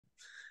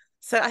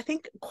So I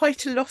think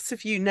quite a lot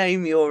of you know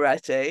me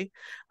already.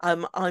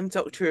 I'm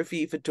Dr.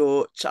 Aviva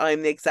Dorch.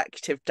 I'm the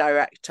Executive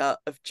Director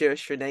of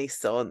Jewish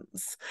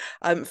Renaissance.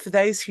 For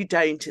those who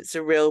don't, it's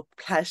a real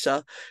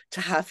pleasure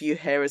to have you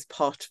here as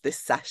part of this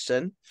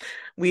session.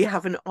 We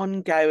have an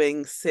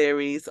ongoing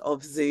series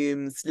of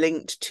Zooms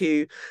linked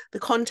to the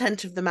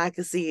content of the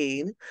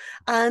magazine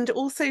and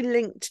also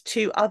linked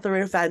to other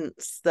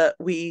events that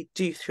we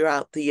do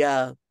throughout the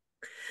year.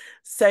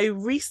 So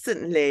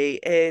recently,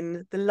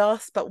 in the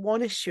last but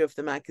one issue of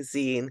the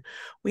magazine,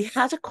 we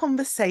had a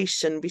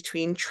conversation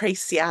between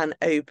Tracy Ann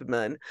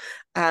Oberman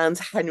and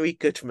Henry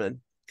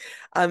Goodman.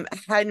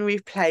 Henry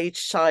played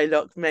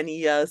Shylock many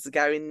years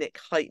ago in Nick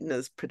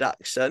Heitner's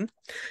production.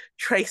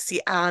 Tracy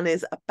Ann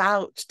is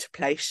about to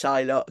play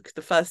Shylock,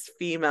 the first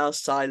female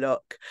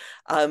Shylock,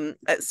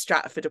 at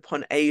Stratford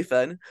upon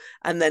Avon,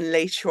 and then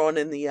later on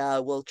in the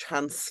year will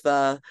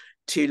transfer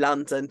to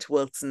London to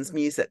Wilson's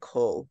Music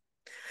Hall.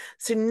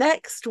 So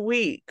next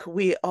week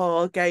we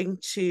are going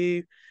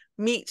to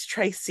meet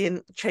Tracy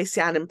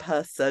Ann in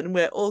person.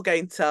 We're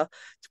going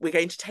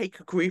to take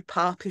a group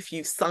up. If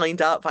you've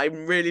signed up,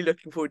 I'm really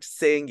looking forward to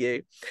seeing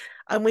you.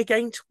 And we're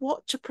going to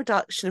watch a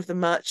production of The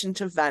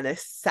Merchant of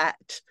Venice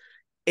set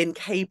in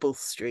Cable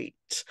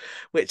Street,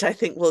 which I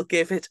think will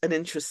give it an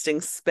interesting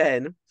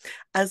spin,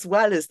 as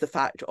well as the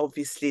fact,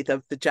 obviously,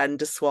 that the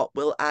gender swap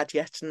will add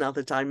yet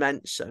another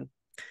dimension.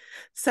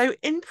 So,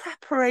 in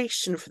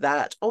preparation for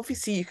that,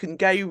 obviously, you can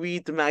go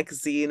read the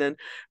magazine and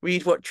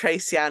read what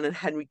Tracy Ann and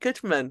Henry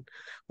Goodman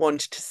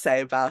wanted to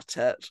say about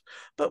it.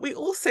 But we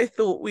also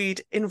thought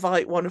we'd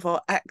invite one of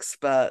our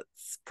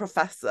experts,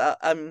 Professor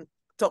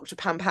Dr.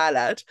 Pam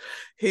Peled,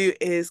 who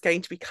is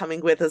going to be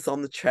coming with us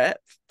on the trip.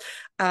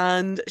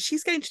 And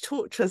she's going to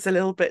talk to us a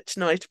little bit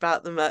tonight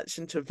about The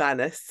Merchant of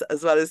Venice,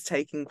 as well as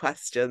taking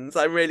questions.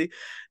 I'm really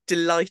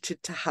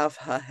delighted to have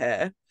her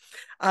here.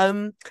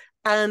 Um,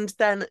 and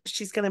then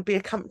she's going to be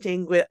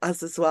accompanying with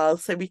us as well,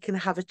 so we can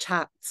have a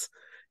chat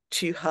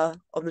to her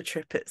on the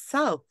trip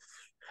itself.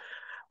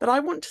 But I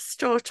want to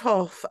start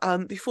off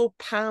before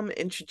Pam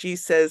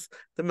introduces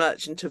The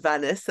Merchant of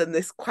Venice and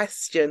this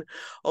question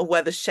of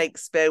whether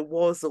Shakespeare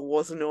was or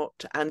was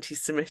not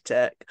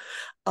anti-Semitic.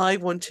 I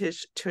wanted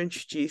to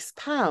introduce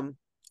Pam.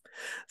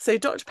 So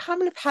Dr.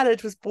 Pamela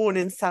Peled was born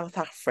in South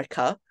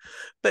Africa,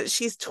 but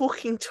she's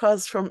talking to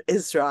us from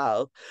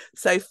Israel.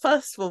 So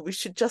first of all, we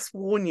should just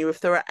warn you if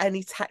there are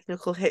any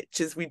technical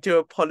hitches, we do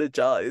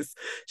apologise.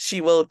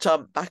 She will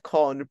jump back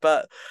on,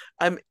 but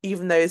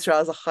even though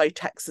Israel is a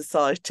high-tech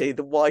society,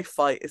 the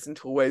Wi-Fi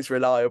isn't always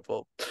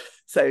reliable.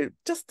 So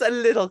just a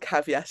little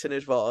caveat in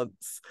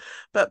advance.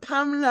 But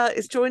Pamela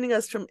is joining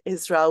us from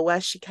Israel,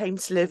 where she came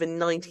to live in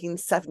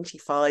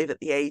 1975 at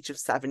the age of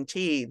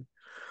 17.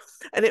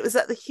 And it was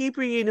at the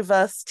Hebrew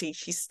University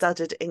she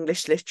studied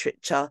English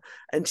literature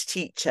and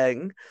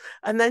teaching.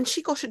 And then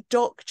she got a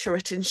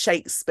doctorate in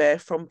Shakespeare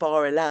from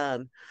Bar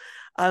Ilan.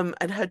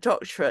 And her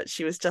doctorate,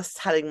 she was just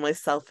telling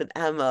myself and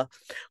Emma,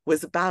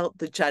 was about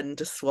the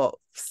gender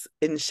swaps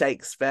in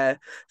Shakespeare.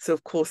 So,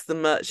 of course, The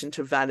Merchant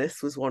of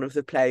Venice was one of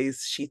the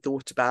plays she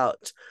thought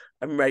about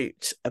and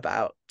wrote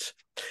about.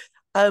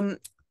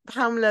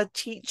 Pamela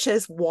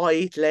teaches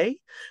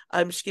widely.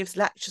 She gives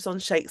lectures on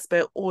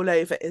Shakespeare all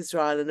over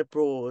Israel and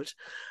abroad.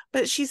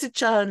 But she's a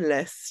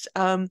journalist.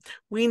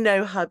 We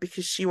know her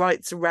because she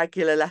writes a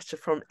regular letter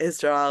from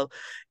Israel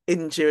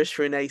in Jewish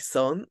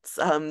Renaissance.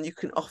 You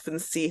can often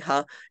see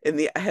her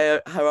in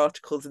her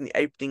articles in the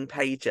opening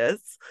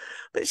pages.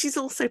 But she's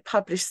also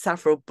published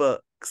several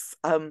books.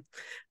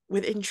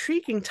 With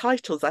intriguing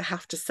titles, I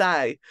have to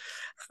say.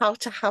 How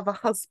to Have a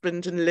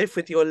Husband and Live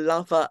with Your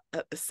Lover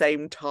at the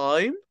Same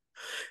Time.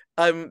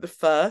 The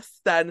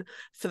first, then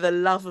For the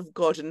Love of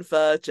God and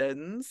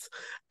Virgins,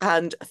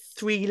 and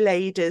Three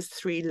Ladies,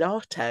 Three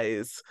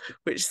Lattes,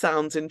 which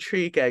sounds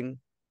intriguing.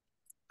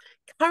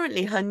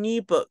 Currently, her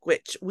new book,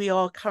 which we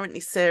are currently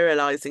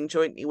serialising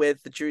jointly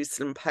with the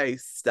Jerusalem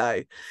Post,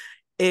 though,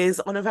 is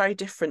on a very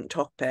different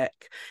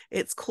topic.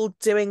 It's called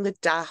Doing the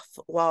Daf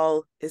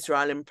While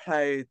Israel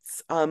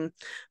Implodes.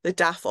 The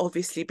Daf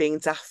obviously being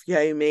Daf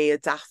Yomi,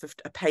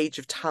 a page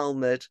of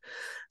Talmud.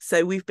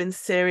 So we've been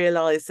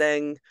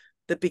serialising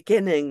the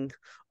beginning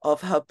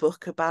of her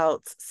book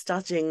about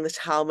studying the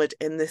Talmud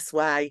in this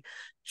way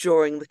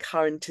during the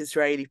current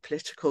Israeli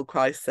political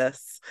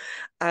crisis.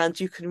 And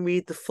you can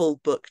read the full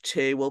book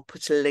too. We'll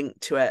put a link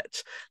to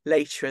it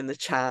later in the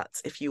chat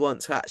if you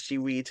want to actually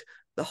read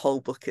the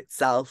whole book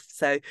itself.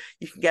 So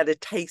you can get a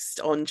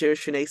taste on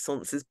Jewish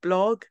Renaissance's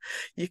blog,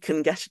 you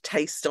can get a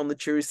taste on the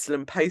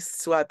Jerusalem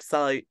Post's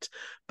website,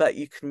 but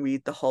you can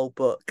read the whole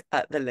book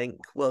at the link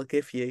we'll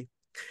give you.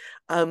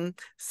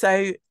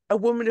 So a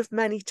woman of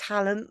many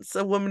talents,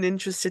 a woman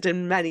interested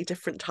in many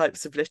different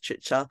types of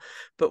literature,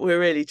 but we're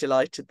really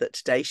delighted that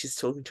today she's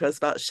talking to us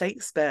about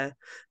Shakespeare.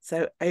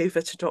 So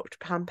over to Dr.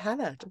 Pam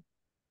Peled.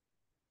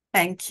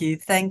 Thank you.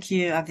 Thank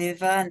you,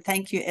 Aviva, and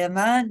thank you,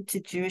 Emma,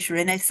 to Jewish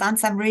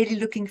Renaissance. I'm really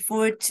looking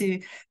forward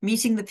to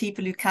meeting the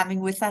people who are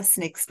coming with us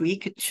next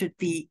week. It should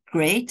be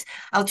great.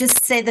 I'll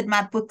just say that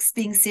my book's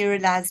being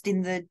serialized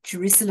in the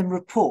Jerusalem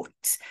Report,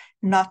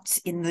 not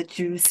in the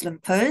Jerusalem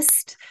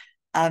Post,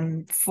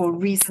 for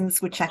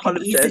reasons which I can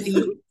Apologies.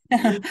 easily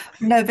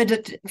no,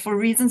 but for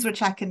reasons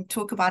which I can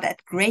talk about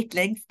at great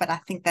length. But I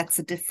think that's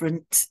a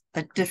different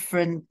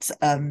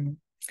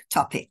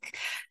topic.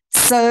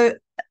 So.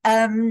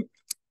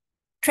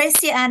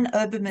 Tracy Ann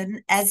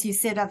Oberman, as you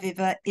said,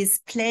 Aviva, is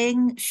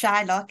playing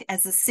Shylock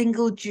as a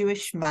single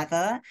Jewish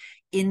mother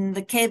in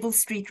the Cable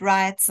Street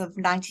riots of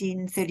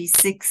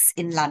 1936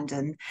 in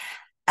London.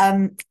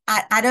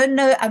 I don't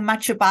know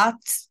much about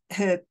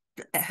her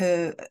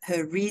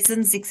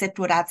reasons except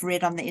what I've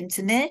read on the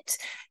internet.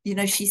 You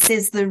know, she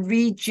says the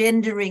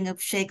regendering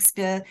of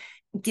Shakespeare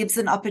gives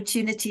an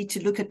opportunity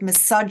to look at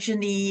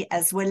misogyny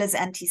as well as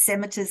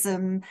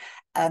anti-Semitism.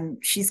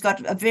 She's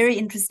got a very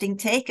interesting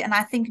take, and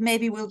I think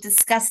maybe we'll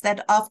discuss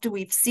that after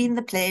we've seen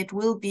the play. It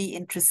will be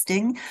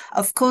interesting.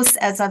 Of course,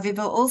 as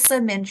Aviva also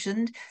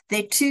mentioned,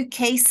 there are two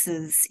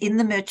cases in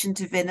The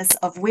Merchant of Venice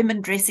of women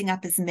dressing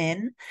up as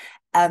men,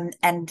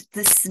 and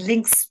this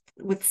links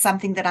with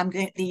something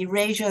that the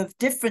erasure of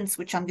difference,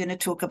 which I'm going to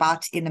talk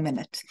about in a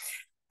minute.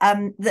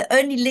 The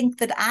only link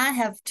that I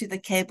have to the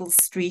Cable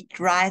Street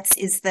riots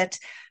is that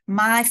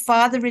my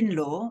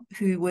father-in-law,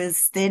 who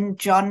was then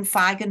John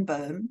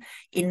Feigenbaum,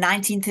 in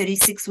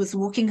 1936 was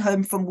walking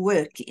home from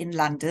work in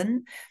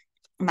London.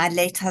 My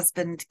late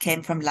husband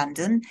came from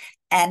London,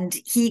 and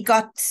he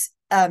got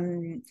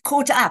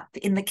caught up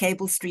in the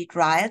Cable Street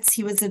riots.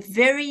 He was a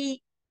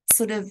very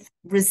sort of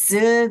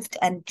reserved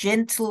and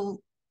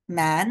gentle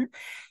man,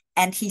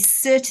 and he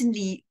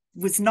certainly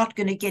was not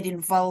going to get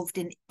involved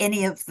in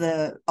any of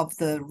the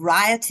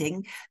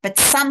rioting, but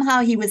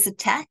somehow he was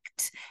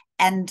attacked,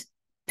 and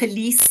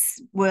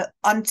police were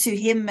onto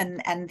him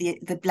and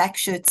the black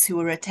shirts who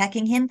were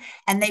attacking him,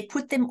 and they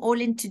put them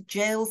all into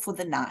jail for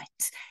the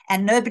night,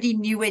 and nobody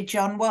knew where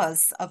John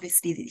was.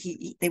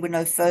 Obviously there were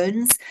no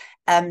phones.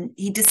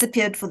 He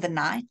disappeared for the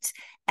night,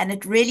 and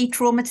it really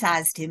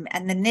traumatized him.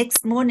 And the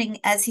next morning,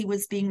 as he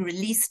was being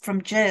released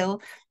from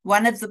jail,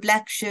 one of the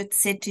black shirts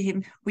said to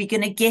him, "We're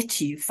going to get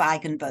you,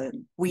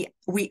 Feigenbaum. We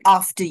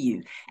after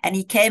you." And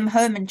he came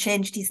home and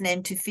changed his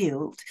name to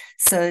Field.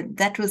 So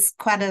that was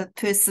quite a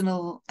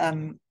personal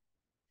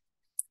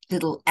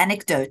little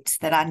anecdote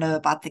that I know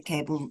about the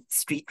Cable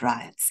Street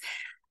riots.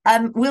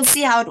 We'll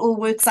see how it all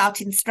works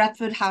out in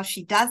Stratford, how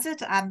she does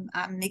it. I'm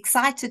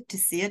excited to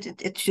see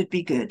it. It should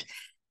be good.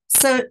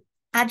 So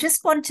I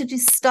just wanted to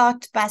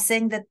start by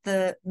saying that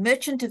the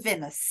Merchant of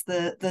Venice,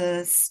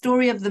 the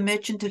story of the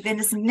Merchant of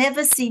Venice,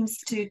 never seems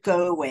to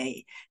go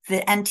away.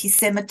 The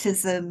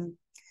anti-Semitism,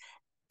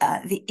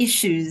 the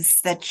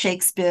issues that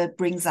Shakespeare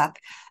brings up.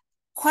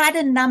 Quite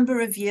a number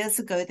of years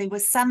ago, there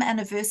was some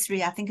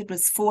anniversary, I think it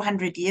was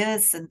 400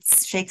 years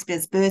since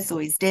Shakespeare's birth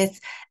or his death.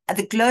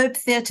 The Globe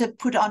Theatre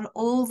put on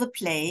all the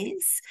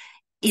plays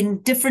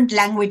in different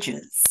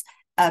languages.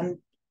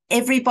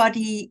 Every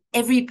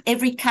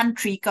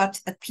country got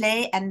a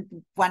play, and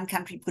one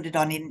country put it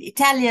on in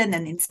Italian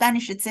and in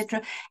Spanish,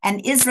 etc.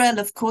 And Israel,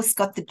 of course,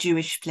 got the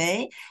Jewish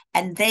play,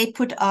 and they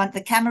put on,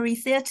 the Camry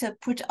Theatre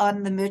put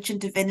on The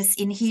Merchant of Venice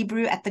in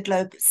Hebrew at the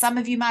Globe. Some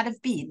of you might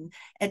have been.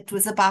 It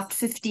was about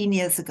 15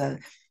 years ago.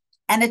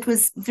 And it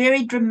was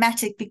very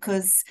dramatic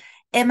because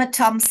Emma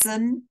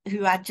Thompson,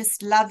 who I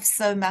just love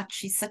so much,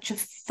 she's such a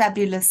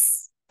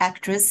fabulous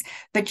actress,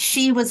 but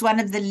she was one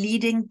of the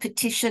leading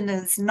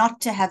petitioners not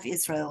to have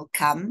Israel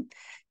come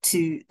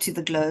to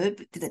the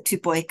Globe, to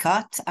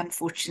boycott,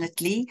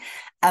 unfortunately.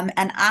 And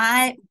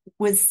I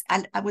was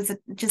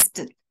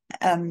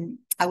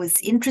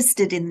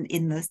interested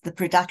in the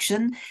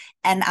production,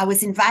 and I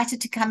was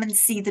invited to come and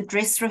see the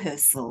dress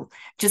rehearsal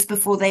just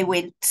before they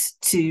went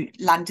to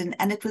London,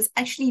 and it was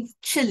actually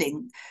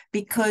chilling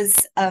because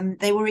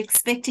they were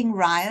expecting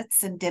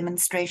riots and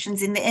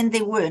demonstrations. In the end,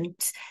 there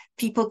weren't.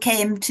 People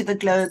came to the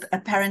Globe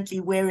apparently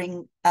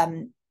wearing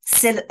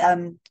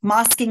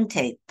masking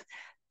tape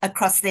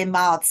across their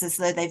mouths as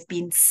though they've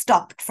been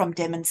stopped from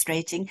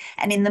demonstrating.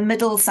 And in the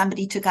middle,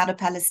 somebody took out a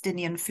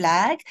Palestinian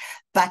flag.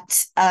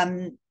 But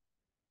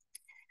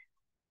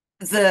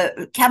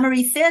the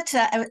Camry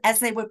Theatre, as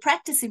they were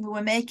practicing,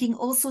 were making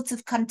all sorts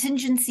of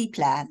contingency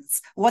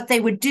plans, what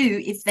they would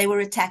do if they were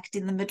attacked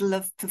in the middle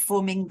of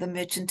performing The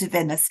Merchant of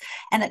Venice.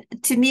 And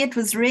to me, it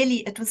was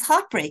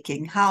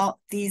heartbreaking how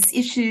these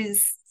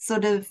issues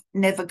sort of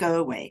never go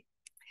away.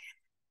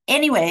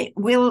 Anyway,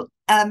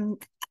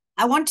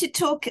 I want to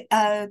talk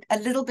a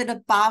little bit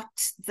about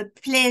the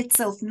play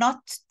itself,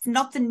 not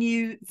the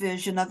new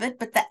version of it,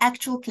 but the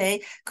actual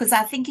play, because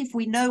I think if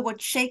we know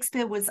what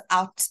Shakespeare was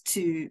out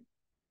to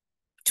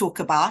talk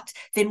about,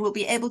 then we'll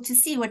be able to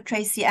see what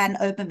Tracy Ann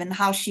Oberman,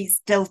 how she's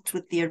dealt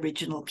with the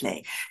original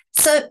play.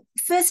 So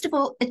first of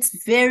all,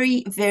 it's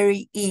very,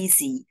 very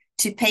easy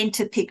to paint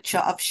a picture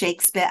of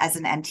Shakespeare as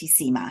an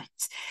anti-Semite.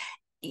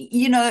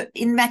 You know,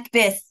 in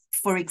Macbeth,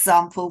 for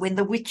example, when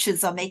the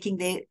witches are making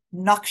their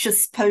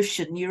noxious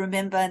potion, you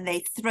remember, and they're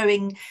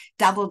throwing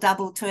double,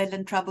 double, toil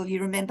and trouble,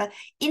 you remember,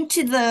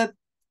 into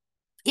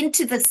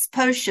this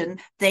potion,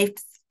 they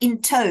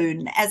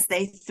intone as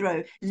they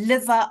throw,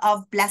 liver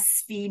of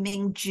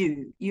blaspheming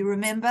Jew. You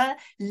remember?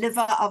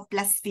 Liver of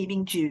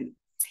blaspheming Jew.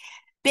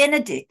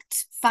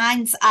 Benedict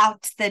finds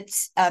out that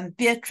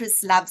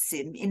Beatrice loves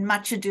him in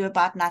Much Ado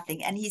About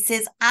Nothing. And he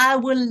says, I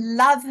will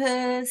love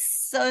her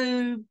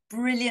so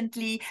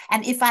brilliantly.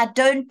 And if I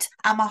don't,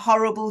 I'm a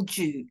horrible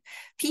Jew.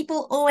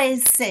 People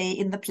always say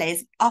in the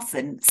plays,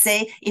 often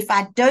say, if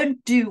I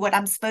don't do what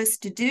I'm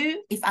supposed to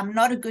do, if I'm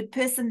not a good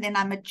person, then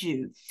I'm a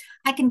Jew.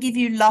 I can give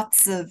you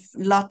lots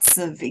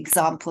of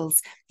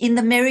examples. In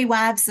The Merry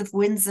Wives of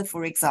Windsor,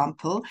 for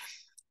example,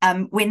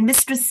 when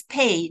Mistress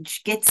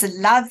Page gets a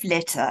love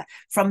letter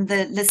from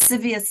the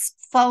lascivious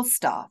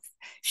Falstaff,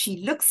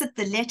 she looks at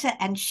the letter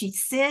and she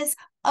says,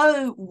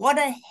 oh, what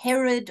a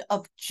Herod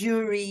of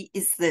Jewry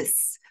is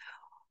this?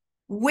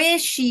 Where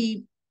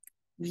she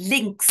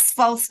links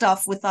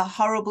Falstaff with a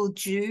horrible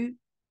Jew,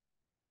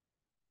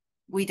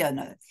 we don't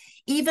know.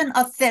 Even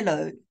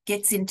Othello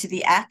gets into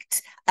the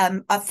act.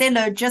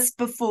 Othello, just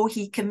before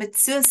he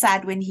commits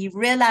suicide, when he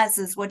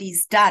realizes what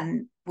he's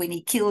done, when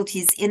he killed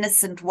his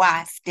innocent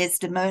wife,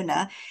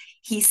 Desdemona,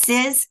 he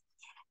says,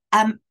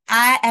 I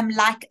am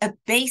like a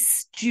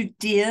base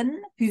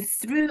Judean who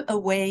threw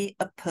away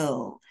a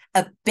pearl.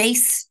 A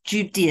base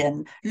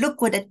Judean.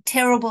 Look what a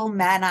terrible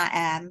man I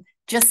am,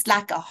 just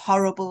like a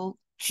horrible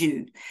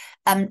Jew.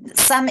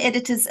 Some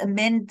editors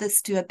amend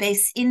this to a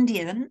base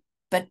Indian,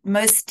 but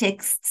most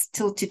texts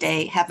till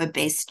today have a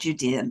base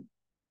Judean.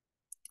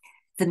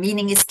 The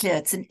meaning is clear.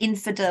 It's an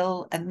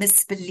infidel, a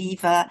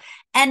misbeliever,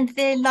 and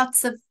there are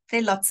lots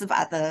of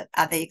other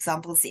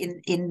examples.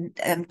 In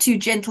Two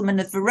Gentlemen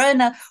of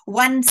Verona,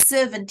 one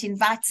servant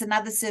invites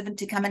another servant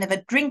to come and have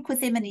a drink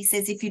with him, and he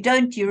says, if you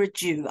don't, you're a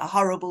Jew, a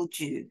horrible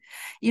Jew.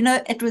 You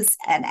know, it was,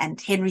 and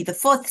Henry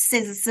IV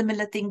says a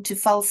similar thing to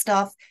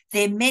Falstaff.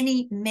 There are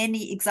many,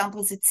 many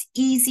examples. It's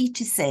easy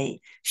to say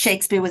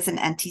Shakespeare was an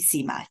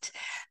anti-Semite.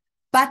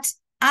 But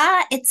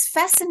it's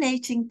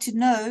fascinating to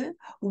know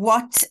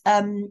what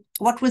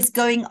was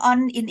going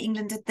on in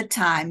England at the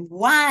time,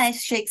 why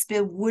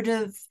Shakespeare would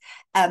have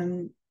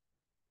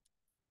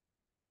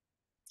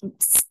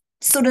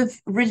sort of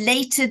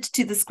related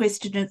to this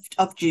question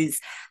of Jews.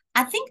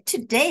 I think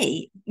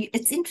today,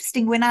 it's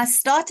interesting, when I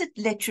started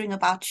lecturing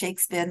about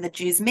Shakespeare and the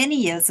Jews many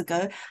years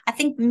ago, I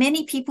think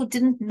many people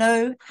didn't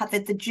know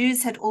that the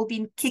Jews had all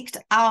been kicked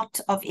out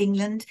of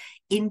England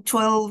in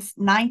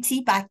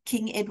 1290 by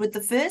King Edward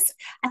I.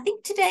 I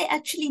think today,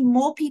 actually,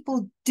 more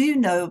people do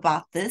know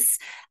about this.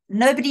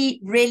 Nobody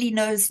really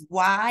knows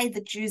why the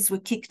Jews were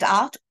kicked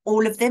out,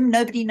 all of them.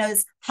 Nobody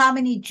knows how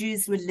many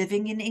Jews were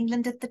living in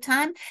England at the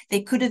time.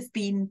 There could have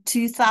been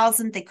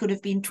 2,000, there could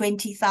have been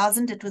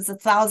 20,000. It was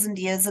 1,000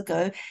 years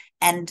ago,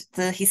 and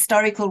the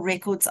historical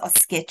records are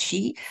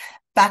sketchy.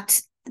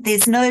 But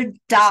there's no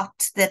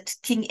doubt that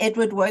King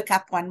Edward woke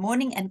up one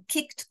morning and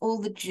kicked all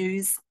the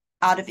Jews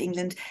out of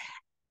England.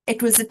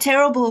 It was a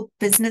terrible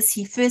business.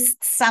 He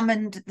first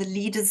summoned the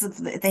leaders of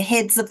the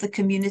heads of the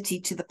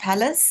community to the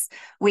palace,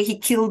 where he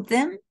killed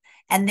them.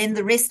 And then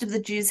the rest of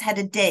the Jews had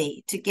a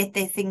day to get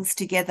their things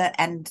together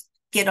and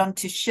get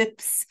onto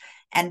ships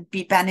and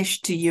be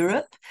banished to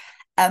Europe.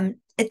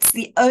 It's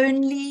the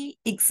only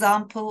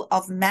example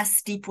of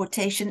mass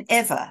deportation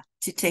ever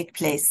to take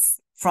place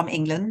from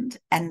England,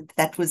 and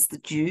that was the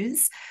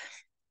Jews.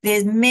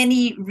 There's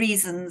many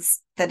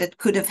reasons that it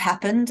could have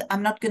happened.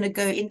 I'm not going to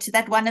go into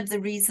that. One of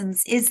the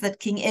reasons is that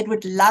King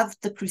Edward loved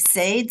the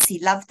Crusades. He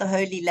loved the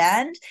Holy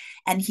Land,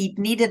 and he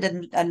needed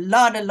a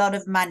lot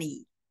of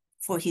money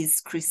for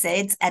his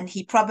crusades, and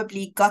he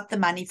probably got the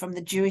money from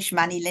the Jewish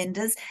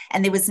moneylenders,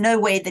 and there was no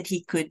way that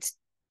he could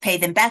pay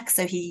them back,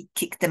 so he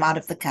kicked them out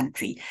of the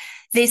country.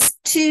 There's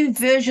two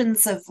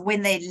versions of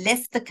when they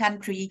left the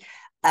country.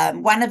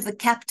 One of the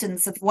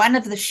captains of one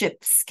of the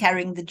ships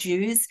carrying the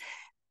Jews,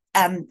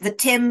 the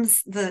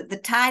Thames, the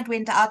tide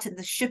went out and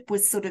the ship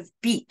was sort of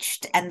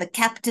beached, and the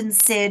captain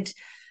said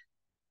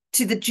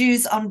to the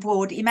Jews on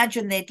board,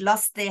 imagine they'd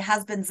lost their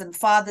husbands and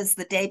fathers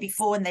the day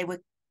before, and they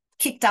were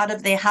kicked out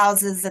of their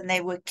houses and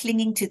they were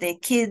clinging to their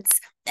kids.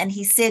 And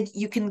he said,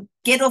 you can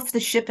get off the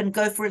ship and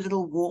go for a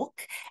little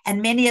walk.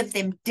 And many of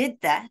them did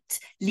that,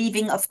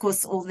 leaving, of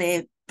course, all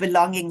their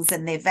belongings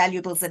and their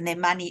valuables and their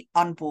money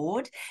on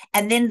board.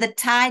 And then the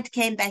tide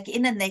came back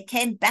in and they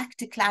came back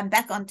to climb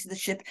back onto the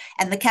ship.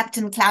 And the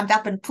captain climbed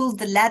up and pulled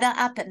the ladder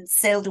up and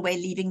sailed away,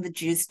 leaving the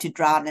Jews to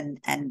drown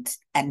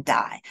and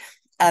die.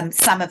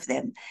 Some of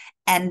them.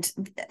 And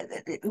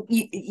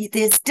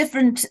there's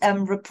different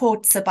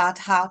reports about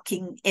how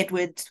King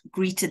Edward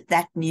greeted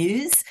that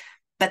news,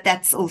 but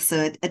that's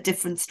also a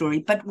different story.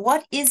 But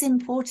what is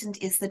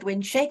important is that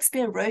when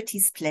Shakespeare wrote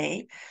his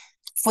play,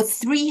 for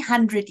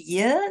 300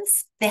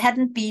 years, there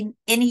hadn't been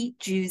any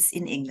Jews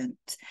in England.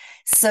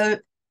 So,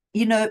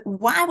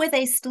 why were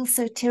they still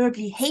so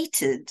terribly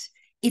hated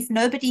if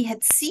nobody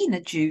had seen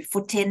a Jew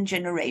for 10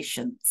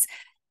 generations?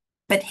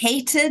 But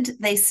hated,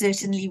 they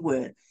certainly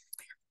were.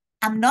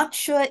 I'm not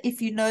sure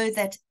if you know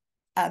that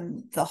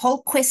the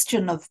whole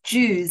question of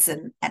Jews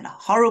and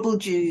horrible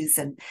Jews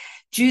and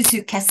Jews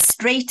who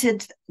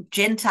castrated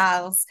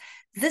Gentiles,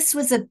 this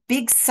was a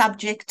big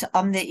subject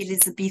on the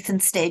Elizabethan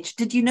stage.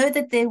 Did you know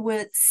that there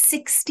were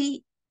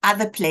 60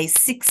 other plays,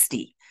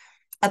 60,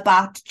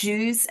 about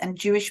Jews and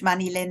Jewish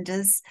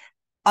moneylenders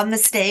on the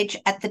stage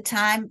at the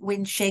time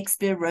when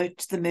Shakespeare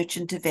wrote The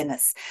Merchant of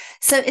Venice?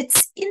 So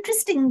it's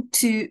interesting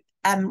to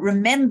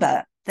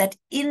remember that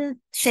in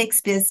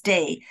Shakespeare's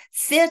day,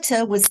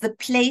 theatre was the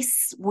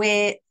place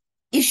where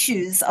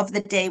issues of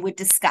the day were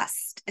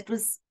discussed. It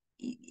was,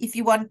 if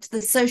you want,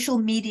 the social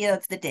media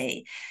of the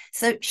day.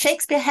 So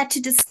Shakespeare had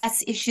to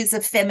discuss issues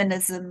of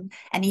feminism,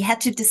 and he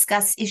had to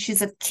discuss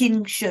issues of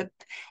kingship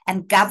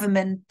and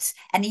government,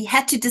 and he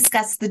had to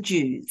discuss the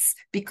Jews,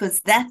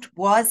 because that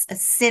was a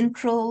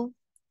central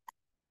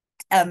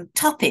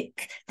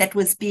topic that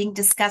was being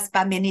discussed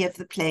by many of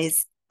the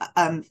plays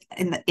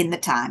in the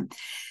time.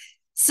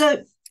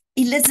 So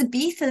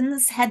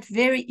Elizabethans had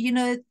very,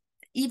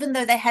 even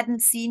though they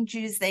hadn't seen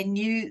Jews, they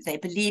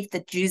believed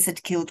that Jews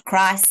had killed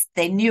Christ.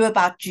 They knew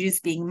about Jews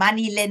being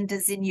money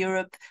lenders in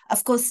Europe.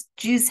 Of course,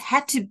 Jews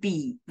had to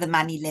be the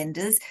money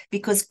lenders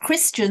because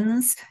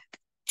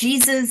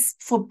Jesus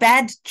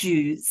forbade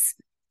Jews,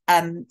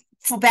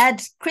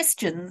 forbade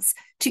Christians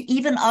to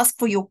even ask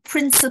for your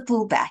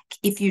principal back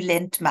if you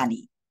lent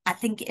money. I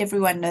think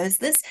everyone knows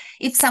this.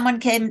 If someone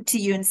came to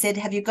you and said,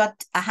 have you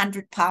got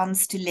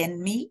 £100 to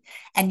lend me?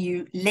 And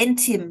you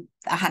lent him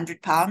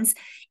 £100,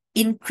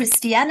 in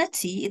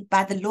Christianity,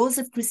 by the laws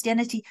of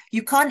Christianity,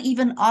 you can't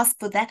even ask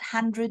for that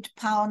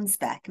 £100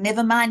 back.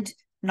 Never mind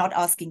not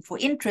asking for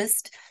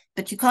interest,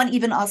 but you can't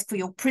even ask for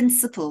your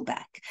principal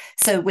back.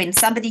 So when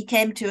somebody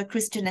came to a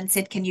Christian and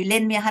said, can you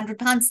lend me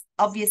 £100?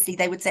 Obviously,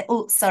 they would say,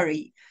 oh,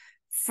 sorry,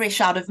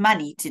 fresh out of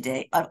money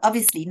today.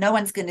 Obviously, no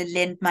one's going to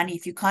lend money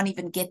if you can't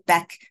even get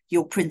back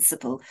your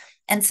principal.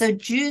 And so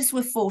Jews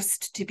were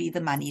forced to be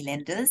the money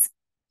lenders.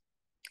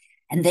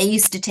 And they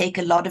used to take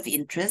a lot of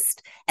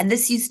interest. And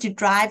this used to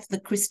drive the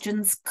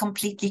Christians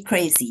completely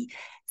crazy.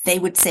 They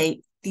would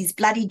say, these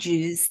bloody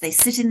Jews, they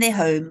sit in their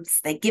homes,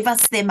 they give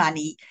us their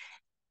money,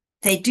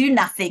 they do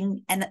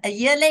nothing. And a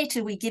year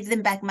later, we give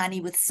them back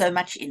money with so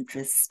much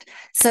interest.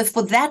 So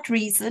for that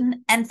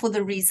reason, and for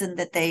the reason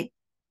that they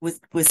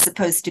was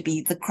supposed to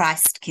be the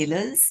Christ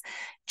killers,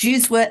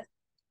 Jews were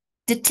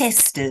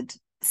detested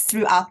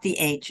throughout the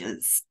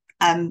ages.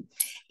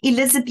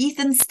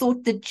 Elizabethans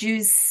thought the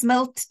Jews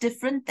smelt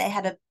different. They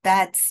had a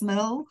bad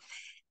smell.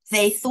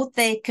 They thought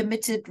they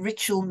committed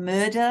ritual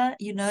murder,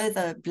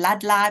 the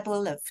blood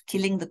libel of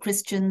killing the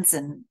Christians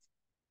and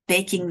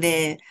baking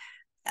their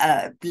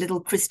little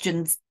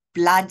Christians'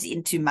 blood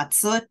into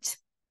matzot.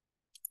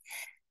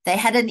 They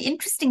had an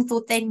interesting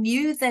thought. They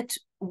knew that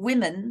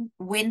women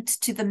went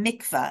to the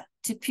mikveh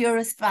to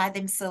purify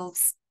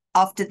themselves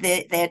after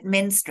they had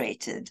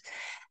menstruated.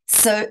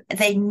 So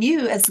they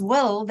knew as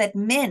well that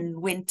men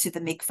went to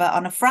the mikveh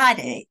on a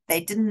Friday. They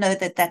didn't know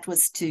that that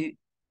was to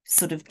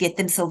sort of get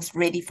themselves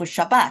ready for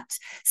Shabbat.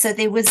 So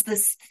there was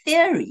this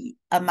theory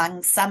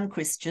among some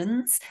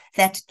Christians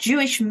that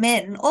Jewish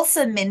men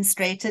also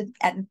menstruated,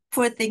 and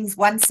poor things,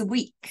 once a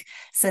week.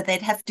 So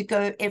they'd have to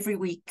go every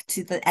week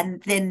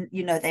and then,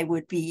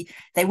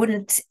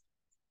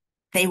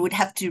 they would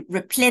have to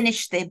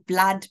replenish their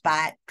blood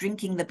by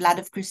drinking the blood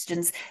of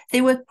Christians.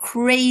 There were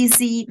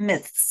crazy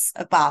myths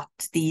about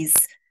these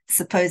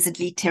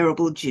supposedly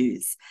terrible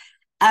Jews.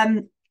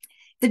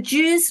 The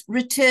Jews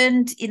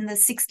returned in the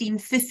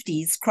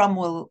 1650s.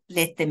 Cromwell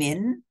let them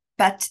in,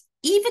 but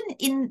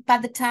even by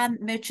the time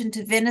Merchant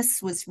of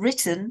Venice was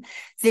written,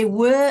 there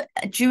were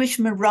Jewish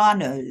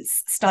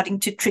Marranos starting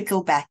to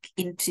trickle back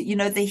into,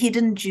 the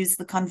hidden Jews,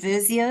 the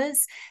conversios.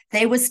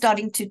 They were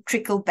starting to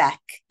trickle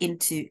back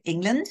into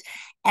England.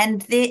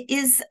 And there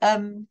is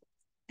a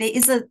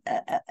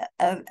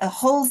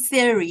whole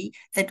theory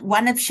that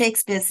one of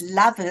Shakespeare's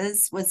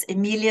lovers was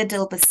Emilia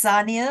del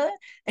Bassanio,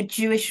 a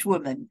Jewish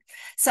woman.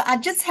 So I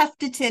just have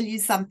to tell you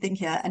something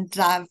here and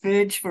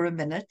diverge for a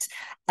minute.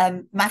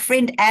 My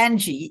friend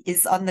Angie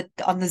is on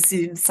the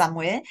Zoom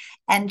somewhere,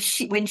 and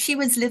when she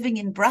was living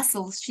in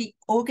Brussels, she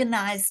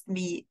organized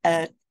me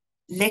a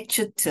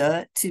lecture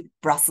tour to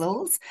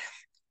Brussels,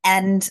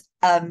 and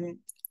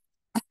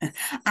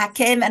I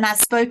came and I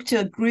spoke to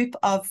a group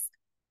of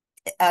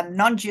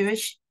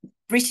non-Jewish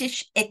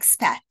British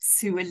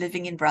expats who were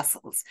living in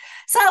Brussels.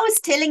 So I was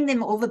telling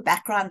them all the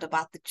background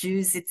about the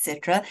Jews,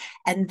 etc.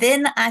 And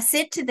then I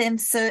said to them,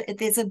 so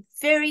there's a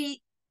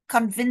very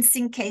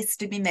convincing case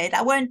to be made.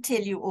 I won't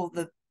tell you all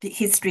the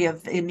history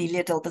of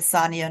Emilia del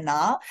Bassanio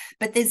now,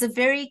 but there's a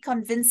very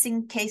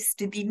convincing case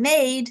to be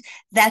made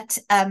that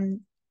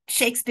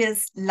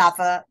Shakespeare's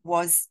lover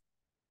was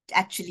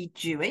actually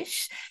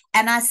Jewish.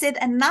 And I said,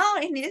 and now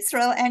in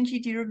Israel, Angie,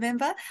 do you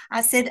remember?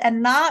 I said,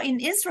 and now in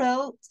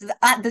Israel,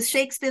 the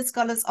Shakespeare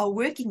scholars are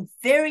working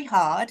very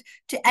hard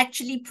to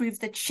actually prove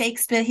that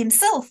Shakespeare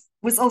himself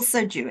was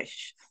also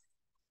Jewish.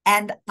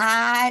 And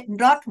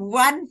not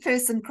one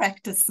person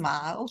cracked a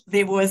smile.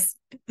 There was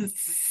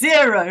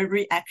zero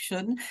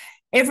reaction.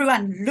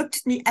 Everyone looked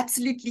at me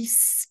absolutely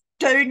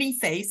stony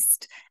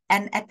faced.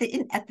 And at the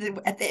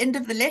end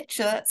of the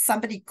lecture,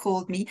 somebody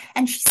called me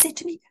and she said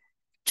to me,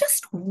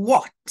 just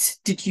what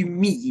did you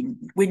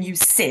mean when you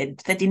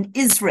said that in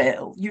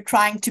Israel you're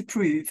trying to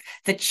prove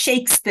that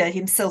Shakespeare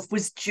himself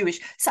was Jewish?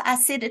 So I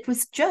said it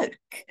was a joke.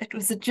 It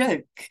was a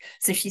joke.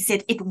 So she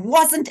said it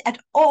wasn't at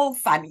all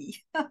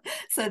funny.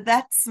 So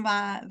that's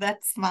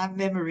my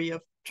memory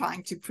of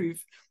trying to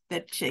prove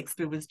that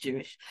Shakespeare was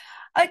Jewish.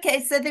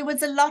 Okay, so there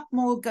was a lot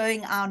more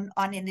going on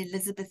in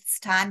Elizabeth's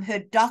time. Her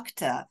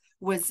doctor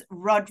was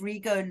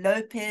Rodrigo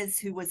Lopez,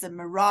 who was a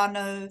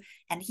Marrano,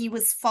 and he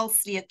was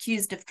falsely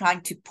accused of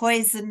trying to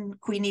poison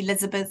Queen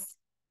Elizabeth.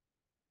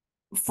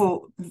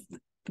 For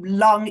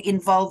long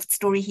involved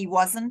story, he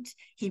wasn't.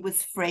 He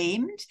was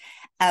framed.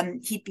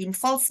 He'd been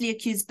falsely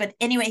accused, but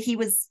anyway, he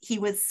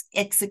was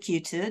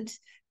executed,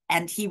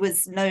 and he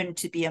was known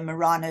to be a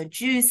Marrano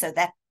Jew, so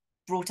that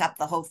brought up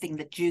the whole thing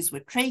that Jews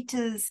were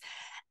traitors.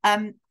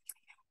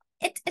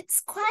 It's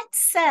quite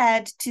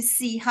sad to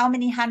see how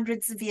many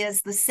hundreds of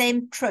years the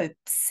same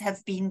tropes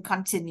have been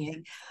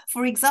continuing.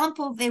 For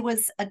example, there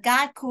was a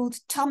guy called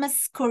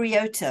Thomas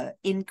Coriota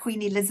in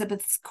Queen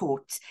Elizabeth's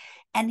court,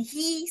 and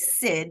he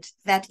said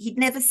that he'd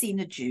never seen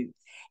a Jew.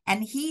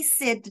 And he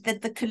said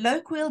that the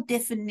colloquial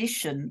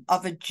definition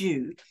of a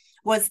Jew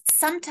was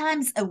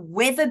sometimes a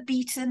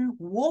weather-beaten,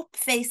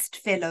 warp-faced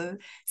fellow,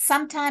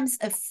 sometimes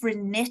a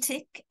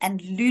frenetic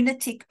and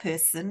lunatic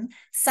person,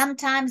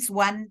 sometimes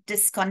one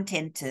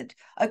discontented.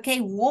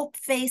 Okay,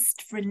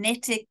 warp-faced,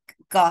 frenetic,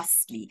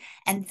 ghastly.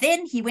 And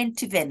then he went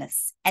to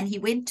Venice, and he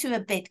went to a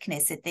Beit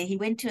Knesset there, he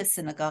went to a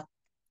synagogue,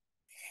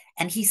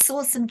 and he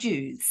saw some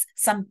Jews,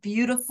 some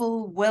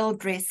beautiful,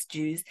 well-dressed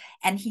Jews,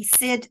 and he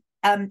said,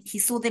 he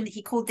saw them,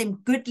 he called them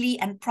goodly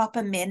and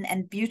proper men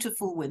and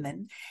beautiful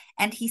women,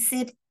 and he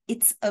said,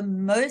 it's a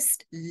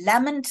most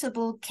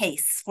lamentable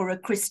case for a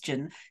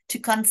Christian to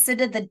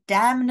consider the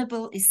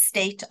damnable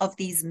estate of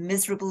these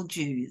miserable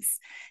Jews.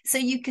 So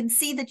you can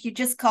see that you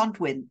just can't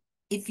win.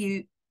 If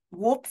you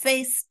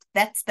warp-faced,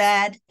 that's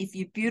bad. If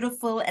you're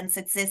beautiful and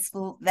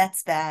successful,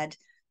 that's bad.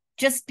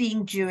 Just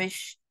being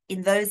Jewish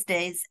in those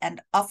days,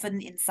 and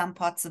often in some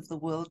parts of the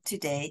world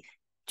today,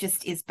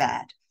 just is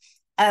bad.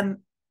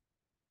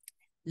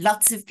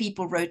 Lots of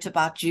people wrote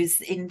about Jews.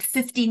 In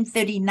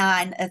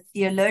 1539, a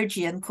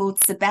theologian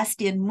called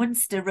Sebastian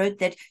Munster wrote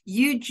that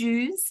you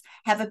Jews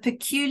have a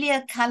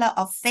peculiar color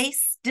of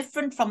face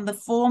different from the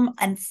form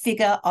and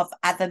figure of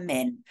other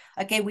men.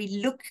 Okay, we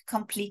look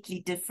completely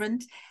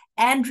different.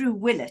 Andrew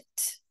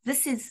Willett,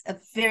 this is a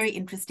very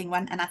interesting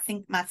one, and I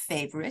think my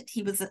favorite.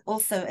 He was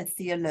also a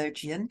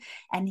theologian,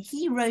 and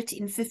he wrote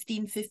in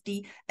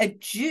 1550, a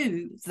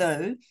Jew,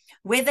 though,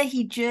 whether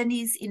he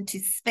journeys into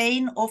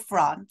Spain or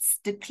France,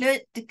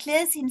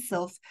 declares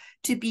himself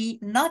to be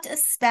not a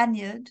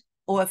Spaniard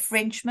or a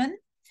Frenchman,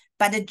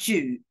 but a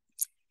Jew.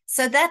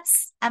 So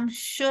that's, I'm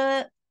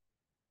sure,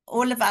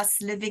 all of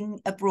us living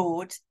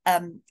abroad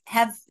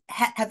have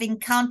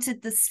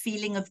encountered this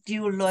feeling of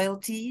dual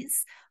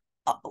loyalties.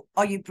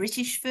 Are you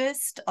British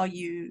first? Are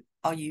you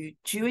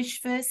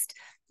Jewish first?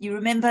 You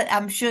remember,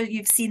 I'm sure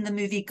you've seen the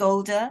movie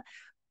Golda,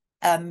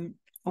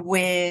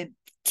 where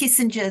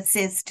Kissinger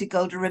says to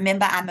Golda,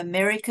 remember, I'm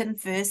American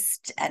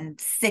first and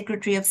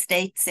Secretary of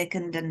State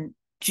second and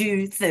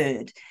Jew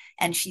third.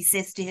 And she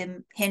says to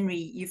him, Henry,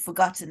 you've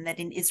forgotten that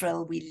in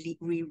Israel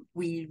we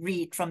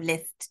read from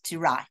left to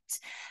right.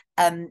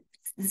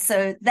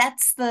 So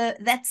that's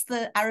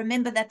the I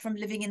remember that from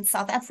living in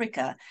South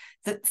Africa,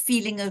 the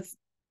feeling of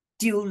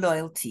dual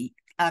loyalty.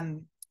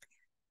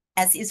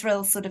 As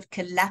Israel sort of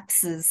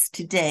collapses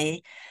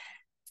today,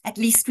 at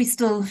least we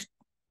still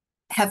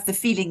have the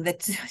feeling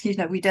that, you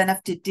know, we don't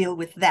have to deal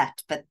with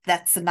that, but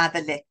that's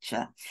another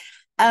lecture.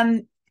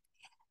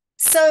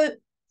 So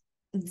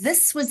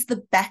this was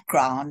the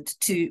background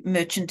to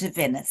Merchant of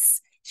Venice.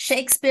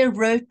 Shakespeare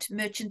wrote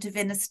Merchant of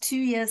Venice 2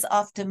 years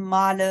after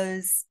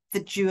Marlowe's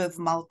The Jew of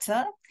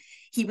Malta.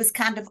 He was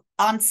kind of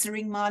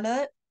answering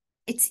Marlowe.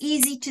 It's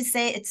easy to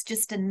say it's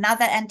just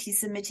another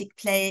anti-Semitic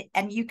play,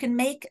 and you can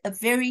make a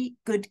very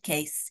good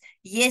case.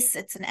 Yes,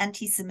 it's an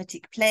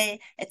anti-Semitic play.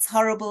 It's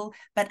horrible,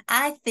 but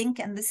I think,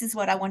 and this is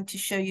what I want to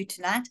show you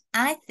tonight,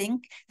 I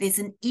think there's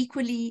an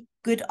equally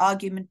good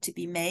argument to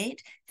be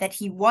made that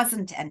he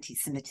wasn't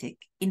anti-Semitic.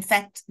 In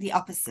fact, the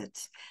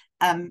opposite.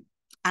 I'm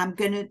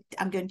going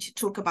to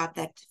talk about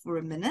that for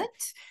a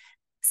minute.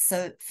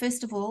 So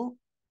first of all,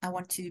 I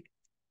want to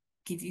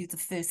give you the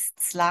first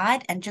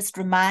slide and just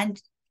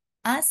remind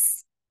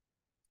us.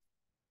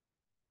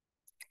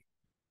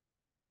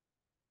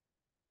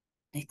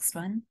 Next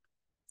one.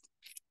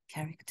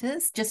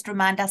 Characters. Just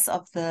remind us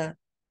of the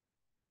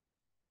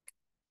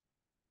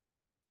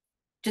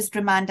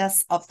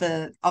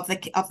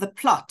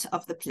plot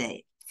of the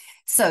play.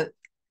 So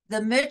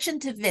the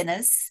Merchant of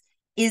Venice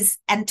is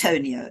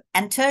Antonio.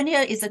 Antonio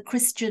is a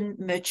Christian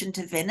merchant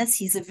of Venice.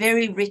 He's a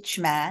very rich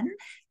man.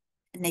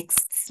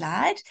 Next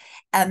slide.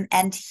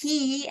 And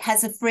he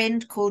has a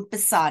friend called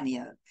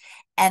Bassanio.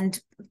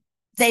 And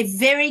they're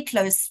very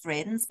close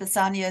friends.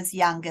 Bassanio is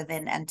younger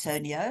than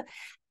Antonio.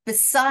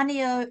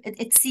 Bassanio,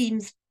 it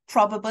seems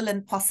probable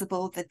and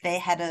possible that they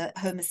had a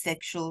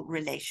homosexual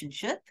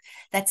relationship.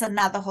 That's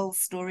another whole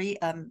story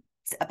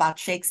about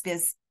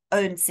Shakespeare's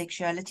own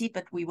sexuality,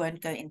 but we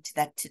won't go into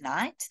that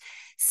tonight.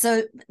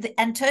 So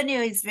Antonio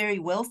is very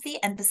wealthy,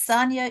 and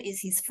Bassanio is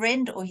his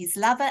friend or his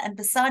lover, and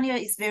Bassanio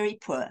is very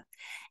poor.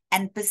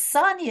 And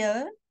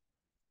Bassanio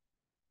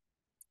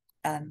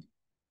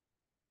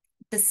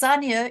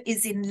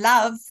is in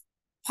love,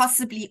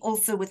 possibly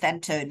also with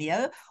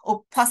Antonio,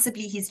 or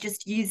possibly he's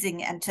just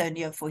using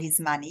Antonio for his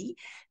money.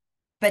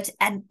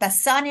 And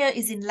Bassanio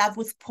is in love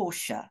with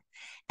Portia.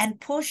 And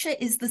Portia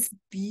is this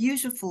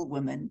beautiful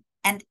woman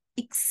and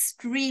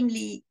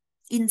extremely,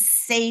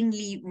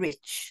 insanely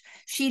rich.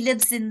 She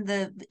lives in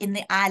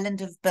the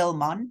island of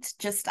Belmont,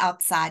 just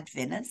outside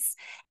Venice,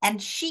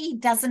 and she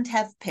doesn't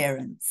have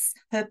parents.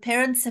 Her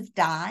parents have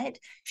died.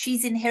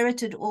 She's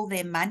inherited all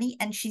their money,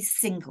 and she's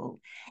single.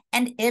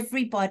 And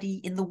everybody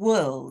in the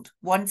world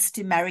wants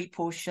to marry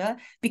Portia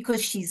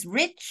because she's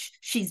rich,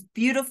 she's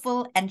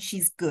beautiful, and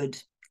she's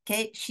good.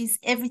 Okay, she's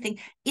everything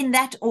in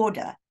that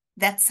order.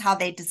 That's how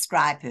they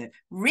describe her: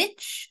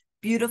 rich,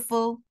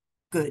 beautiful,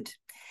 good.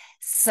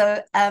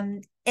 So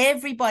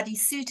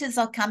suitors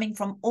are coming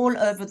from all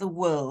over the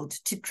world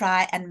to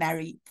try and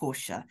marry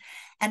Portia.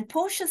 And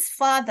Portia's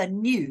father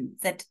knew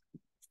that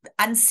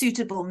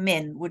unsuitable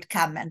men would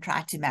come and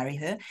try to marry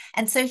her.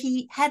 And so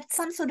he had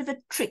some sort of a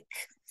trick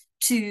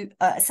to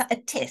a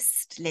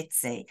test, let's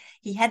say.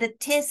 He had a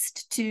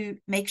test to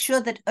make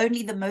sure that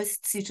only the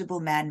most suitable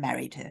man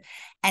married her.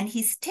 And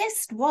his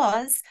test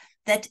was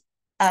that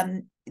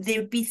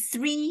there would be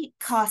 3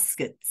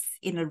 caskets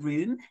in a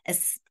room: a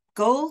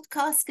gold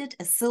casket,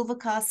 a silver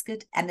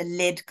casket, and a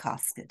lead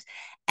casket.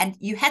 And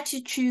you had to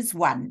choose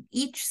one.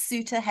 Each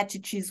suitor had to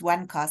choose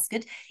one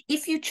casket.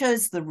 If you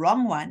chose the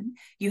wrong one,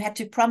 you had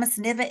to promise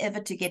never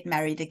ever to get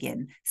married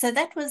again. So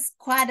that was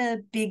quite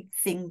a big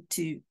thing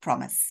to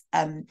promise.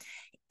 And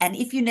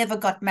if you never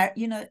got married,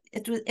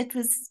 it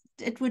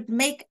would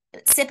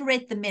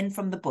separate the men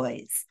from the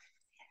boys.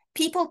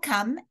 People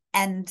come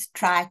and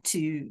try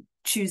to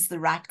choose the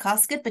right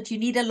casket, but you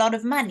need a lot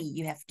of money.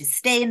 You have to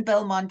stay in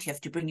Belmont, you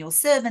have to bring your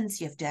servants,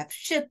 you have to have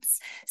ships.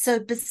 So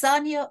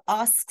Bassanio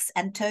asks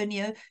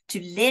Antonio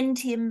to lend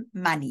him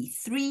money,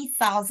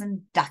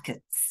 3,000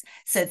 ducats,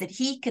 so that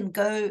he can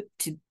go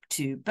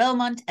to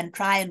Belmont and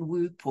try and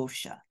woo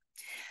Portia.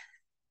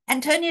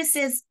 Antonio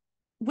says,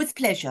 with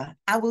pleasure,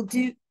 I will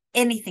do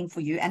anything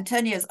for you.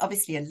 Antonio is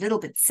obviously a little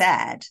bit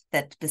sad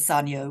that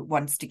Bassanio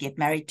wants to get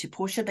married to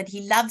Portia, but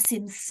he loves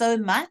him so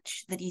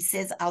much that he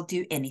says, I'll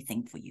do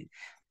anything for you.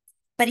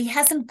 But he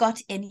hasn't got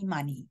any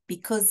money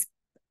because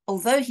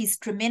although he's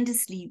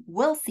tremendously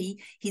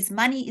wealthy, his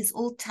money is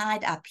all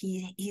tied up.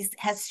 He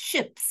has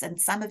ships, and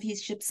some of his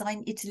ships are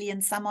in Italy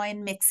and some are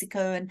in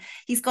Mexico, and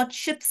he's got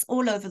ships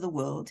all over the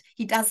world.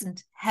 He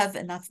doesn't have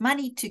enough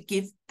money to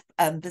give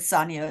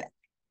Bassanio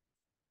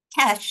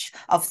cash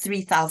of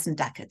 3,000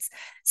 ducats.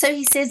 So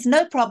he says,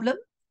 no problem,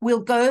 we'll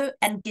go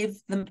and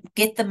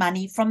get the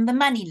money from the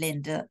money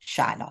lender,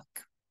 Shylock.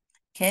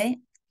 Okay.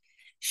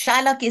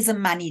 Shylock is a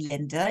money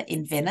lender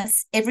in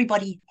Venice.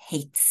 Everybody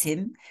hates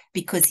him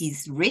because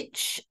he's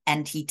rich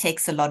and he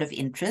takes a lot of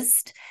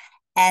interest.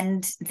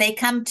 And they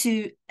come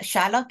to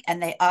Shylock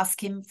and they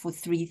ask him for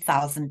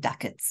 3,000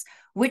 ducats,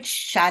 which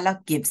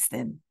Shylock gives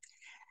them.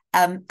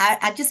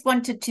 I just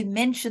wanted to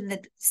mention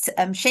that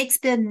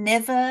Shakespeare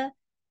never,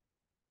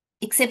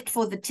 except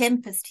for The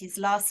Tempest, his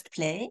last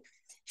play,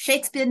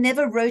 Shakespeare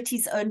never wrote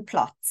his own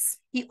plots.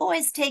 He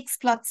always takes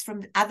plots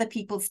from other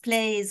people's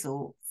plays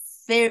or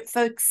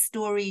folk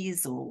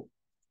stories or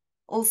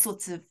all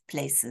sorts of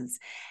places.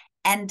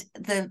 And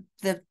the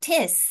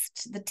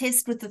test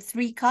with the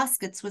 3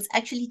 caskets was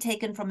actually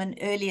taken from an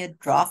earlier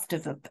draft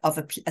of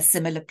a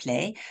similar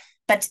play.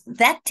 But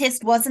that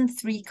test wasn't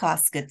 3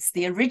 caskets.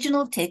 The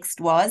original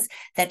text was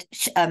that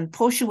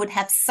Portia would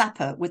have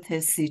supper with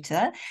her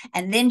suitor,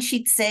 and then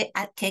she'd say,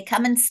 okay,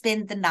 come and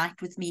spend the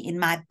night with me in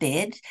my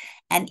bed.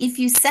 And if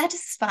you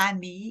satisfy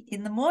me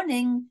in the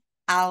morning,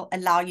 I'll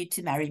allow you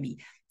to marry me.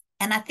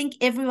 And I think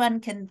everyone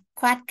can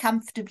quite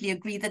comfortably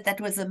agree that that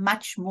was a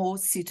much more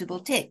suitable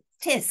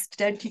test,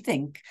 don't you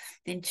think,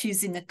 than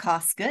choosing a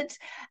casket.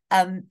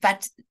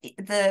 But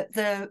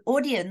the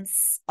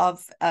audience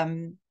of...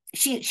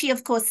 She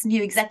of course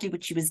knew exactly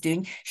what she was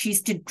doing. She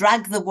used to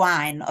drug the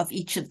wine of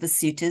each of the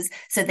suitors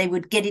so they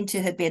would get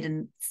into her bed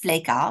and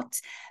flake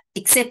out,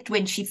 except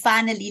when she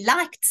finally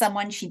liked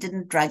someone, she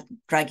didn't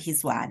drug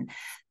his wine.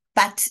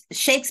 But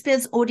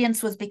Shakespeare's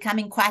audience was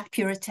becoming quite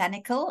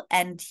puritanical,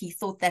 and he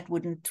thought that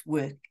wouldn't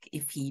work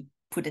if he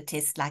put a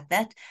test like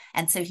that.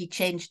 And so he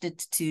changed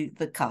it to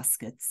the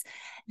caskets.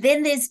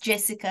 Then there's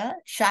Jessica,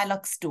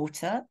 Shylock's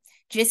daughter.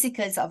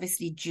 Jessica is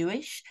obviously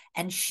Jewish,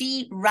 and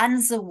she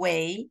runs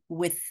away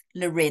with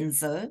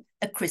Lorenzo,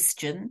 a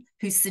Christian,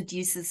 who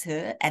seduces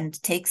her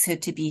and takes her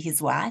to be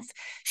his wife.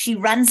 She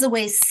runs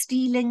away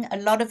stealing a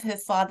lot of her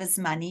father's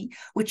money,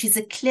 which is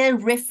a clear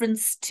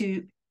reference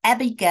to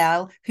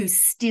Abigail, who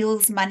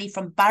steals money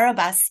from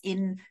Barabbas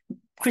in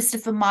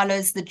Christopher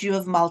Marlowe's The Jew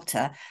of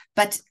Malta.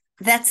 But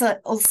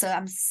also,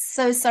 I'm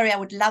so sorry. I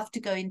would love to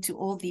go into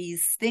all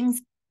these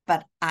things,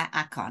 but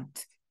I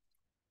can't.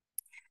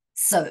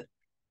 So,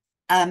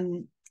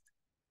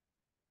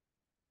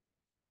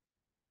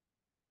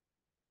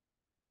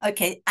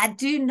 okay, I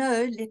do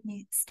know, let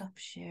me stop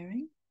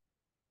sharing.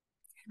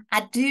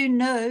 I do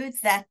know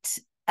that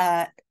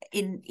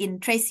in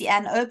Tracy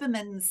Ann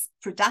Oberman's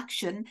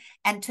production,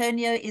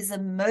 Antonio is a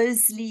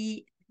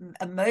Mosleyite,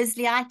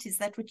 is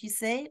that what you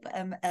say?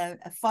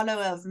 A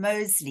follower of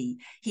Mosley.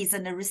 He's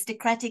an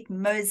aristocratic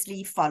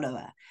Mosley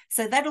follower.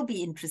 So that'll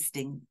be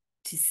interesting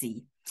to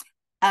see.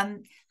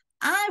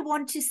 I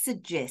want to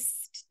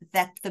suggest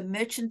that the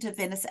Merchant of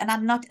Venice, and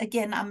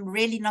I'm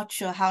really not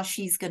sure how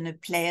she's going to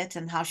play it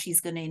and how she's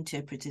going to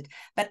interpret it,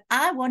 but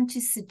I want to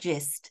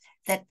suggest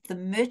that The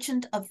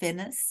Merchant of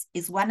Venice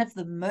is one of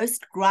the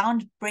most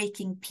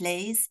groundbreaking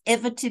plays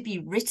ever to be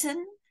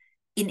written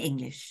in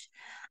English.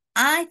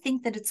 I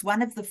think that it's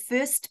one of the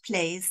first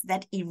plays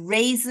that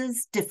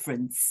erases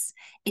difference.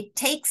 It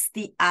takes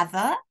the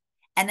other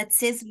and it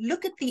says,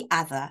 look at the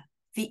other.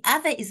 The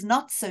other is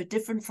not so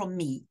different from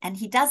me. And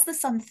he does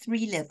this on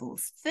 3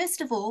 levels.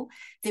 First of all,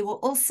 there were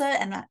also,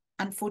 and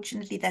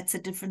unfortunately that's a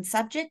different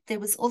subject, there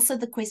was also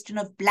the question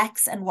of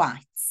blacks and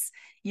whites.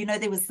 You know,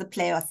 there was the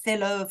play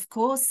Othello, of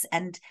course,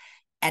 and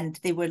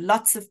there were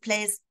lots of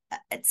plays.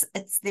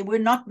 There were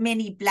not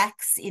many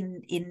blacks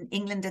in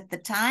England at the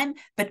time,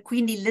 but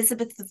Queen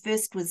Elizabeth I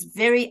was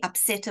very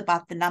upset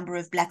about the number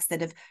of blacks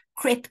that have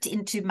crept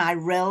into my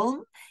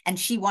realm, and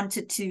she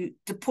wanted to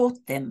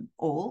deport them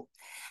all.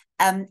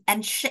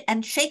 And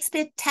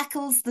Shakespeare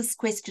tackles this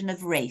question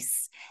of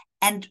race.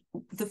 And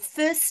the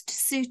first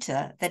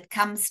suitor that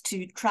comes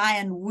to try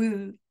and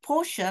woo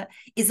Portia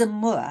is a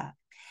Moor.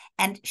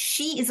 And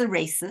she is a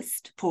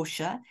racist,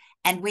 Portia.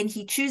 And when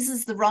he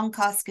chooses the wrong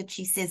casket,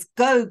 she says,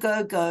 go,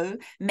 go, go.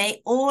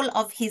 May all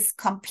of his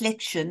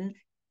complexion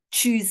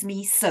choose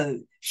me so.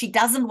 She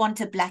doesn't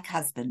want a black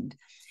husband.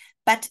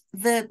 But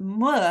the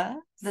Moor,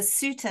 the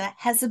suitor,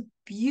 has a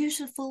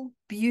beautiful,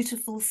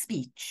 beautiful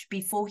speech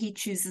before he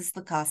chooses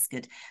the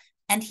casket.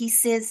 And he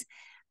says,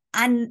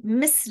 and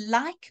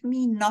mislike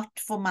me not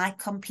for my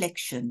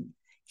complexion.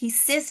 He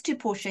says to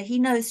Portia, he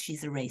knows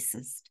she's a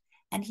racist.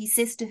 And he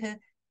says to her,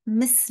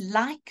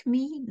 mislike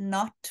me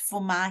not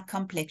for my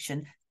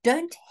complexion.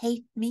 Don't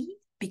hate me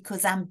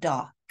because I'm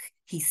dark,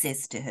 he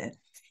says to her.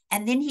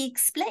 And then he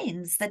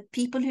explains that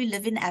people who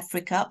live in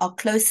Africa are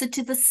closer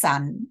to the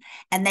sun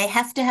and they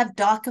have to have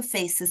darker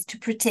faces to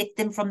protect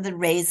them from the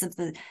rays of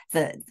the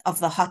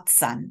hot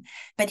sun.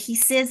 But he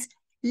says,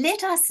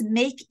 let us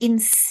make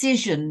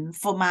incision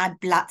for my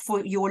blood,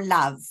 for your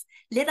love.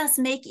 Let us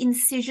make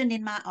incision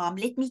in my arm.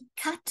 Let me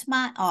cut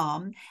my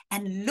arm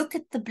and look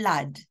at the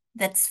blood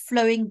that's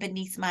flowing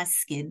beneath my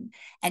skin.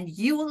 And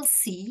you will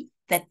see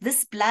that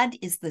this blood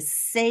is the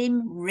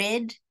same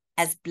red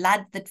as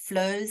blood that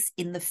flows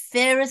in the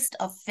fairest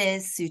of fair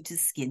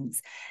suitors'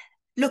 skins.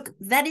 Look,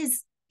 that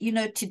is, you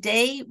know,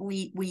 today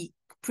we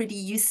pretty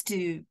used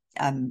to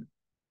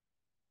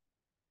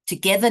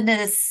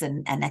togetherness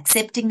and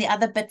accepting the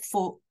other, but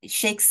for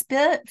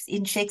Shakespeare,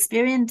 in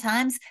Shakespearean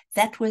times,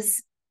 that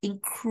was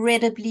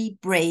incredibly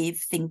brave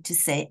thing to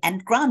say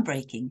and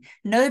groundbreaking.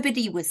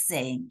 Nobody was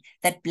saying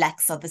that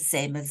blacks are the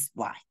same as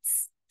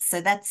whites. So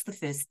that's the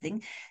first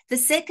thing. The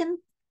second,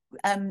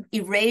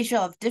 erasure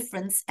of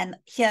difference, and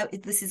here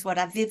this is what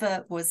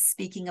Aviva was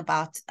speaking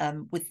about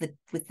with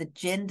the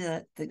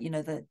gender,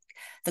 the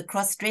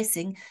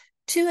cross-dressing.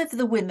 2 of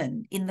the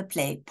women in the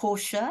play,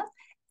 Portia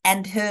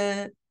and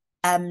her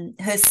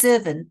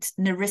servant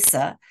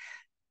Nerissa,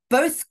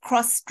 both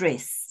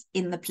cross-dress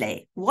in the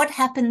play. What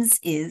happens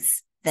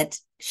is that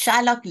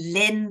Shylock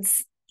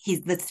lends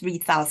the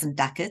 3,000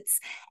 ducats,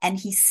 and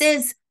he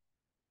says,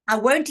 I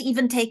won't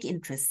even take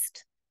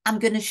interest. I'm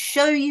going to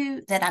show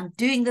you that I'm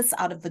doing this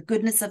out of the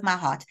goodness of my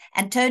heart.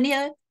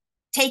 Antonio,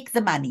 take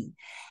the money.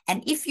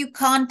 And if you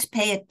can't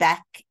pay it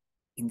back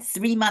in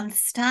 3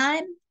 months'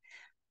 time,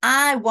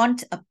 I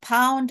want a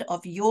pound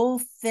of your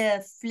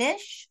fair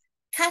flesh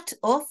cut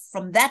off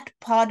from that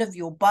part of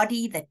your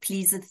body that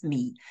pleaseth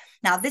me.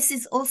 Now, this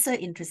is also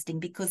interesting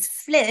because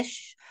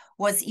flesh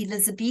was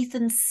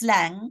Elizabethan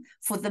slang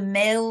for the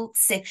male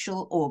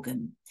sexual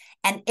organ.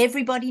 And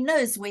everybody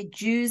knows where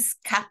Jews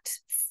cut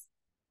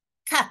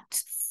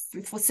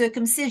for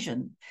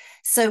circumcision.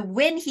 So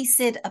when he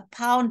said a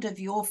pound of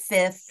your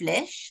fair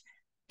flesh,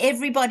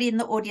 everybody in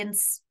the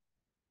audience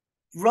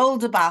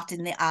rolled about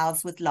in the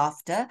aisles with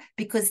laughter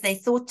because they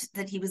thought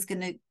that he was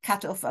going to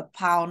cut off a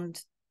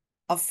pound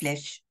of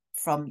flesh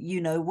from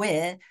you know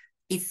where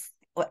if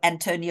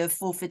Antonio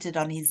forfeited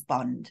on his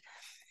bond.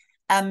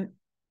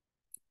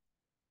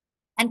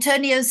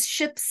 Antonio's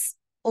ships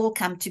all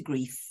come to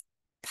grief.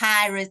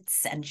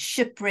 Pirates and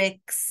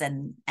shipwrecks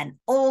and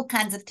all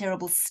kinds of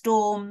terrible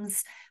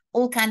storms,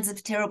 all kinds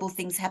of terrible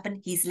things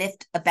happen. He's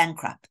left a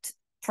bankrupt,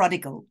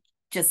 prodigal,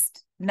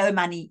 just no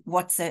money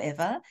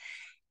whatsoever.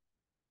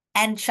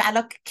 And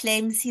Shylock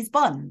claims his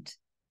bond.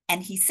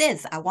 And he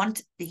says,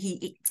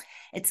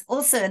 it's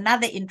also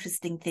another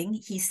interesting thing.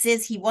 He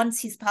says he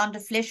wants his pound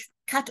of flesh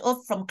cut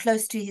off from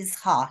close to his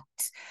heart,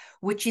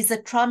 which is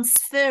a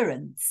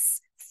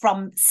transference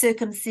from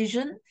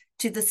circumcision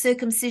to the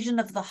circumcision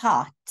of the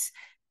heart.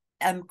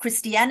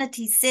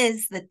 Christianity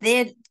says that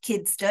their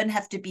kids don't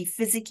have to be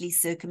physically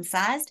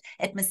circumcised.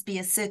 It must be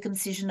a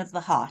circumcision of the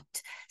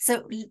heart.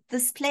 So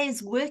this play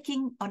is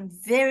working on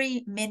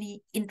very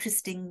many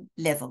interesting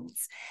levels.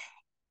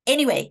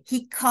 Anyway,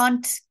 he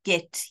can't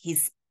get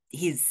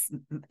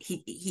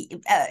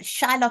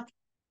Shylock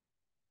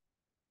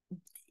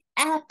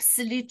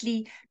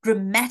absolutely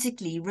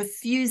dramatically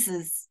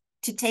refuses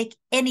to take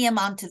any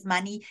amount of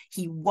money.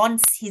 He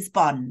wants his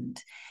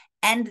bond.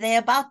 And they're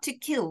about to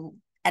kill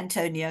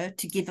Antonio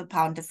to give a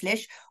pound of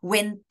flesh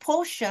when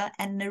Portia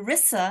and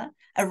Nerissa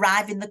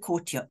arrive in the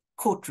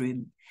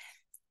courtroom.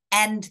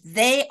 And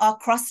they are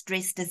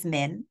cross-dressed as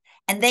men,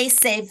 and they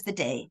save the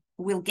day.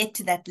 We'll get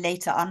to that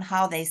later on,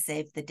 how they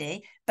save the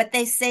day, but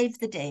they save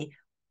the day.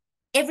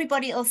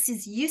 Everybody else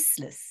is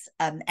useless.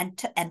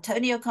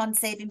 Antonio can't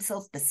save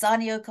himself.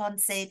 Bassanio can't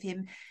save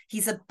him.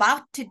 He's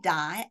about to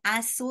die.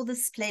 I saw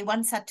this play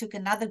once. I took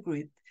another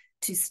group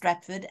to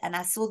Stratford, and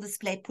I saw this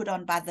play put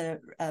on by the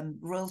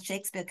Royal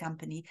Shakespeare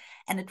Company,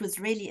 and it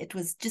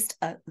was just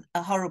a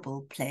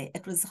horrible play.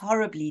 It was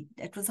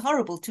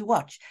horrible to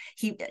watch.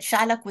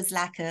 Shylock was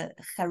like a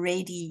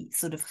Haredi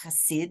sort of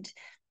Hasid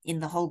in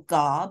the whole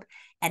garb,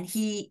 and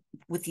he,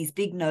 with his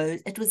big nose,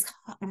 it was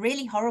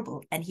really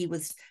horrible. And he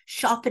was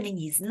sharpening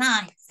his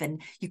knife, and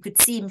you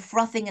could see him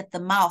frothing at the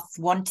mouth,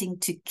 wanting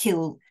to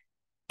kill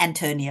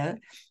Antonio.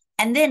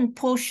 And then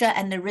Portia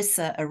and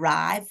Nerissa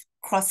arrive,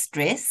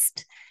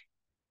 cross-dressed.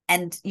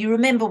 And you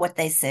remember what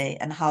they say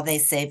and how they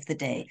save the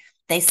day.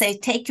 They say,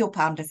 take your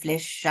pound of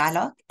flesh,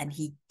 Shylock. And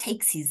he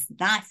takes his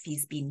knife.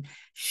 He's been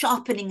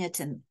sharpening it,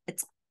 and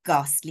it's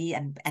ghastly.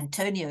 And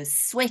Antonio's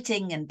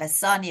sweating, and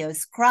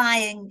Bassanio's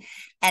crying.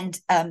 And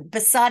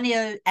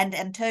Bassanio and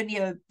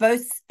Antonio,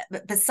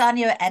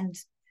 Bassanio and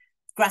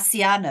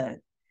Graciano,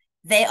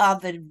 they are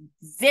the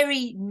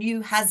very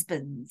new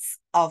husbands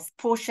of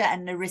Portia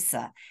and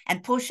Nerissa.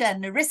 And Portia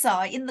and Nerissa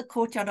are in the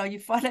courtyard. Are you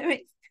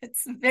following?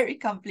 It's very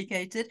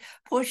complicated.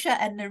 Portia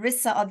and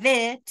Nerissa are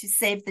there to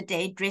save the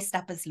day, dressed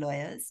up as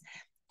lawyers.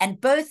 And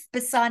both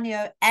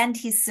Bassanio and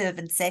his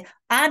servant say,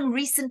 I'm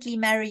recently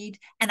married,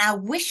 and I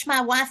wish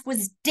my wife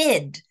was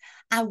dead.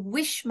 I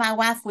wish my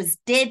wife was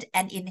dead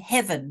and in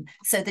heaven,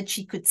 so that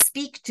she could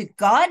speak to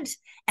God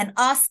and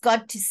ask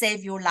God to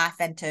save your life,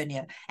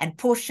 Antonio. And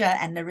Portia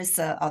and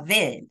Nerissa are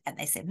there, and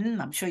they say,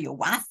 I'm sure your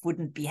wife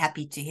wouldn't be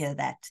happy to hear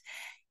that.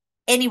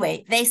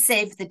 Anyway, they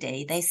save the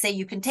day. They say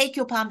you can take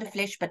your pound of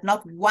flesh, but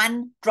not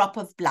one drop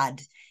of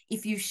blood.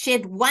 If you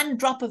shed one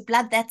drop of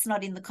blood, that's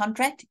not in the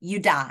contract, you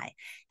die.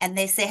 And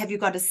they say, have you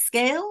got a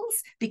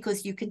scales?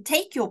 Because you can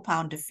take your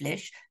pound of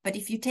flesh, but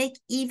if you take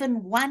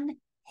even one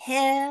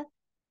hair's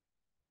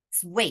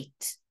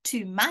weight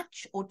too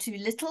much or too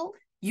little,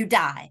 you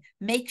die.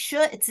 Make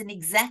sure it's an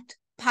exact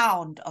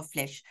pound of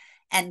flesh.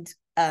 And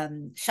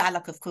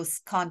Shylock, of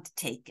course, can't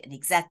take an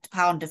exact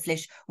pound of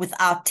flesh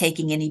without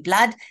taking any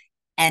blood.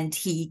 And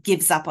he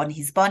gives up on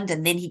his bond,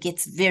 and then he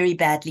gets very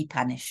badly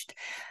punished.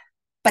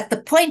 But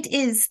the point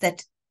is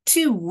that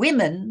two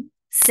women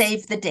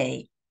save the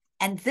day.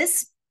 And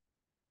this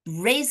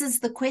raises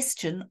the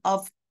question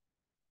of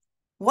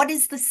what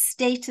is the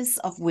status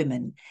of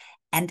women?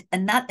 And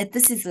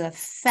this is a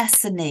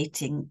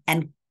fascinating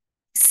and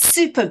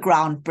super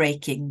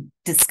groundbreaking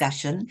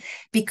discussion,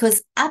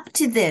 because up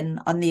to then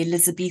on the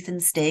Elizabethan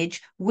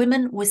stage,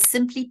 women were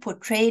simply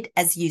portrayed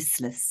as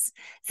useless.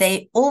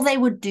 All they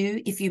would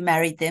do if you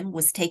married them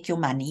was take your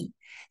money.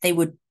 They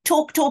would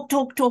talk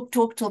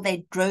till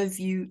they drove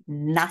you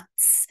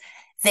nuts.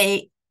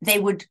 They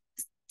would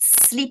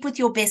sleep with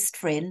your best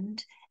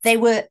friend. They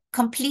were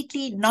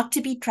completely not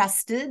to be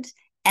trusted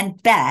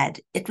and bad.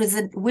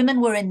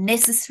 Women were a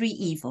necessary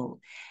evil.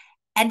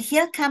 And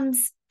here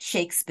comes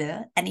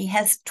Shakespeare, and he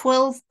has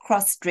 12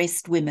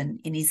 cross-dressed women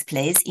in his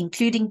plays,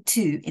 including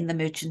 2 in The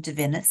Merchant of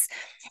Venice,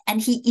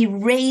 and he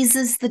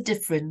erases the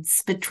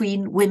difference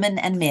between women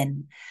and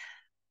men.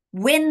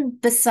 When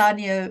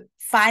Bassanio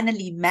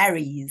finally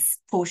marries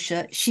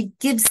Portia, she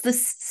gives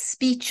this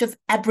speech of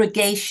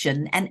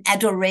abrogation and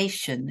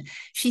adoration.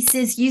 She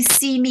says, you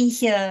see me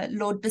here,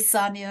 Lord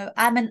Bassanio.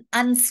 I'm an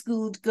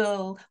unschooled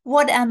girl.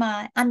 What am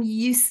I? I'm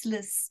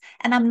useless,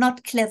 and I'm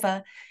not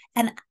clever.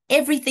 And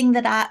everything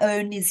that I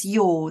own is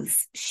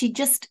yours. She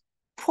just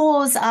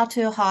pours out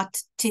her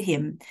heart to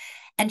him.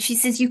 And she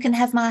says, you can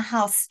have my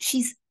house.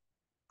 She's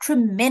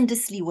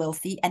tremendously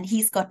wealthy, and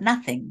he's got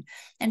nothing.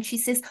 And she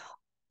says,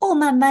 all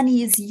my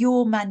money is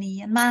your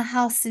money, and my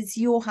house is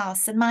your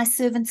house, and my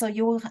servants are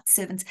your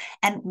servants.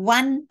 And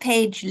one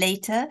page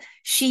later,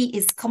 she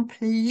is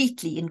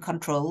completely in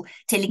control,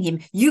 telling him,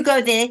 you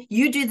go there,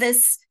 you do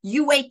this,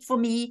 you wait for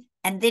me.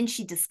 And then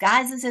she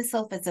disguises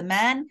herself as a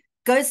man,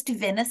 goes to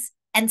Venice,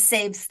 and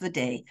saves the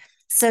day.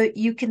 So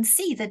you can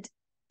see that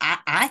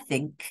I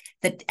think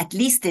that at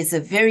least there's a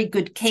very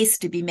good case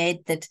to be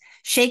made that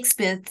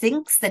Shakespeare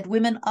thinks that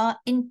women are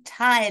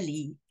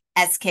entirely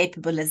as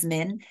capable as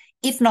men,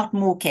 if not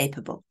more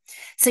capable.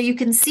 So you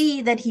can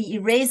see that he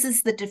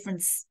erases the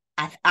difference,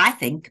 I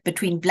think,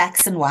 between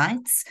blacks and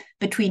whites,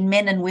 between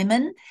men and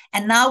women.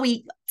 And now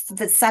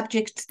the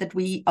subject that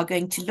we are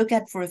going to look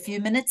at for a few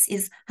minutes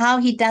is how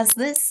he does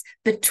this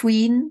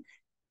between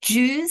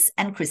Jews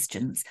and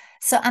Christians.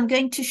 So I'm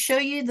going to show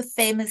you the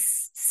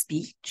famous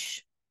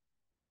speech.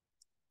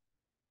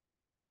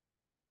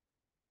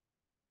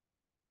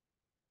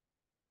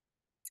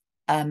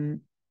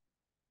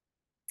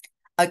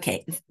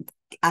 Okay,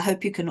 I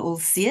hope you can all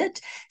see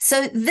it.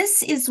 So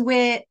this is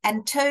where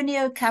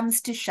Antonio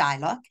comes to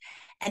Shylock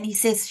and he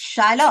says,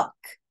 Shylock,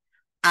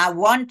 I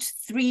want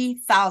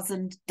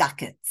 3,000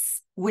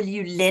 ducats. Will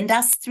you lend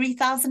us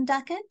 3,000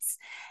 ducats?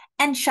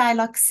 And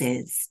Shylock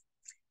says,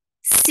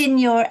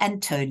 Signor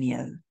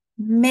Antonio,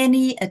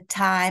 many a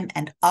time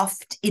and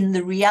oft in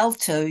the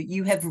Rialto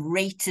you have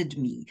rated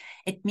me.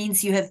 It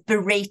means you have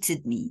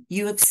berated me,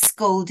 you have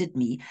scolded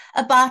me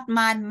about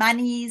my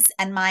monies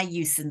and my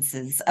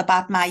usances,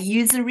 about my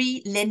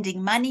usury,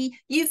 lending money.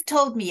 You've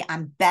told me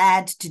I'm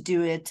bad to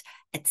do it.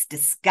 It's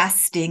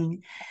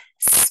disgusting.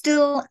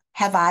 Still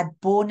have I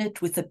borne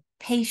it with a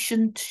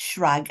patient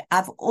shrug.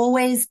 I've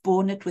always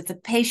borne it with a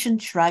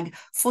patient shrug,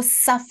 for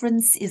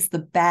sufferance is the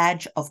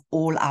badge of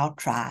all our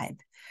tribe.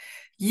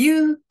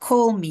 You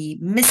call me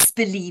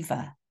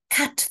misbeliever,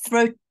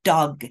 cutthroat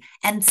dog,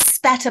 and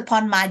spat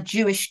upon my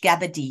Jewish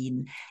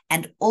gabardine,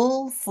 and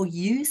all for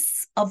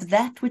use of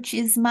that which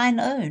is mine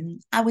own.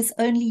 I was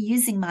only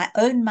using my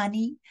own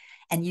money,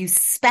 and you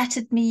spat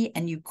at me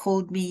and you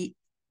called me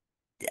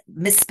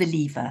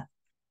misbeliever.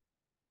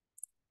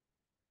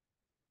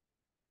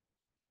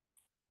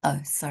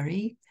 Oh,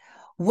 sorry.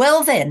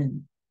 Well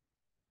then,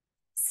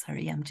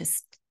 sorry, I'm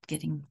just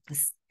getting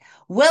this.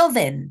 Well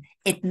then,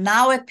 it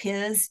now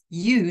appears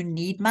you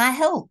need my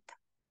help.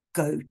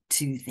 Go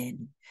to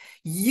then.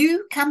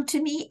 You come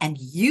to me and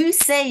you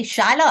say,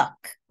 Shylock,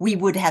 we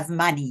would have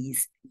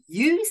monies.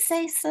 You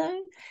say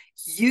so?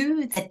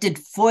 You that did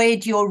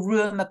void your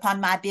rheum upon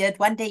my beard,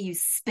 one day you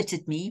spit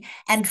at me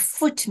and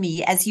foot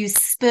me as you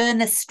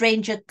spurn a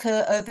stranger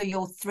cur over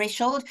your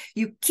threshold.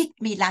 You kick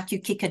me like you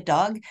kick a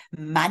dog.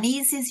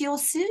 Monies is your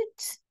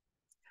suit?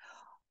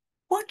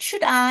 What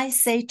should I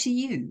say to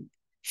you?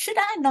 Should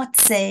I not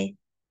say,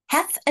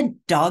 hath a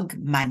dog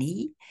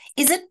money?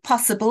 Is it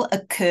possible a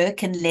cur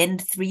can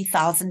lend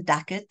 3,000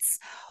 ducats?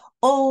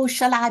 Or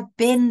shall I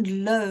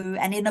bend low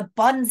and in a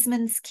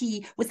bondsman's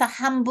key, with a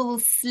humble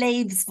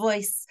slave's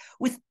voice,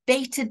 with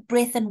bated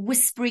breath and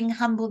whispering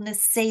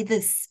humbleness, say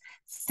this,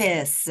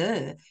 fair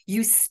sir,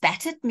 you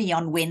spat at me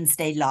on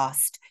Wednesday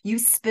last. You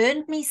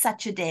spurned me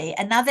such a day.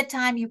 Another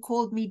time you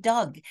called me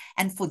dog.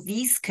 And for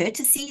these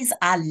courtesies,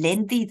 I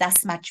lend thee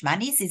thus much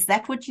monies. Is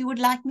that what you would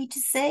like me to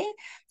say?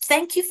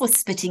 Thank you for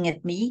spitting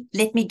at me.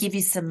 Let me give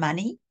you some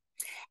money.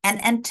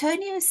 And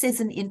Antonio says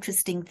an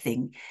interesting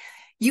thing.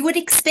 You would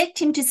expect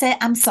him to say,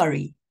 I'm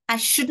sorry. I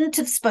shouldn't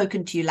have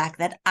spoken to you like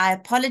that. I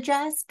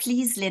apologize.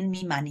 Please lend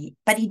me money.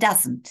 But he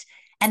doesn't.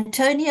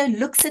 Antonio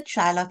looks at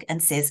Shylock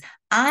and says,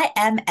 I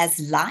am as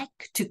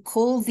like to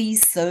call thee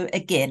so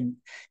again,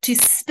 to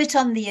spit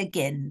on thee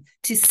again,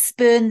 to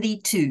spurn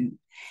thee too.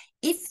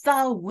 If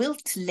thou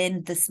wilt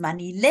lend this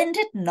money, lend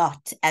it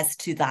not as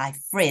to thy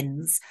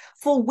friends,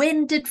 for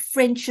when did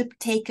friendship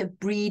take a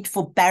breed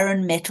for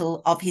barren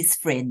metal of his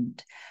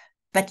friend?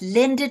 But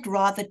lend it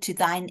rather to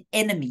thine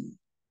enemy,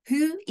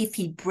 who, if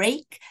he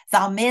break,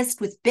 thou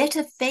mayest with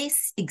better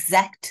face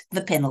exact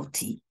the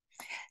penalty.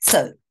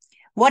 So,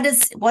 what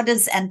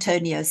does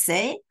Antonio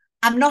say?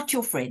 I'm not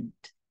your friend.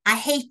 I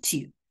hate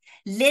you.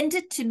 Lend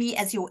it to me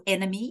as your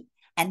enemy,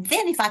 and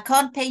then if I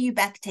can't pay you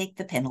back, take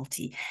the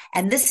penalty.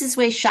 And this is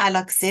where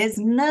Shylock says,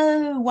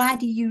 no, why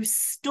do you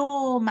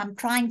storm? I'm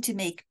trying to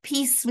make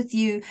peace with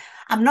you.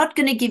 I'm not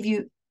going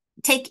to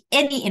take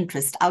any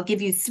interest. I'll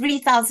give you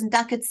 3,000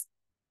 ducats.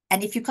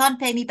 And if you can't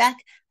pay me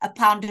back, a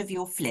pound of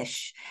your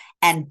flesh.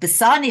 And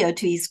Bassanio,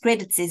 to his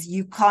credit, says,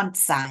 you can't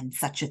sign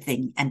such a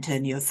thing,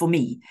 Antonio, for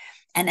me.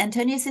 And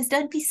Antonio says,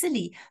 don't be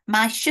silly.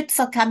 My ships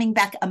are coming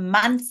back a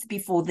month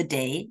before the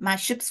day. My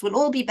ships will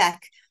all be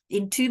back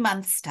in 2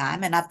 months'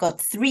 time, and I've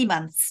got 3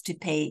 months to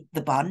pay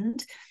the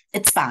bond.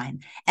 It's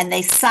fine. And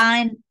they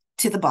sign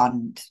to the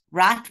bond,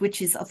 right?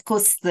 Which is, of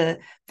course, the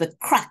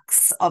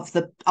crux of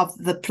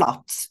the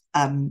plot.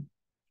 And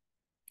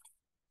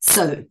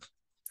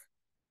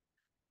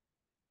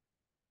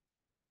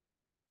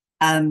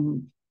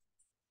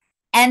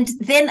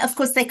then, of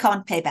course, they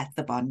can't pay back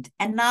the bond.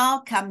 And now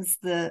comes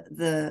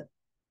the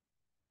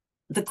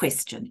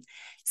question.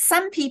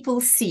 Some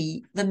people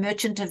see the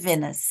Merchant of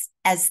Venice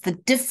as the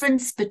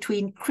difference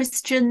between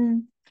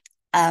Christian,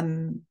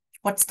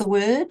 what's the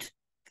word?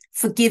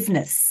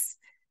 Forgiveness.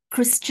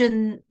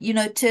 Christian,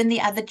 turn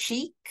the other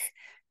cheek.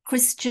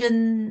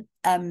 Christian,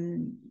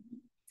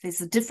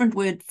 there's a different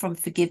word from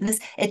forgiveness.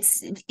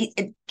 It's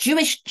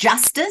Jewish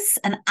justice,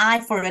 an eye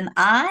for an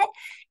eye,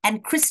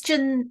 and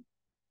Christian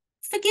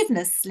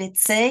forgiveness,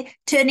 let's say,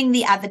 turning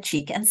the other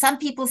cheek. And some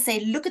people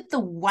say, look at the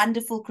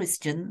wonderful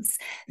Christians.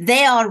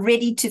 They are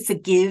ready to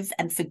forgive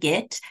and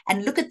forget.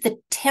 And look at the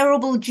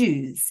terrible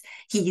Jews.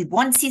 He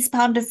wants his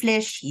pound of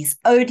flesh. He's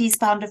owed his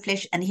pound of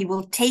flesh, and he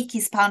will take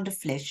his pound of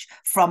flesh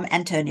from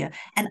Antonio.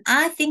 And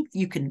I think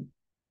you can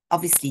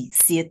obviously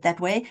see it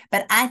that way,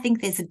 but I think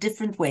there's a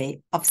different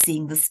way of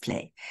seeing this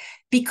play,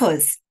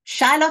 because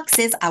Shylock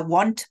says, I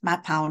want my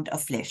pound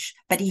of flesh,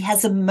 but he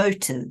has a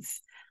motive.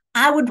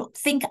 I would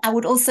think I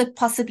would also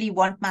possibly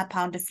want my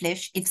pound of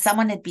flesh if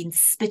someone had been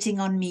spitting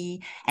on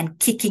me and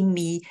kicking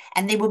me,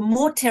 and there were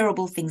more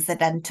terrible things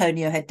that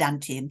Antonio had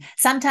done to him.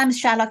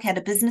 Sometimes Shylock had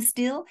a business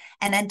deal,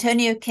 and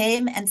Antonio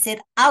came and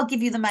said, I'll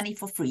give you the money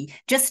for free,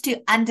 just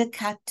to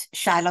undercut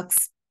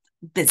Shylock's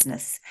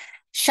business.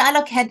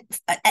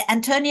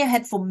 Antonio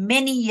had for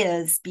many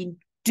years been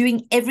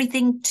doing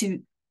everything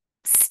to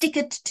stick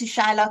it to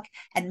Shylock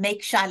and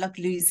make Shylock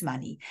lose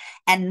money.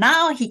 And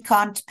now he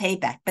can't pay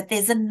back. But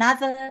there's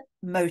another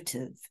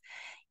motive.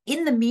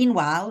 In the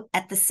meanwhile,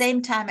 at the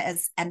same time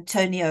as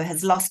Antonio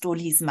has lost all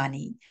his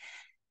money,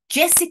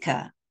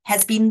 Jessica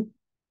has been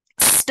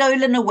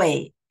stolen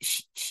away.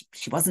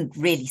 She wasn't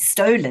really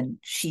stolen.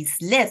 She's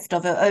left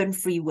of her own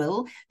free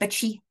will, but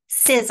she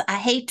says, I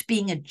hate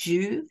being a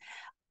Jew.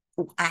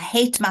 I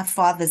hate my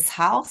father's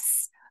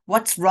house.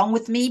 What's wrong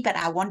with me? But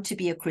I want to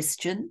be a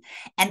Christian.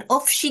 And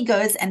off she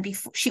goes. And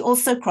she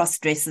also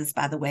cross-dresses,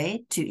 by the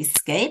way, to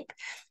escape.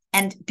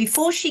 And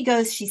before she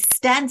goes, she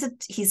stands at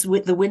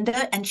the window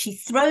and she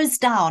throws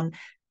down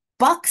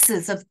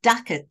boxes of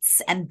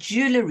ducats and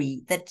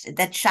jewelry that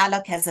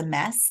Shylock has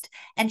amassed.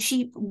 And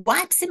she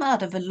wipes him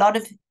out of a lot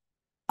of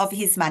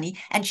his money,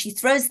 and she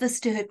throws this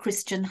to her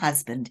Christian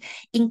husband,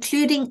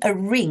 including a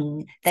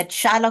ring that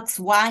Shylock's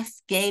wife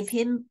gave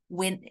him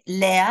when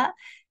Leah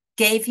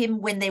gave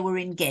him when they were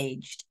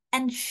engaged.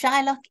 And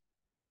Shylock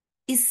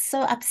is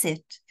so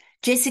upset.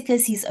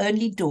 Jessica's his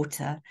only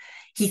daughter.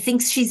 He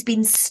thinks she's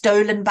been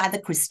stolen by the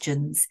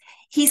Christians.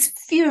 He's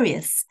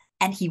furious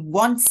and he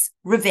wants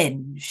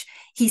revenge.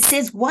 He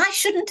says, why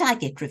shouldn't I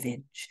get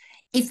revenge?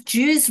 If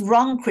Jews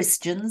wrong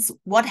Christians,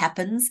 what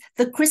happens?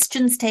 The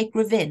Christians take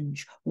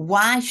revenge.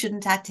 Why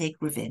shouldn't I take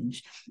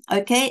revenge?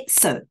 Okay,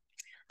 so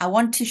I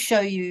want to show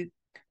you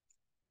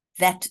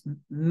that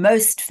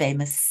most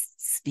famous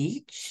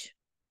speech.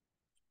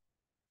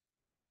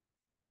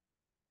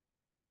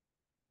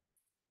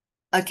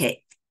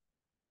 Okay.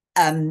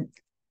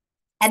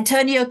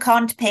 Antonio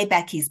can't pay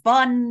back his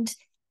bond.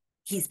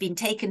 He's been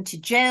taken to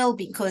jail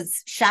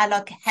because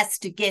Shylock has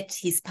to get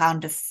his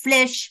pound of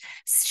flesh.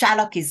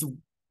 Shylock is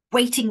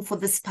waiting for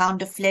this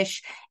pound of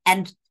flesh,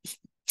 and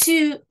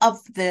two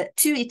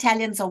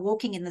Italians are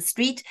walking in the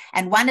street,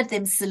 and one of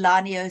them,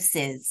 Silanio,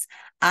 says,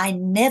 I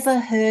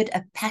never heard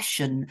a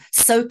passion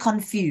so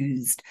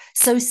confused,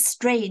 so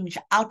strange,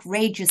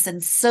 outrageous,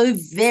 and so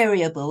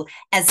variable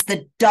as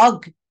the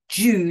dog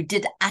Jew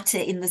did utter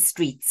in the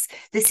streets.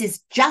 This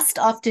is just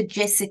after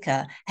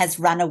Jessica has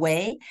run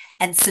away,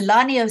 and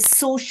Silanio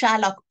saw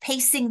Shylock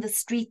pacing the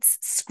streets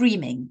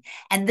screaming.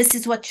 And this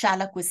is what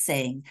Shylock was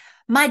saying.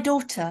 My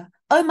daughter,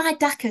 oh my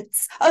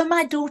ducats, oh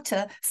my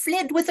daughter,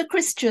 fled with a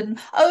Christian,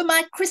 oh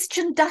my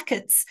Christian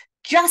ducats,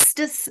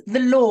 justice,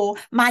 the law,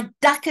 my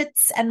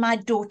ducats and my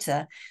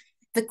daughter.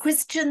 The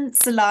Christian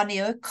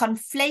Silanio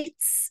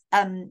conflates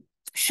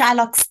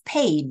Shylock's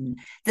pain,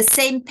 the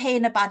same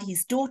pain about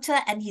his daughter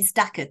and his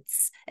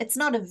ducats. It's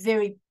not a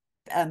very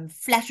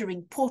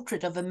flattering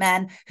portrait of a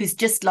man who's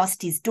just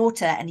lost his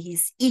daughter, and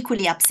he's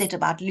equally upset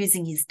about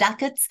losing his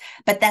ducats,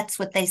 but that's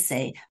what they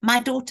say.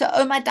 My daughter,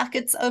 oh my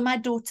ducats, oh my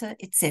daughter,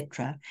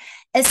 etc.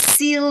 A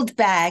sealed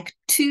bag,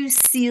 2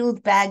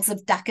 sealed bags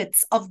of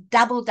ducats, of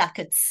double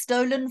ducats,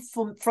 stolen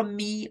from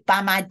me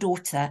by my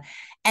daughter,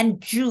 and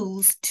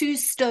jewels, 2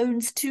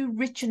 stones, 2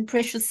 rich and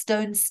precious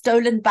stones,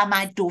 stolen by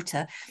my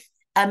daughter.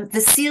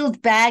 The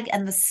sealed bag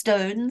and the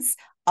stones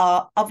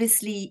are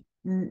obviously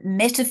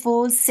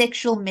metaphors,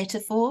 sexual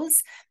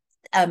metaphors,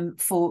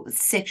 for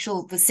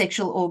the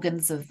sexual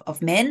organs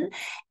of men.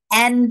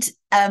 And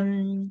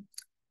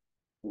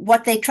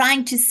what they're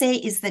trying to say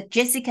is that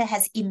Jessica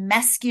has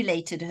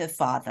emasculated her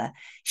father.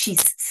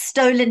 She's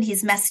stolen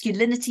his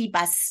masculinity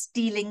by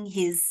stealing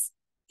his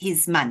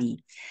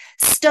money.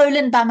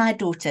 Stolen by my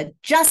daughter.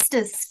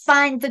 Justice,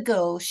 find the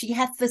girl. She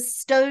hath the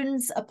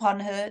stones upon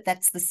her.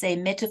 That's the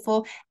same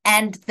metaphor.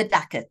 And the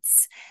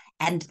ducats.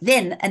 And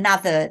then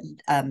another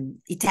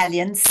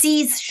Italian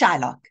sees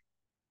Shylock.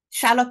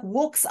 Shylock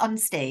walks on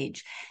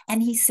stage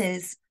and he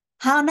says,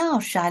 how now,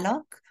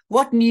 Shylock?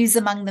 What news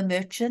among the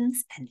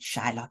merchants? And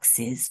Shylock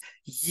says,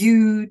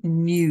 you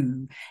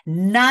knew,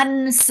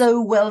 none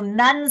so well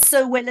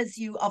as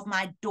you of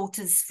my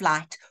daughter's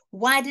flight.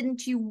 Why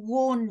didn't you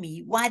warn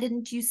me? Why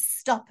didn't you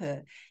stop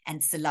her?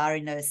 And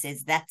Salarino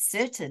says, that's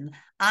certain.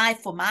 I,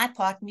 for my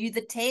part, knew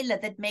the tailor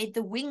that made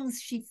the wings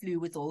she flew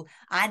withal.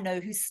 I know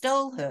who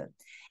stole her.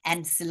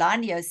 And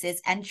Salarino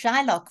says, and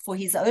Shylock, for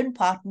his own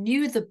part,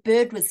 knew the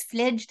bird was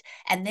fledged,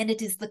 and then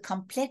it is the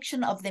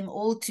complexion of them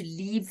all to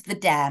leave the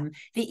dam,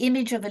 the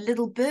image of a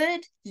little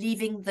bird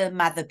leaving the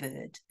mother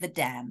bird, the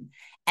dam.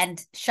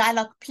 And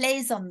Shylock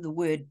plays on the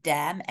word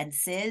dam and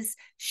says,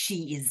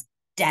 she is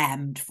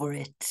damned for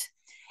it.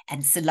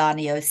 And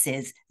Salanio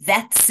says,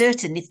 that's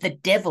certain, if the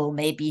devil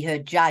may be her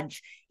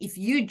judge. If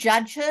you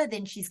judge her,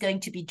 then she's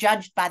going to be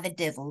judged by the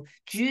devil.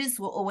 Jews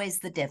were always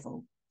the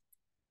devil.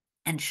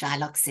 And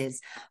Shylock says,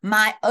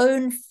 my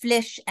own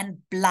flesh and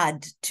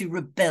blood to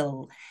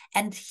rebel.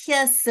 And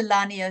here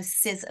Salanio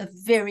says a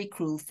very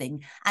cruel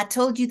thing. I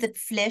told you that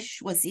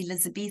flesh was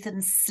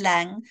Elizabethan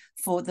slang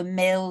for the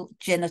male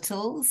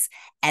genitals.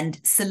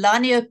 And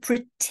Salanio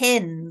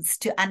pretends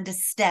to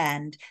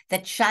understand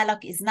that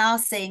Shylock is now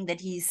saying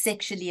that he is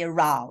sexually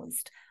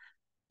aroused.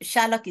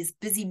 Shylock is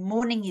busy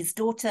mourning his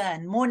daughter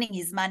and mourning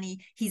his money.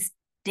 He's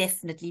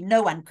definitely,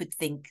 no one could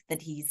think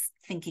that he's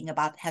thinking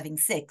about having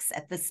sex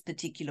at this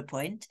particular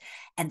point.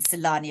 And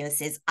Salanio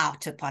says,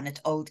 out upon it,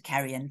 old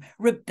carrion,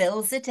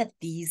 rebels it at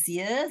these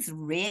years,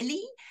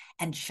 really?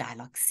 And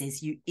Shylock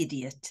says, you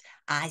idiot.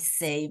 I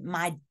say,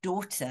 my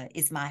daughter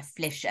is my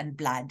flesh and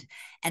blood.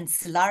 And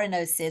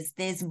Salarino says,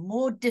 there's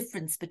more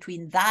difference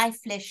between thy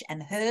flesh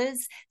and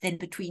hers than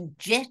between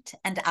jet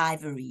and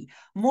ivory,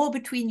 more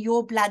between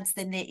your bloods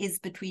than there is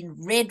between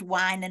red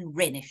wine and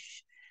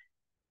Rhenish.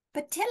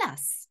 But tell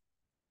us,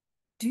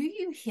 do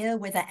you hear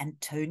whether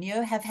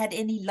Antonio have had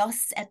any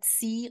loss at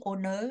sea or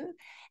no?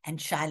 And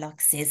Shylock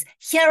says,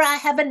 here I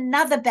have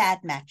another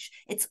bad match.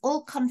 It's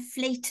all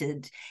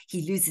conflated.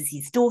 He loses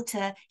his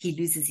daughter, he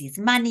loses his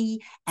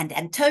money, and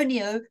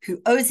Antonio, who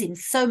owes him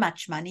so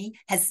much money,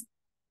 has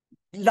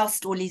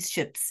lost all his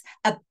ships,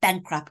 a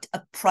bankrupt,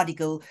 a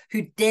prodigal,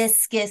 who dare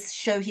scarce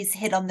show his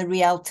head on the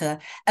Rialto,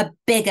 a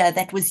beggar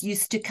that was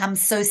used to come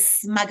so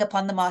smug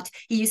upon the mart.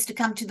 He used to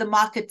come to the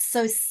market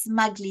so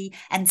smugly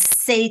and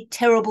say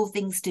terrible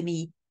things to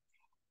me.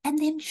 And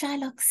then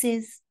Shylock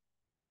says,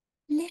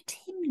 let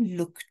him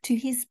look to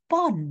his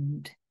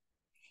bond.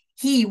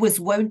 He was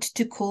wont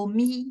to call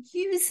me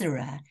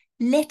usurer.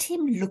 Let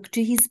him look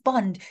to his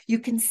bond. You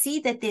can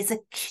see that there's a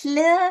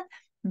clear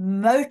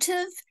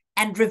motive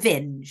and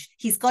revenge.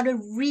 He's got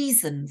a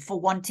reason for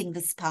wanting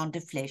this pound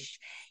of flesh.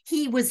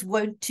 He was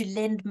wont to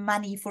lend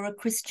money for a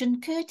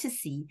Christian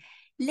courtesy.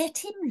 Let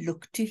him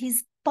look to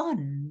his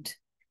bond.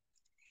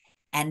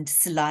 And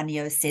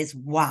Salanio says,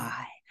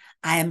 why?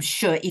 I am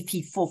sure if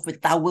he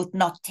forfeit, thou wilt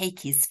not take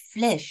his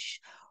flesh.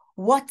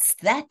 What's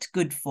that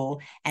good for?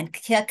 And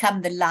here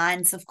come the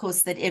lines, of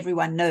course, that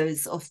everyone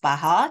knows off by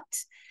heart.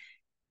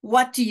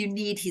 What do you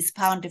need his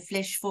pound of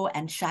flesh for?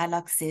 And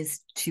Shylock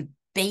says, to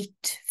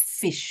bait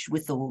fish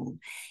withal.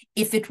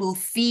 If it will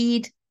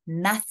feed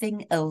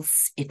nothing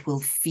else, it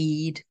will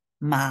feed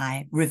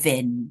my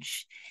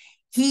revenge.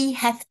 He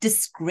hath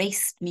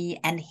disgraced me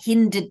and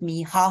hindered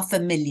me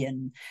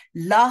 500,000,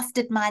 laughed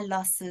at my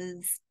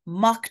losses,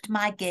 mocked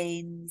my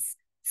gains,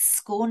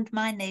 scorned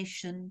my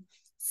nation,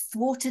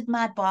 thwarted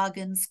my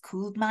bargains,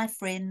 cooled my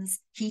friends,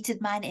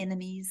 heated mine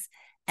enemies.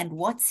 And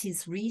what's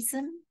his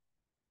reason?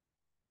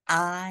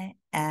 I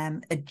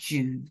am a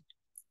Jew.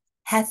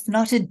 Hath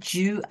not a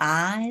Jew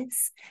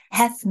eyes?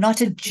 Hath not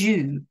a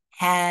Jew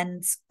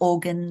hands,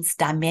 organs,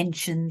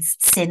 dimensions,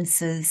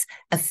 senses,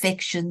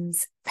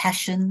 affections,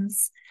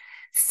 passions?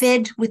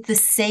 Fed with the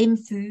same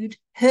food,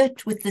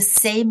 hurt with the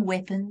same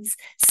weapons,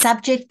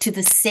 subject to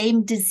the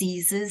same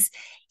diseases,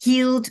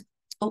 healed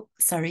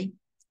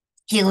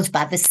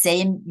by the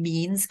same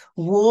means,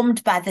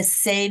 warmed by the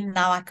same,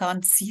 now I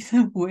can't see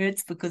the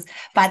words because,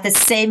 by the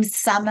same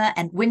summer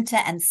and winter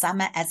and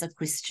summer as a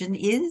Christian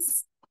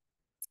is.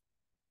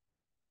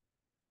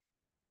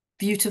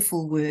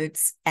 Beautiful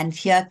words. And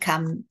here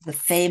come the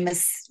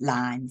famous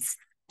lines.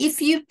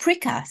 If you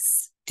prick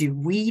us, do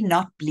we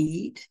not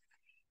bleed?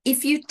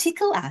 If you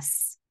tickle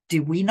us,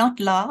 do we not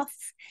laugh?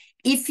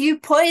 If you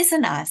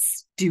poison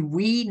us, do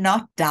we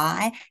not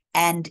die?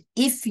 And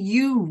if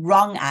you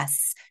wrong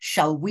us,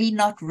 shall we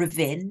not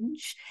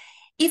revenge?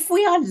 If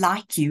we are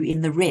like you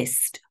in the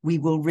rest, we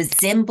will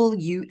resemble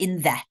you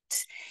in that.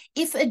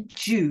 If a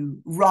Jew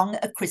wrong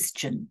a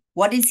Christian,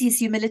 what is his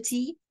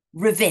humility?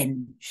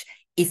 Revenge.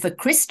 If a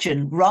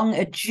Christian wrong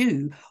a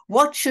Jew,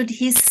 what should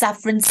his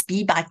sufferance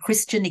be by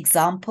Christian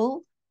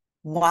example?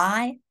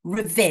 Why?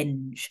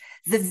 Revenge.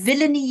 The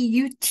villainy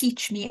you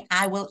teach me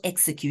I will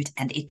execute,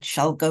 and it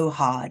shall go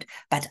hard,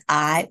 but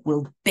I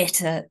will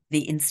better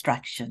the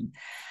instruction.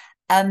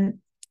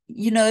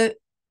 You know,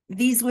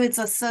 these words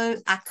are so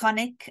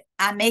iconic.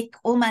 I make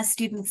all my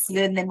students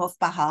learn them off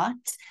by heart.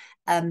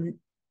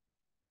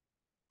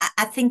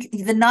 I think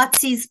the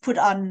Nazis put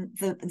on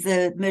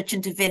the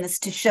Merchant of Venice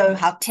to show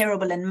how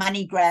terrible and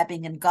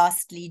money-grabbing and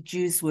ghastly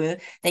Jews were.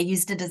 They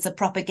used it as a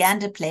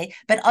propaganda play,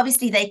 but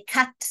obviously they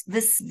cut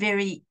this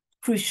very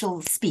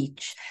crucial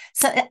speech.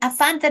 So I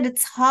find that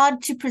it's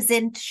hard to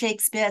present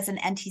Shakespeare as an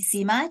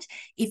anti-Semite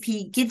if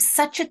he gives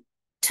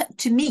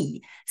to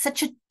me,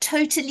 such a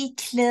totally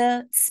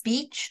clear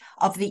speech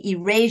of the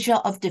erasure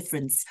of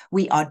difference.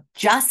 We are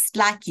just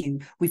like you.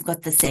 We've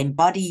got the same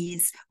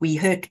bodies. We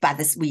hurt by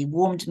this. We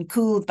warmed and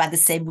cooled by the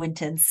same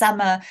winter and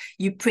summer.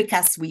 You prick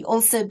us. We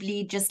also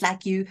bleed just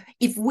like you.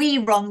 If we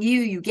wrong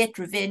you, you get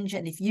revenge.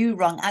 And if you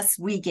wrong us,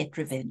 we get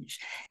revenge.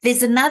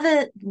 There's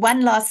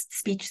one last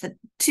speech,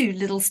 two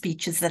little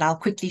speeches that I'll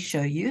quickly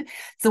show you.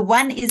 The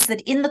one is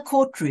that in the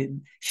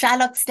courtroom,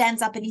 Shylock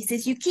stands up and he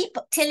says, you keep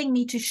telling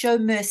me to show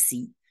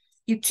mercy.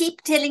 You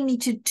keep telling me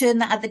to turn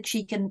the other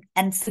cheek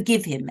and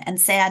forgive him and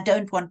say, I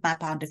don't want my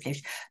pound of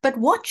flesh. But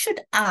what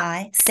should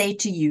I say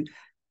to you?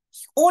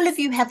 All of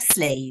you have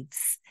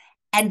slaves.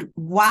 And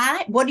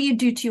why? What do you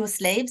do to your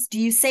slaves? Do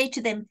you say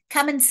to them,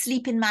 come and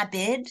sleep in my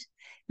bed,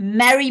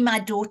 marry my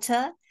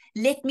daughter,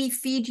 let me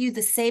feed you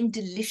the same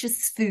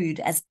delicious food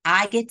as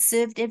I get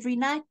served every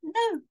night?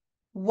 No.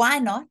 Why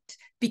not?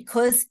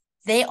 Because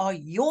they are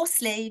your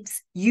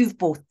slaves. You've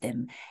bought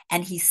them.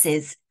 And he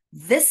says,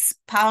 this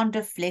pound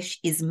of flesh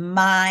is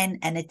mine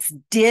and it's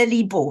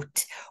dearly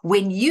bought.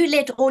 When you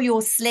let all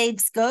your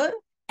slaves go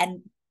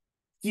and,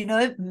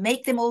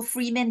 make them all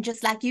free men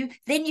just like you,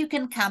 then you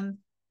can come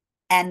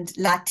and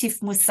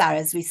latif musar,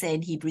 as we say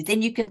in Hebrew,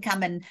 then you can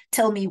come and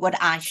tell me what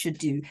I should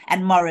do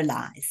and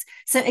moralize.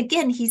 So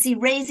again, he's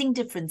erasing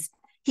difference.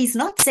 He's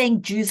not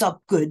saying Jews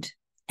are good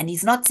and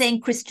he's not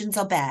saying Christians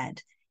are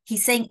bad.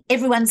 He's saying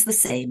everyone's the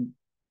same.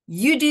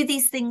 You do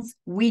these things,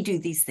 we do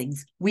these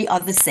things. We are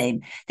the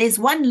same. There's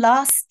one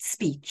last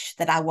speech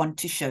that I want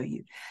to show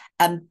you.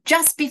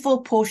 Just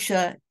before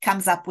Portia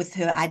comes up with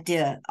her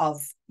idea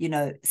of,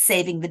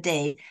 saving the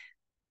day,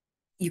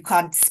 you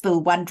can't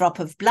spill one drop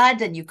of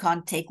blood and you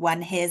can't take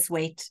one hair's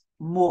weight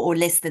more or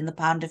less than the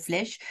pound of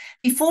flesh.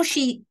 Before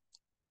she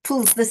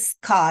pulls this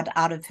card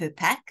out of her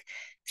pack,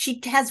 she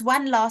has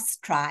one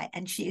last try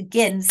and she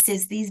again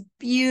says these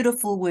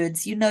beautiful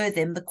words. You know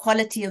them. The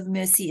quality of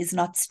mercy is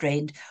not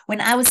strained.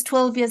 When I was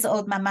 12 years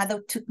old, my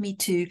mother took me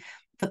to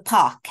the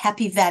park,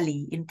 Happy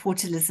Valley in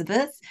Port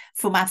Elizabeth,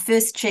 for my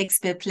first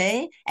Shakespeare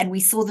play. And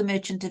we saw The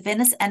Merchant of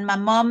Venice. And my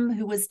mom,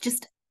 who was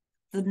just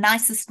the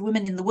nicest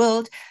woman in the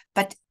world,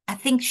 but I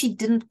think she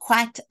didn't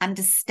quite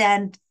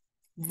understand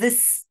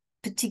this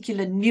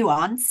particular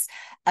nuance,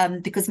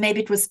 because maybe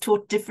it was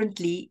taught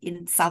differently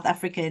in South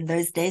Africa in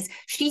those days.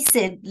 She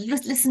said,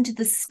 listen to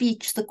the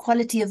speech, the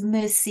quality of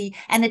mercy,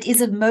 and it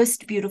is a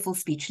most beautiful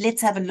speech.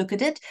 Let's have a look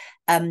at it.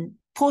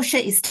 Portia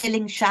is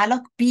telling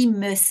Shylock, be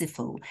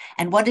merciful.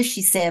 And what does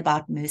she say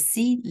about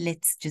mercy?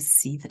 Let's just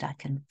see that I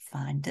can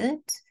find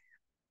it.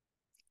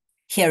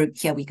 Here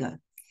we go.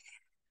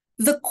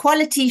 The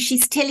quality,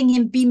 she's telling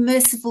him, be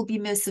merciful, be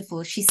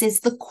merciful. She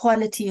says the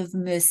quality of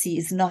mercy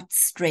is not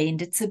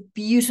strained. It's a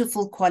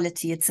beautiful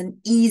quality. It's an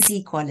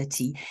easy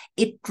quality.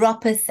 It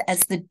droppeth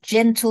as the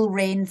gentle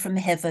rain from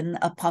heaven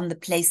upon the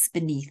place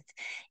beneath.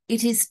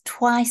 It is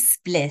twice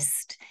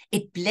blessed.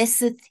 It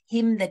blesseth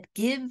him that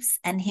gives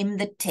and him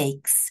that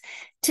takes.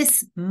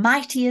 'Tis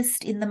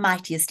mightiest in the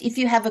mightiest. If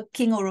you have a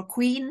king or a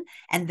queen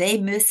and they're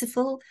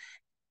merciful,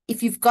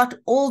 if you've got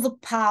all the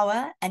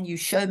power and you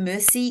show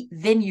mercy,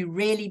 then you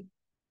really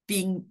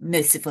being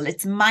merciful.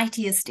 It's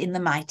mightiest in the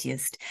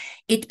mightiest.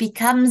 It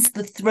becomes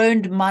the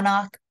throned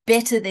monarch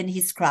better than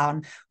his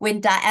crown.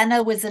 When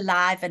Diana was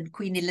alive and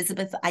Queen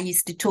Elizabeth, I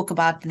used to talk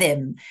about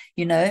them,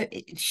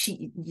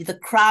 the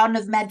crown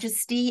of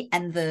majesty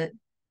and the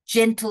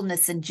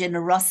gentleness and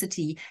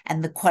generosity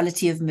and the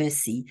quality of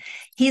mercy.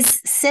 His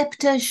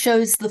scepter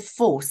shows the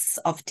force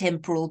of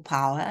temporal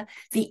power,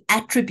 the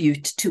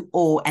attribute to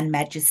awe and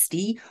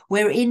majesty,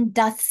 wherein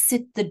doth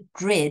sit the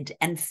dread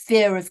and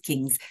fear of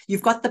kings.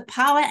 You've got the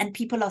power and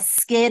people are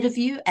scared of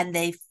you and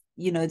they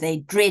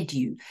dread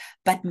you.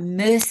 But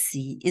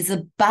mercy is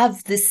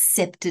above this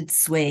sceptred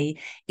sway.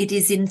 It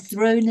is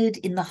enthroned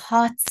in the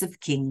hearts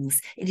of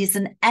kings. It is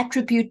an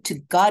attribute to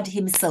God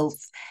himself.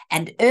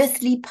 And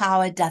earthly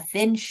power doth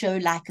then show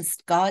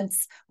likest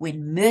gods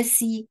when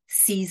mercy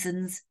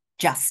seasons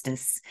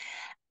justice.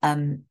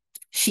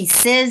 She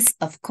says,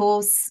 of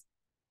course,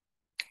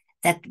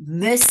 that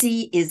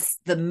mercy is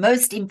the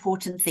most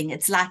important thing.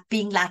 It's like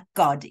being like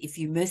God. If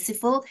you're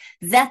merciful,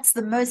 that's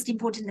the most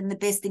important and the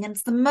best thing. And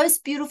it's the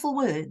most beautiful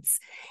words.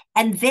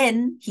 And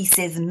then he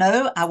says,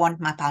 no, I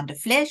want my pound of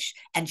flesh.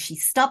 And she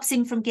stops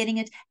him from getting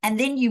it. And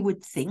then you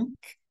would think,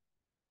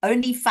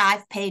 only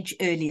 5 pages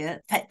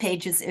earlier,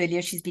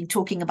 she's been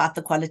talking about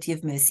the quality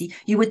of mercy.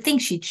 You would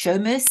think she'd show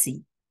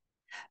mercy.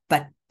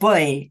 But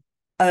boy,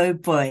 oh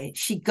boy,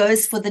 she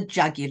goes for the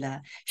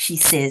jugular. She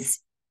says,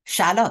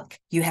 Shylock,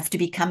 you have to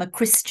become a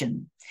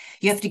Christian.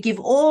 You have to give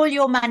all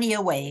your money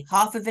away,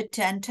 half of it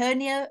to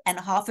Antonio and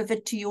half of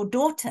it to your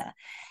daughter.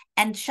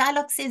 And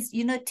Shylock says,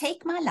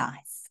 take my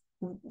life.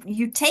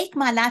 You take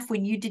my life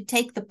when you did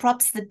take the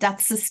props that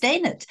doth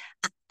sustain it.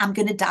 I'm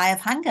going to die of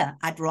hunger.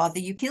 I'd rather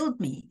you killed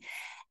me.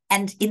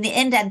 And in the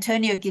end,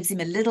 Antonio gives him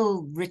a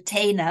little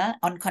retainer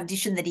on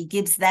condition that he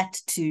gives that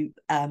to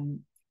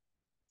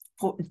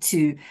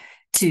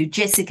to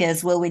Jessica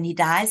as well when he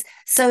dies.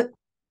 So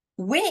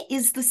where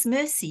is this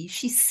mercy?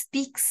 She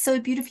speaks so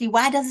beautifully.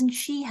 Why doesn't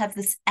she have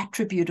this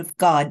attribute of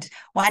God?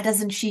 Why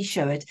doesn't she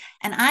show it?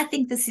 And I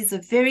think this is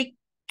a very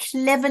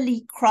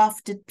cleverly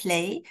crafted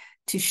play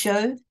to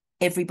show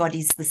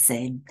everybody's the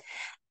same.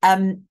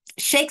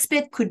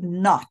 Shakespeare could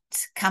not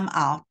come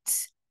out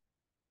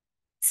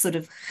sort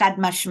of chad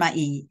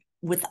mashma'i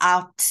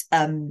without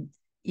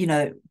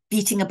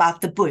beating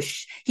about the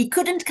bush. He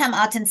couldn't come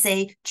out and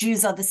say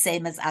Jews are the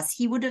same as us.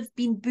 He would have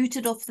been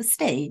booted off the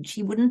stage.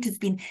 He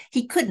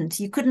couldn't.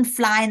 You couldn't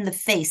fly in the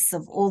face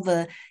of all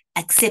the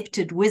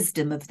accepted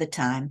wisdom of the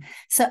time.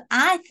 So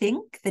I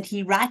think that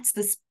he writes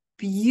this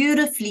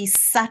beautifully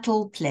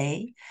subtle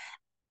play,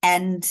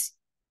 and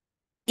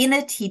in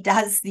it, he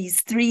does these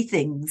three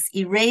things.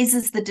 He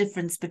raises the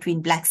difference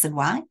between blacks and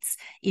whites.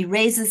 He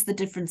raises the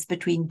difference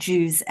between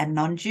Jews and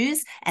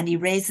non-Jews. And he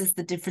raises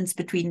the difference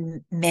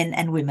between men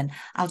and women.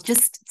 I'll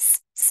just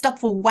stop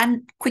for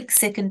one quick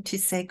second to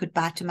say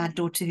goodbye to my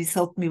daughter who's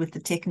helped me with the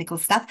technical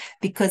stuff,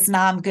 because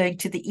now I'm going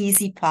to the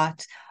easy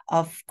part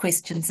of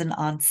questions and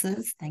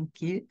answers.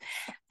 Thank you.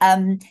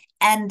 And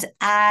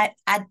I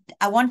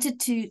wanted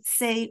to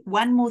say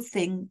one more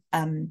thing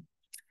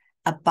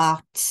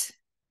about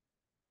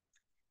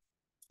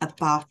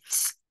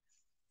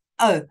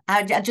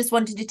I just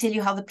wanted to tell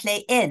you how the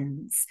play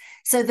ends.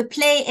 So the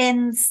play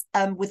ends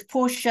with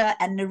Portia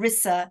and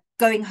Nerissa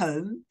going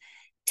home,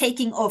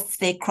 taking off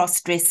their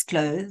cross-dress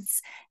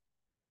clothes.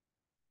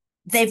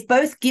 They've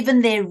both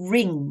given their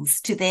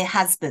rings to their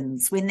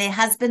husbands. When their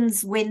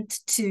husbands went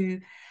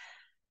to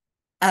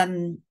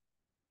Venice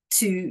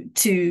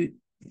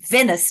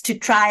to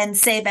try and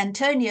save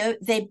Antonio,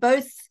 they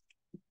both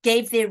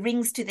gave their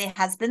rings to their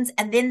husbands,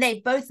 and then they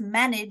both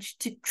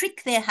managed to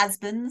trick their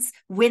husbands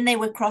when they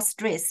were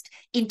cross-dressed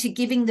into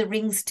giving the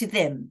rings to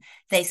them.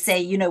 They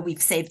say,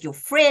 we've saved your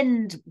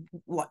friend.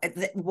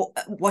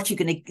 What you're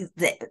going to...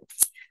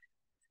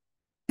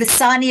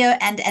 Bassanio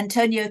and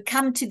Antonio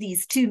come to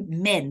these two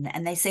men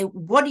and they say,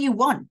 what do you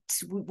want?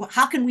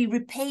 How can we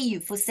repay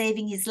you for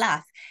saving his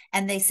life?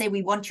 And they say,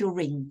 we want your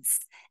rings.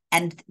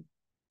 And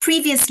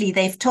previously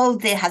they've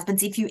told their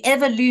husbands, if you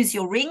ever lose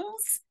your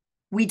rings,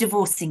 we're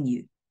divorcing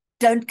you.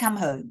 Don't come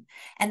home.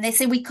 And they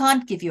say, we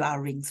can't give you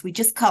our rings. We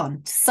just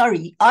can't.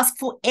 Sorry, ask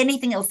for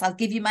anything else. I'll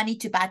give you money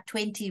to buy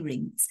 20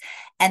 rings.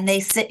 And they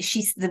say,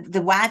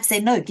 the wives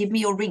say, no, give me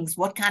your rings.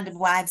 What kind of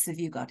wives have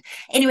you got?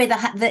 Anyway,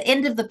 the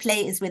end of the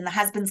play is when the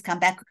husbands come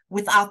back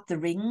without the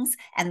rings,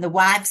 and the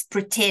wives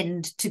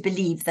pretend to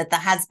believe that the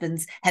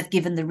husbands have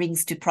given the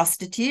rings to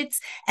prostitutes.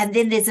 And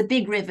then there's a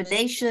big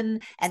revelation,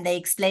 and they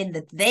explain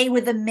that they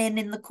were the men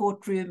in the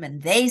courtroom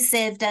and they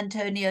saved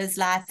Antonio's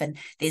life. And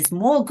there's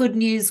more good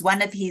news.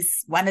 One of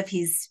his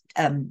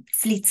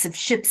fleets of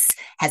ships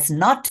has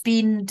not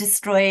been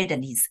destroyed,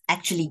 and he's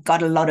actually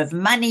got a lot of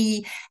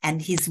money,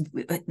 and his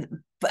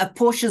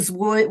Portia's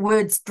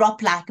words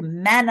drop like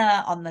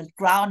manna on the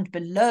ground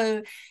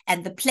below.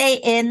 And the play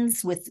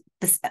ends with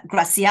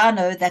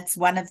Graciano, that's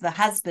one of the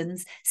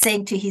husbands,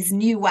 saying to his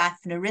new wife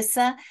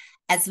Nerissa,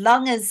 as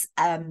long as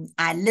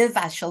I live,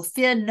 I shall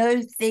fear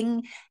no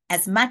thing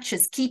as much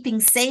as keeping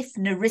safe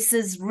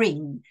Nerissa's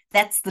ring.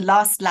 That's the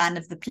last line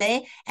of the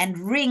play. And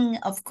ring,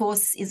 of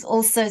course, is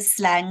also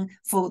slang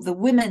for the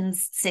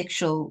women's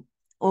sexual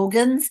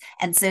organs.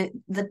 And so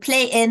the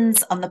play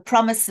ends on the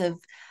promise of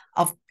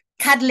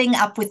cuddling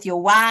up with your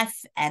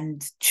wife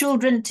and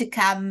children to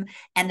come.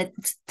 And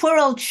it's poor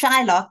old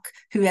Shylock,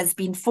 who has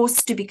been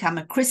forced to become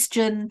a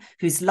Christian,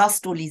 who's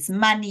lost all his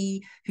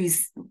money,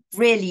 who's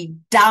really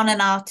down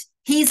and out.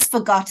 He's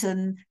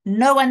forgotten.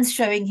 No one's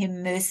showing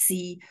him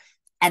mercy.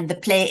 And the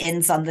play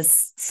ends on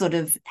this sort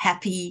of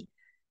happy,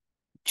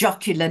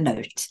 jocular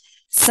note.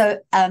 So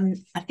I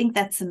think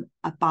that's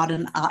about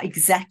an hour,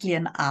 exactly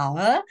an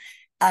hour.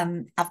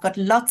 I've got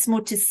lots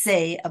more to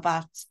say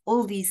about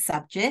all these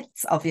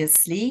subjects,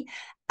 obviously.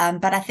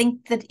 But I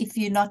think that if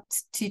you're not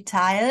too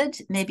tired,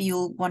 maybe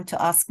you'll want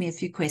to ask me a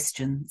few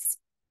questions.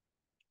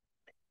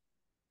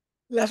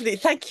 Lovely.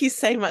 Thank you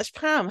so much,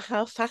 Pam.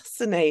 How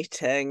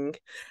fascinating.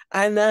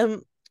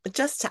 And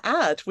just to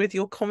add, with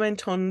your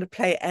comment on the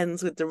play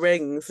ends with the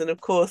rings, and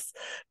of course,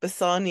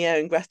 Bassanio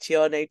and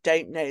Gratiano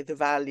don't know the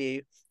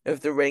value of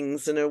the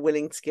rings and are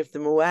willing to give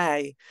them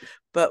away.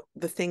 But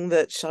the thing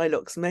that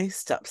Shylock's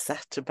most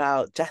upset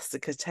about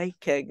Jessica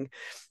taking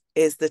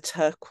is the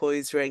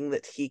turquoise ring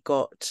that he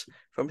got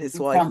from his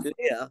wife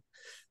Leah.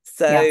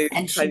 So yeah,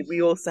 and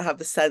we also have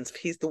the sense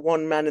he's the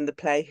one man in the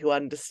play who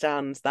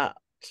understands that.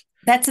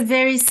 That's a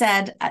very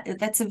sad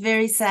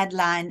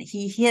line.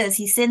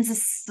 He sends a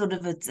sort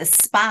of a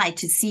spy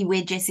to see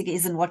where Jessica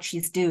is and what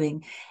she's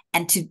doing,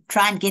 and to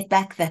try and get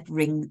back that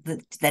ring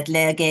that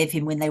Leah gave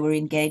him when they were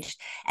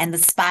engaged. And the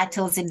spy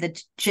tells him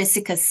that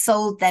Jessica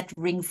sold that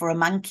ring for a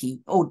monkey,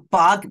 or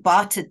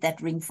bartered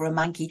that ring for a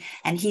monkey.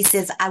 And he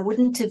says, I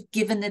wouldn't have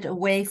given it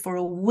away for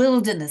a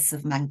wilderness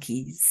of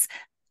monkeys.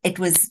 It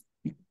was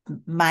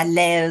my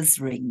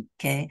Leah's ring.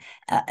 Okay.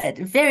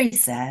 Very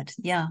sad.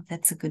 Yeah,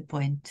 that's a good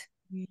point.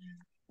 Yeah.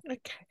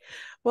 Okay.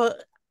 Well,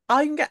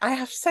 I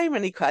have so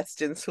many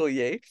questions for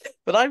you,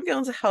 but I'm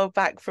going to hold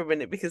back for a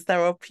minute because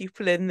there are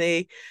people in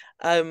the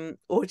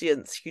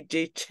audience who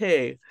do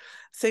too.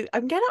 So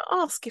I'm going to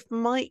ask if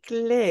Mike,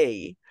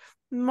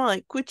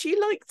 would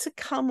you like to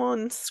come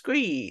on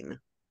screen?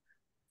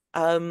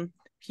 If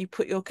you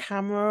put your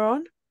camera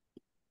on.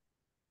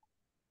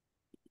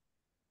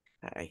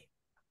 Okay.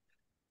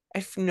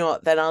 If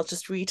not, then I'll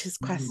just read his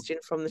question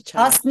from the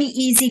chat. Ask me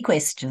easy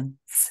questions.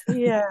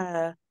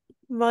 Yeah.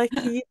 Mike,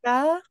 are you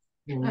there?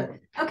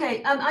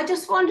 Okay, I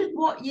just wondered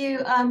what you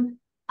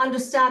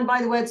understand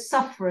by the word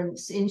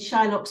sufferance in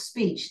Shylock's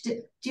speech.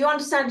 Do you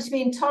understand it to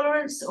mean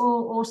tolerance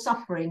or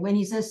suffering when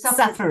he says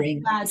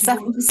Suffering,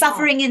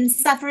 suffering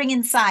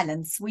in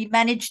silence. We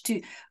manage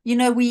to,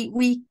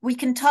 we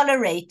can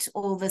tolerate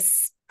all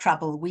this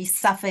trouble. We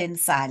suffer in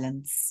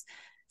silence.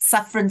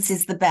 Sufferance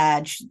is the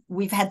badge.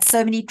 We've had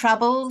so many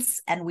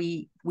troubles, and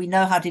we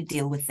know how to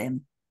deal with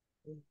them.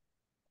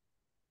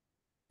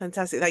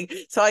 Fantastic, thank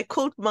you. So I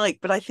called Mike,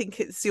 but I think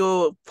it's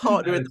your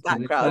partner in the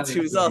background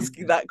who was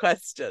asking that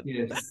question.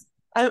 Yes.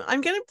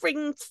 I'm going to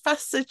bring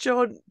Professor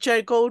Joe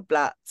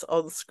Goldblatt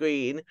on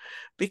screen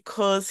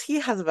because he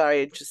has a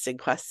very interesting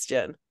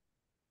question.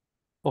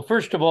 Well,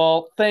 first of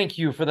all, thank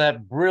you for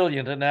that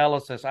brilliant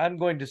analysis. I'm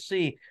going to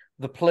see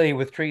the play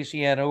with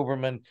Tracy Ann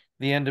Oberman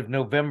the end of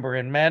November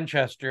in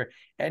Manchester,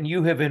 and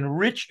you have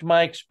enriched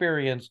my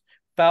experience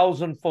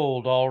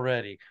thousandfold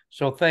already.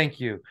 So thank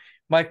you.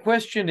 My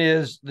question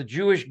is, the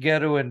Jewish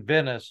ghetto in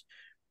Venice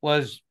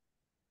was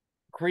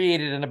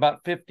created in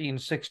about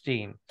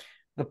 1516.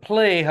 The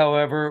play,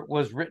 however,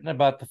 was written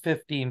about the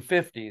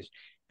 1550s.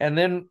 And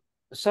then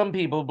some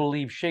people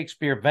believe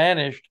Shakespeare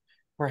vanished,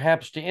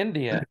 perhaps to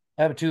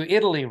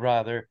Italy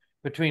rather,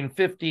 between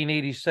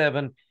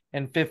 1587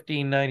 and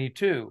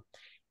 1592.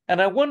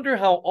 And I wonder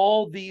how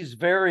all these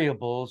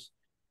variables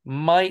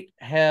might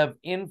have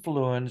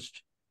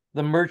influenced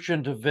the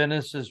Merchant of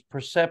Venice's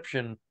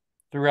perception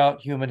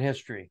throughout human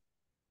history.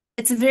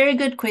 It's a very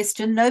good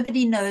question.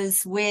 Nobody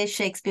knows where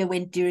Shakespeare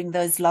went during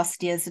those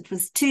lost years. It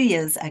was 2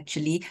 years,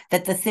 actually,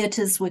 that the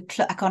theatres were,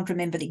 I can't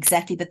remember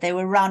exactly, but they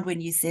were around when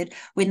you said,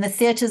 when the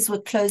theatres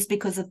were closed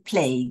because of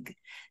plague.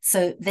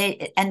 So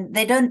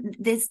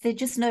there's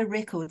just no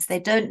records. They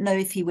don't know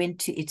if he went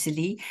to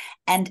Italy.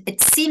 And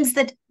it seems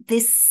that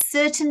there's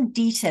certain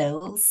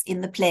details in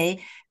the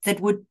play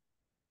that would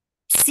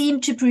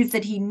seem to prove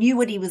that he knew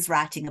what he was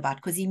writing about,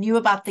 because he knew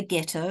about the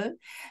ghetto,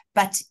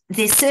 but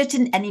there's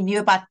certain, and he knew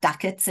about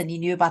ducats, and he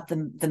knew about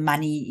the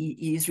money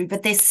usury,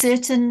 but there's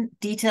certain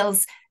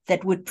details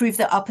that would prove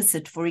the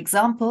opposite. For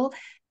example,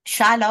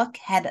 Shylock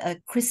had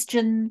a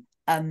Christian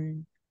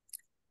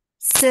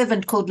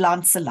servant called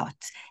Lancelot.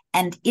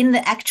 And in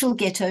the actual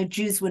ghetto,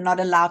 Jews were not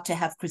allowed to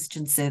have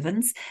Christian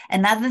servants.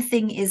 Another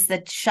thing is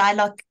that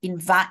Shylock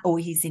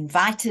he's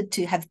invited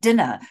to have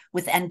dinner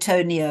with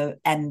Antonio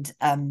and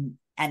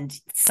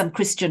some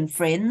Christian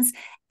friends.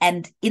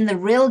 And in the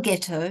real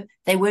ghetto,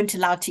 they weren't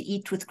allowed to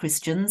eat with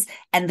Christians,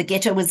 and the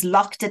ghetto was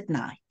locked at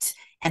night.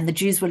 And the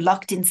Jews were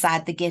locked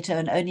inside the ghetto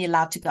and only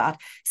allowed to go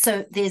out.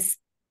 So there's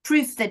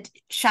proof that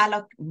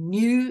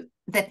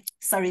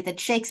that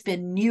Shakespeare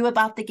knew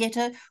about the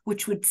ghetto,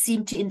 which would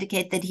seem to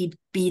indicate that he'd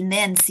been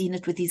there and seen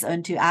it with his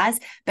own two eyes.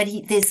 But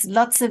there's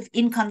lots of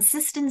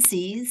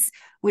inconsistencies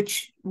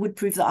which would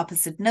prove the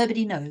opposite.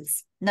 Nobody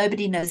knows.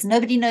 Nobody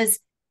knows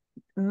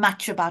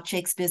much about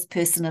Shakespeare's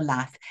personal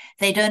life.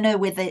 They don't know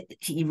whether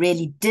he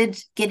really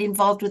did get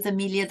involved with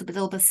Amelia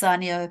del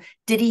Bassanio.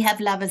 Did he have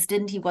lovers?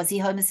 Didn't he? Was he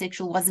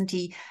homosexual? Wasn't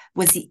he?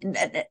 Was he?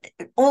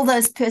 All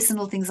those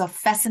personal things are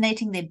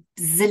fascinating. There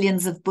are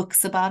zillions of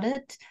books about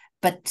it,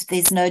 but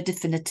there's no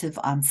definitive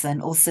answer.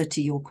 And also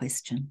to your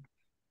question.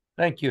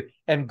 Thank you.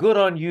 And good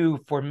on you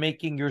for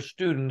making your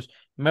students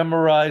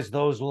memorize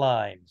those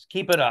lines.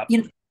 Keep it up.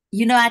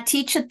 I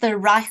teach at the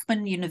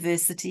Reichman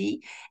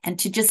University, and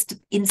to just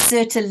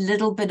insert a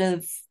little bit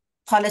of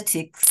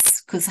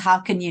politics, because how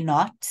can you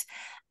not?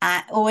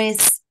 I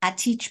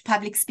teach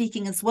public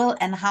speaking as well,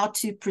 and how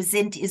to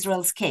present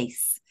Israel's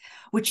case,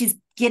 which is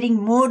getting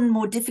more and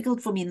more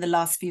difficult for me in the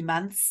last few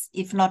months,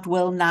 if not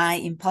well nigh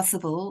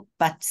impossible.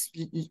 But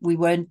we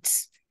won't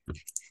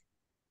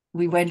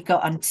go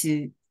on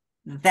to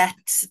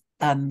that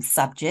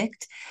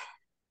subject.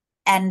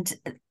 And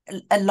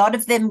a lot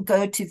of them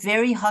go to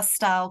very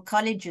hostile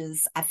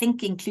colleges, I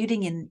think,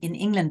 including in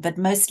England, but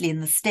mostly in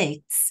the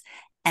States.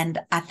 And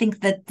I think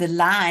that the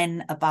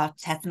line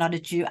about hath not a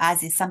Jew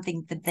eyes is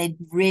something that they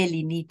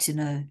really need to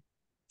know.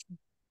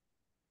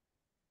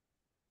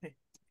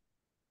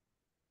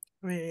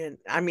 Brilliant.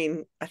 I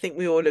mean, I think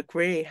we all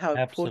agree how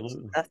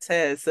important that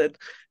is. And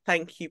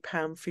thank you,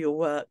 Pam, for your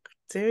work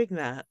doing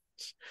that.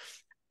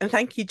 And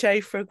thank you,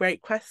 Joe, for a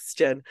great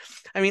question.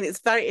 I mean,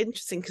 it's very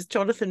interesting because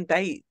Jonathan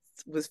Bates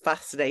was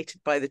fascinated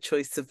by the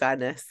choice of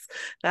Venice.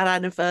 That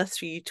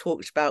anniversary you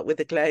talked about with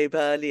the Globe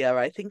earlier,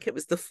 I think it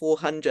was the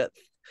 400th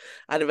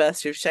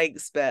anniversary of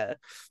Shakespeare.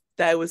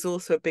 There was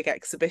also a big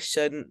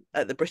exhibition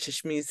at the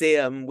British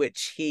Museum,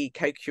 which he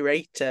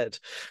co-curated.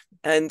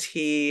 And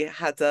he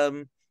had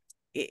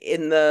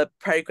in the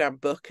program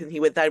book, and he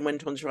then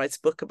went on to write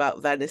a book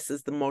about Venice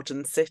as the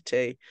modern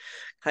city.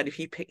 Kind of,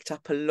 he picked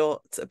up a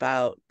lot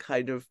about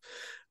kind of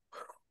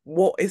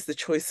what is the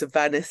choice of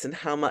Venice and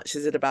how much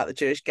is it about the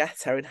Jewish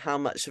ghetto and how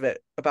much of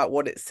it about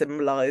what it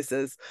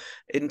symbolizes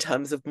in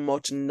terms of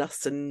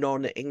modernness and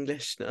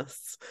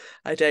non-Englishness.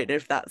 I don't know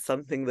if that's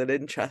something that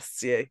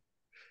interests you.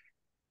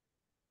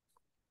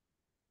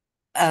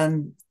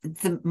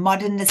 The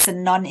modernness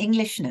and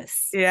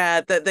non-Englishness.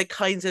 Yeah, the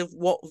kind of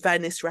what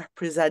Venice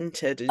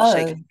represented in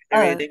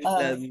Shakespearean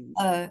England.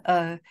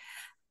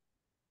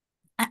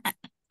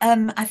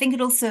 I think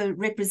it also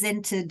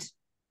represented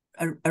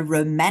a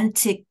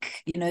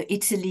romantic,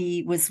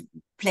 Italy was a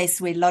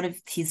place where a lot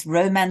of his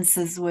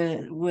romances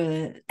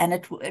were, and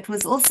it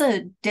was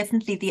also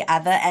definitely the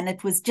other, and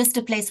it was just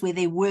a place where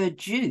there were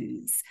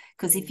Jews,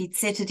 because if he'd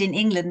set it in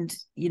England,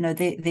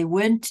 there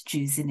weren't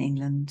Jews in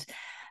England.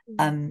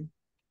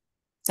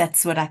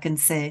 That's what I can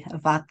say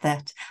about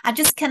that.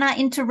 Can I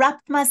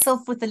interrupt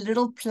myself with a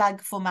little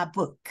plug for my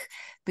book?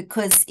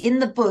 Because in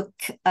the book,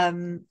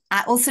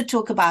 I also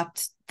talk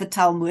about the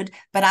Talmud,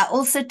 but I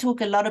also talk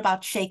a lot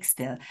about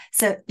Shakespeare.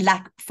 So,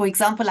 like, for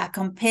example, I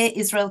compare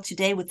Israel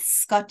today with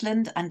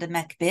Scotland under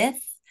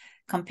Macbeth,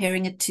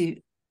 comparing it to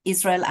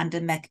Israel under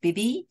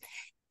Macbibi.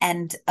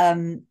 And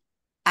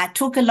I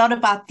talk a lot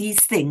about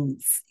these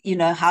things,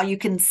 how you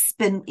can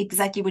spin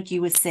exactly what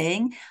you were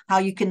saying, how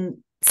you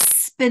can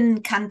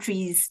spin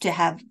countries to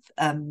have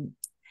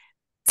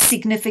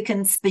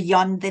significance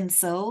beyond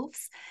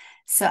themselves.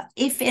 So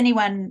if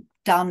anyone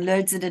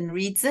downloads it and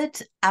reads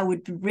it, I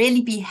would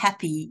really be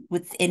happy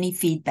with any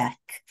feedback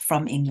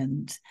from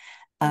England.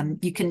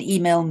 You can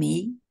email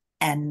me,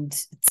 and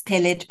it's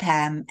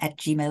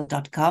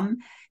peledpam@gmail.com,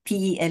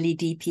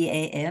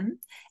 PELEDPAM.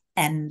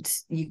 And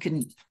you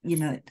can,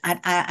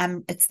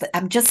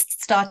 I'm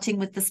just starting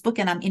with this book,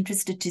 and I'm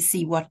interested to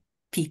see what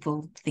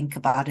people think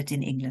about it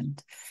in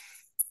England.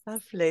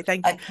 Lovely,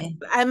 thank you. Okay.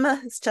 Emma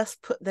has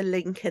just put the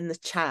link in the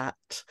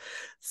chat,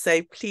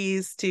 so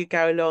please do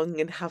go along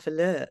and have a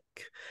look.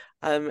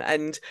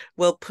 And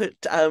we'll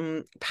put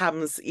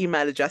Pam's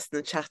email address in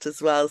the chat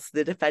as well, so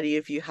that if any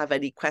of you have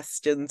any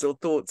questions or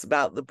thoughts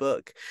about the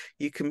book,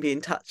 you can be in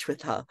touch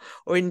with her,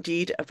 or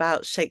indeed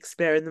about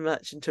Shakespeare and the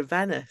Merchant of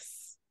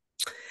Venice.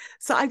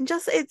 So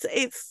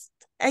it's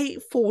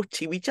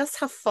 8:40. We just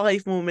have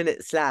 5 more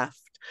minutes left.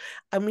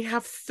 And we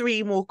have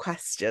 3 more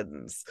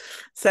questions.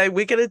 So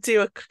we're going to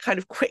do a kind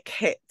of quick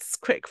hits,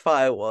 quick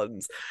fire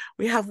ones.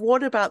 We have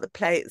one about the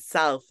play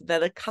itself,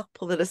 then a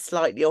couple that are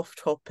slightly off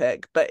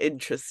topic, but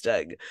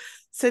interesting.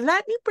 So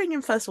let me bring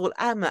in, first of all,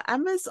 Emma.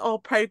 Emma's our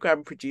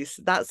programme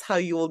producer. That's how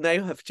you all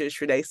know her for Jewish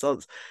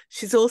Renaissance.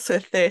 She's also a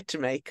theatre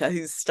maker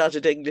who's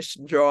studied English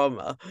and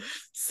drama.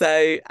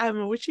 So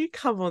Emma, would you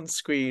come on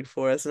screen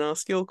for us and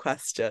ask your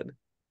question?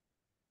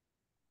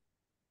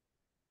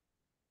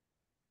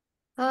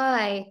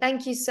 Hi,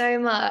 thank you so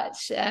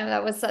much.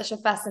 That was such a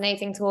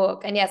fascinating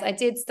talk. And yes, I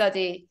did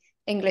study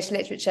English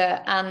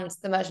literature and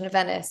The Merchant of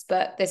Venice,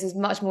 but this is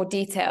much more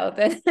detailed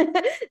than,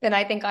 than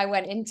I think I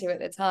went into at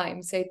the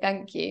time. So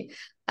thank you.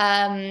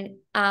 And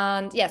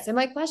yeah, so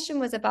my question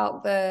was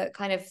about the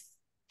kind of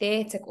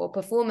theatre or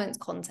performance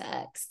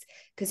context,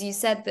 because you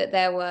said that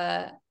there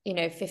were,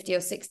 50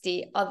 or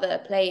 60 other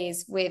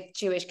plays with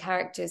Jewish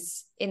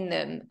characters in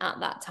them at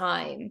that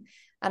time.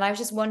 And I was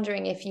just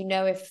wondering if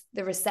if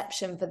the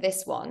reception for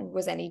this one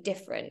was any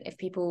different, if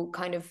people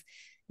kind of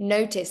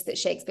noticed that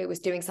Shakespeare was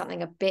doing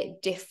something a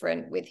bit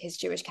different with his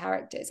Jewish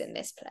characters in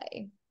this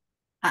play.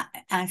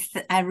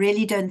 I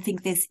really don't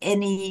think there's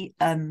any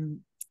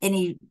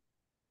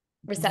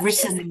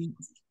written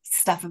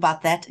stuff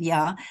about that.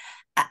 Yeah.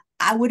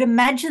 I would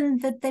imagine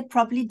that they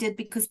probably did,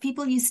 because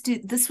people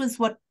this was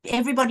what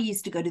everybody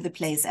used to go to the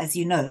plays, as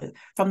you know,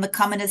 from the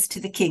commoners to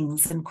the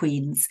kings and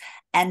queens.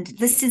 And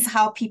this is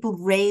how people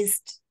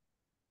raised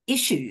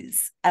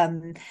issues.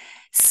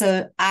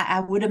 So I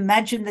would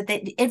imagine that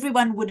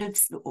everyone would have,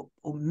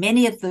 or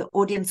many of the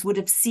audience would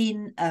have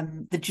seen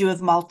the Jew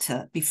of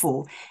Malta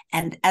before.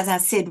 And as I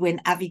said,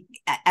 when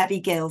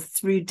Abigail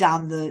threw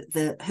down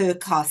her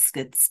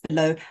caskets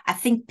below, I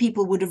think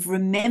people would have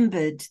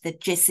remembered that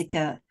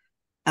Jessica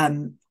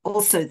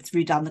also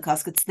threw down the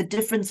caskets. The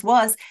difference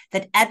was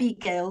that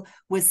Abigail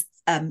was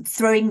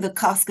throwing the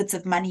caskets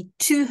of money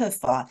to her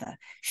father.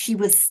 She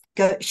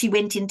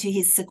went into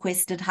his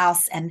sequestered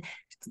house and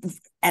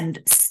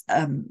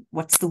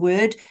what's the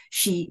word?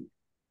 She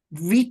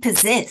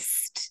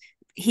repossessed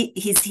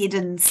his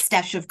hidden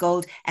stash of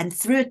gold and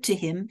threw it to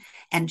him,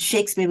 and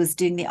Shakespeare was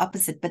doing the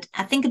opposite. But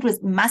I think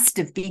it must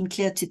have been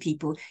clear to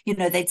people,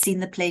 they'd seen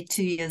the play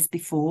 2 years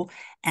before,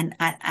 and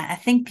I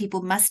think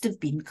people must have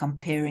been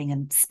comparing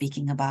and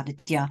speaking about it.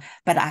 Yeah,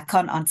 but I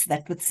can't answer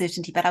that with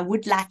certainty. But I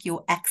would like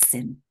your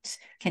accent.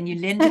 Can you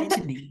lend it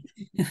to me?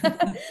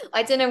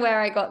 I don't know where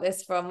I got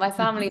this from. My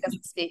family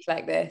doesn't speak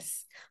like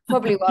this.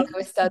 Probably while I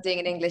was studying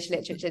an English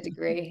literature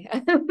degree.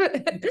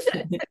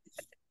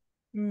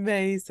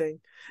 Amazing.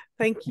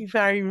 Thank you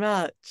very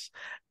much.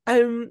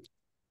 I'm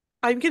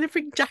going to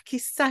bring Jackie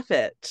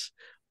Savitt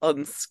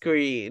on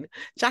screen.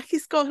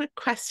 Jackie's got a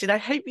question. I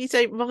hope you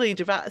don't mind,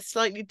 about a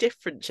slightly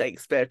different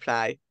Shakespeare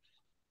play.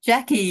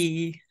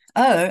 Jackie.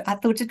 Oh, I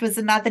thought it was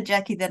another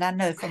Jackie that I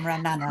know from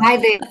Ranana.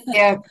 Hi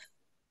there.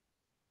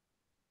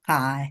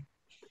 Hi.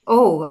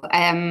 Oh,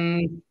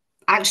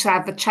 actually, I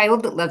have a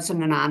child that lives in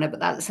Ranana, but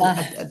that's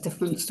a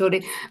different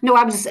story. No,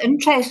 I was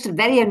interested,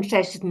 very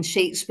interested in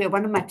Shakespeare.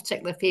 One of my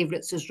particular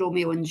favourites is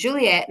Romeo and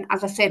Juliet. And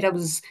as I said, I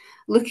was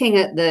looking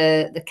at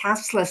the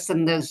cast list,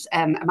 and there's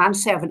a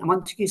manservant, a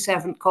Montague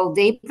servant called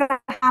Abraham.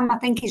 I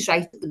think he's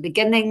right at the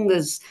beginning.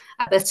 There's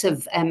a bit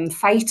of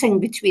fighting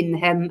between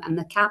him and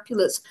the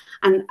Capulets.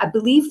 And I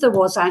believe there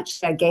was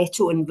actually a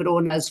ghetto in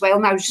Verona as well.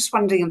 And I was just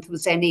wondering if there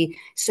was any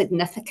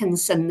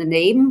significance in the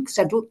name, because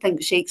I don't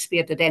think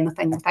Shakespeare did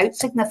anything without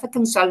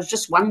significance. So I was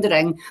just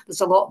wondering,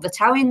 there's a lot of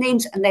Italian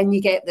names, and then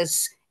you get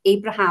this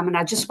Abraham, and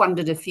I just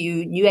wondered if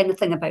you knew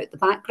anything about the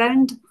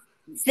background.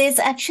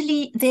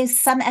 There's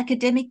some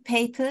academic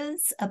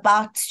papers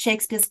about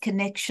Shakespeare's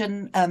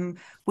connection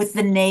with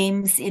the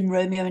names in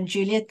Romeo and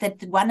Juliet,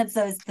 that one of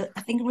those,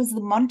 I think it was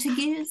the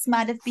Montagues,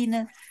 might have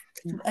been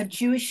a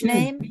Jewish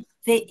name.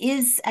 There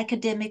is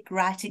academic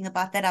writing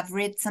about that. I've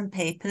read some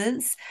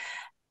papers.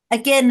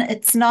 Again,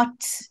 it's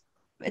not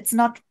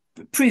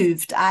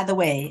proved either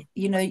way.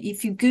 You know,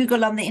 if you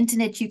Google on the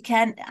internet, you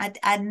can.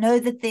 I know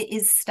that there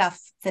is stuff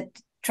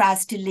that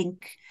tries to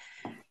link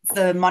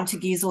the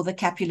Montagues or the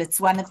Capulets,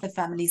 one of the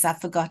families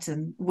I've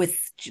forgotten, with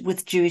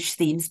Jewish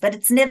themes, but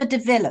it's never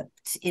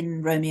developed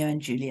in Romeo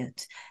and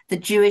Juliet. The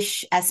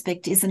Jewish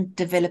aspect isn't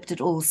developed at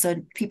all, so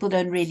people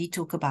don't really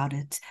talk about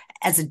it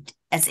as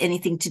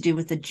anything to do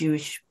with the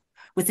Jewish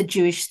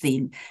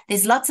theme.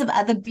 There's lots of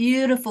other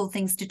beautiful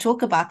things to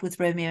talk about with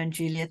Romeo and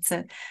Juliet,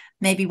 so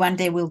maybe one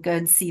day we'll go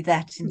and see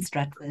that in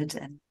Stratford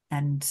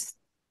and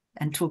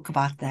talk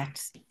about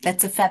that.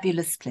 That's a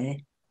fabulous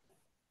play.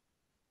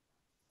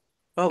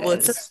 Well,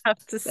 we'll just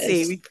have to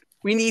see.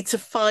 We need to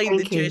find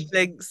the Jewish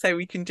link so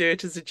we can do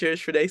it as a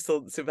Jewish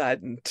Renaissance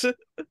event.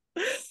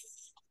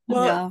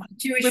 Well, yeah,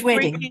 Jewish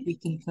wedding.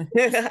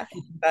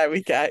 There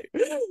we go.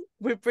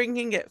 We're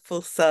bringing it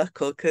full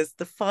circle, because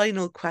the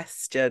final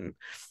question,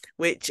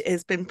 which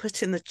has been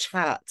put in the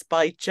chat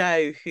by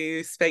Joe,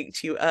 who spoke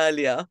to you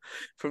earlier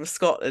from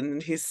Scotland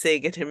and who's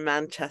seeing it in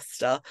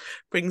Manchester,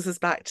 brings us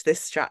back to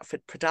this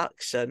Stratford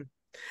production.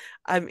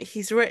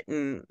 He's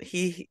written,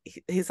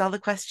 his other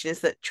question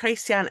is that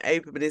Tracy Ann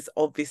Oberman is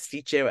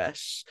obviously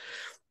Jewish,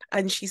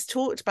 and she's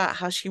talked about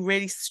how she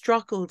really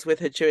struggled with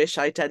her Jewish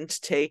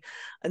identity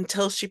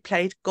until she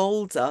played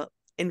Golda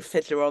in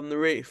Fiddler on the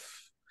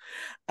Roof.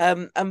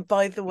 And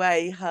by the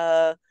way,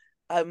 her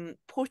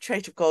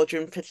portrait of Golda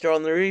in Fiddler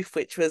on the Roof,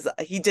 which was,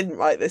 he didn't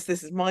write this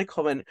is my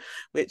comment,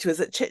 which was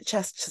at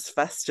Chichester's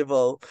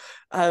Festival,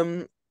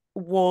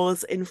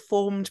 was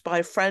informed by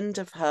a friend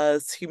of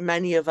hers who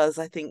many of us,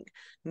 I think,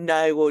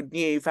 know or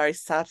knew. Very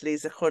sadly,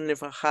 Zichron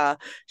Livracha,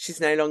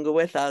 she's no longer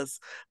with us,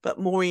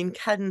 but Maureen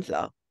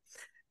Kendler,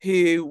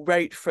 who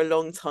wrote for a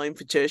long time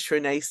for Jewish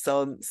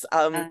Renaissance.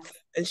 And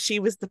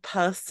she was the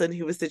person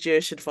who was the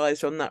Jewish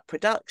advisor on that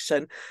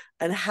production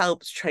and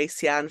helped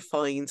Tracy Ann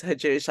find her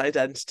Jewish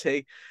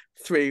identity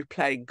through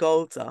playing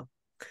Golda.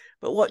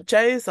 But what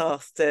Joe's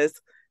asked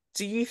is,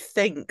 do you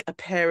think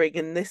appearing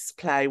in this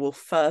play will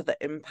further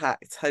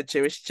impact her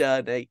Jewish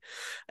journey,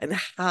 and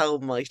how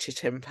might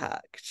it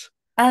impact?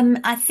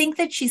 I think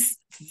that she's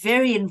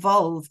very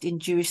involved in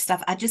Jewish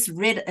stuff. I just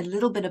read a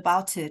little bit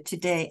about her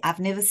today. I've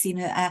never seen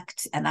her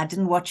act, and I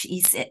didn't watch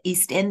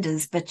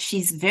EastEnders, but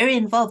she's very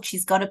involved.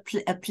 She's got a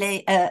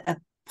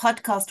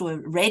podcast or a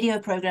radio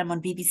program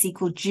on BBC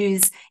called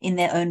Jews in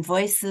Their Own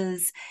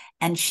Voices,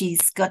 and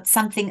she's got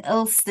something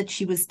else that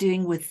she was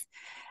doing with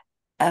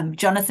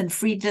Jonathan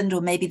Friedland, or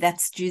maybe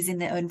that's Jews in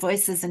Their Own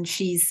Voices, and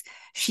she's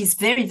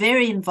very,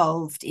 very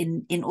involved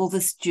in all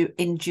this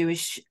in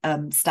Jewish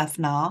stuff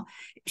now.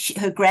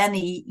 Her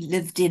granny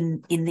lived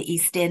in the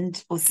East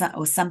End or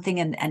something,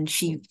 and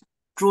she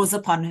draws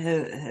upon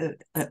her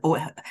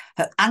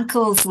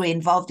uncles were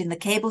involved in the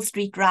Cable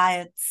Street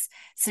riots,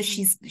 so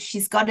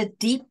she's got a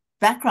deep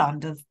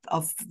background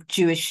of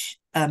Jewish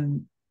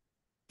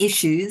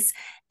issues,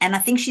 and I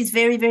think she's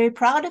very, very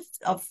proud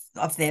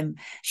of them.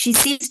 She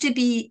seems to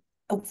be,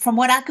 from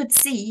what I could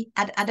see,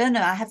 I don't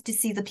know, I have to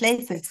see the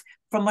play first.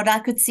 From what I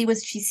could see,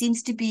 was she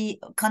seems to be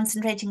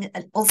concentrating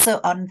also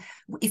on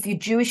if you're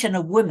Jewish and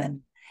a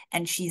woman,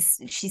 and she's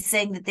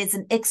saying that there's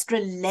an extra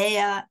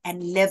layer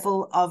and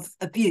level of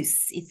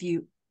abuse if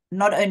you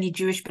not only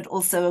Jewish but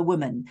also a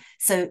woman.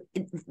 So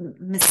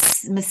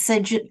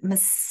misogyny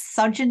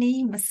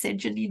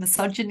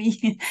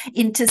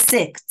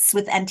intersects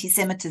with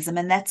anti-Semitism,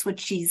 and that's what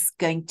she's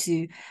going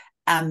to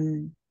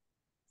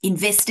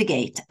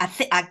investigate.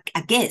 I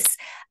guess,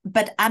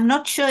 but I'm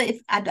not sure if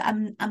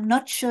I'm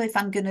not sure if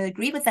I'm going to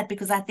agree with that,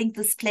 because I think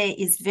this play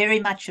is very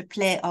much a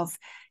play of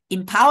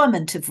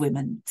empowerment of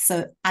women.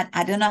 So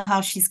I don't know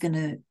how she's going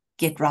to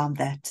get around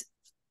that.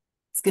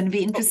 It's going to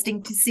be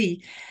interesting to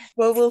see.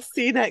 Well, we'll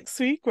see next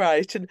week,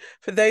 right? And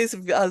for those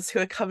of us who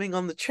are coming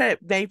on the trip,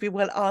 maybe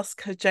we'll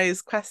ask her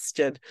Joe's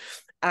question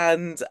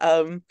and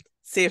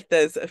see if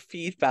there's a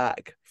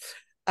feedback.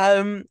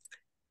 So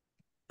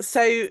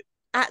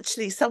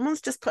actually,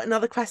 someone's just put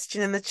another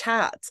question in the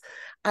chat,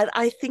 and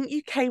I think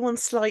you came on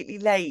slightly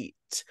late.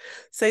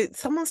 So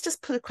someone's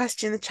just put a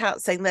question in the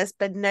chat saying there's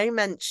been no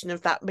mention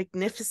of that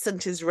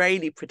magnificent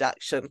Israeli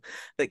production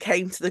that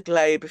came to the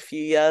Globe a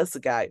few years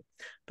ago.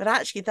 But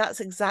actually,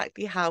 that's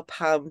exactly how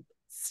Pam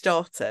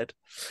started,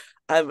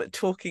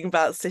 talking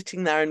about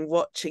sitting there and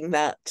watching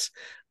that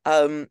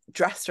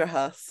dress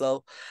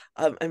rehearsal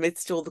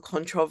amidst all the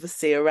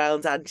controversy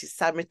around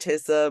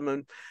anti-Semitism,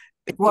 and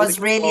it was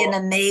really an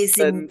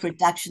amazing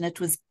production. It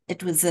was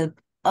a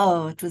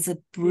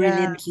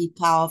brilliantly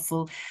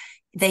powerful.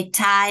 They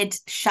tied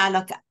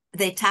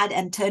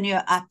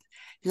Antonio up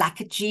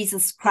like a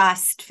Jesus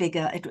Christ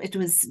figure. It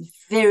was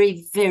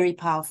very, very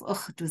powerful.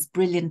 Oh, it was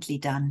brilliantly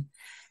done.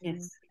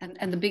 Yes,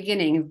 and the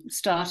beginning,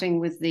 starting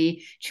with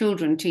the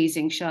children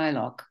teasing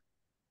Shylock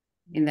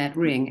in that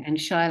ring, and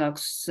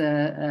Shylock's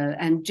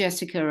and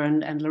Jessica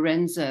and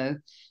Lorenzo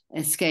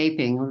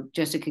escaping, or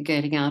Jessica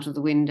getting out of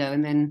the window,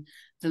 and then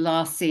the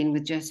last scene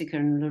with Jessica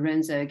and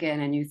Lorenzo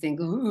again, and you think,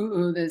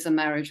 oh, there's a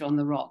marriage on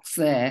the rocks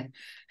there.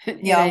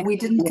 Yeah, I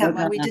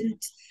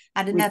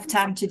didn't have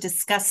time to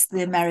discuss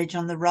the marriage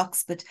on the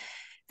rocks, but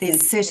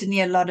there's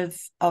certainly a lot of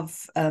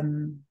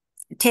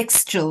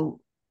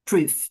textual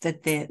proof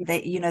that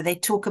they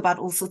talk about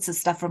all sorts of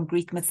stuff from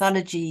Greek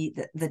mythology,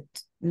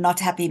 that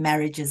not happy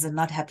marriages and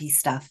not happy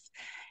stuff.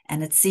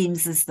 And it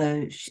seems as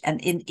though,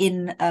 and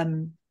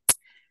in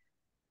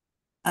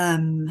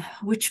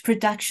which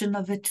production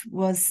of it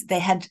was, they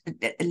had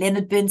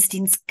Leonard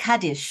Bernstein's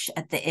Kaddish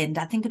at the end.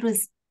 I think it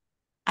was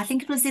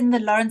in the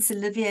Laurence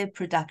Olivier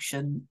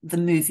production, the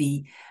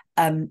movie.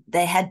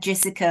 They had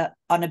Jessica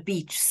on a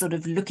beach, sort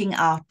of looking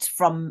out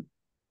from,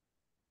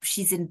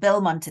 she's in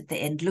Belmont at the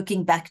end,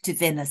 looking back to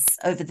Venice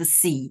over the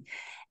sea,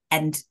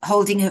 and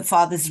holding her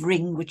father's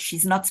ring, which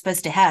she's not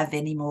supposed to have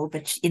anymore.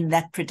 But in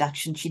that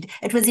production,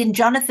 it was in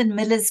Jonathan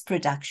Miller's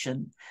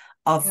production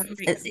of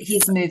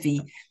his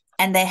movie.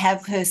 And they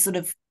have her sort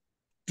of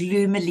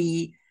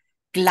glumly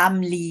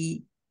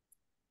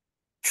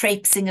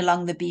traipsing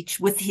along the beach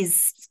with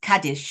his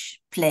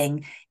Kaddish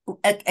playing,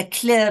 a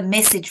clear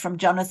message from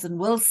Jonathan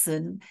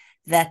Wilson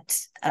that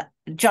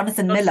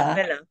Jonathan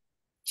Miller,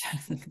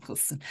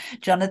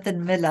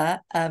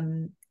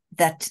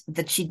 that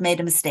she'd made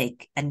a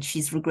mistake and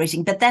she's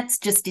regretting. But that's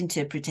just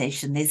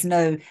interpretation. There's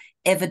no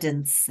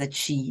evidence that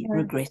she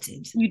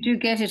regretted. You do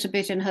get it a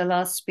bit in her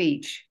last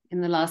speech,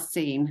 in the last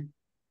scene.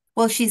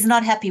 Well, she's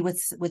not happy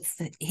with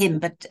him,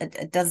 but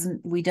it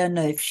doesn't. We don't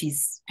know if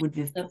would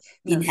have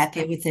been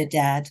happier with her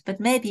dad, but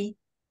maybe.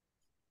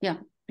 Yeah,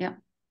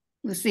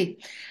 we'll see.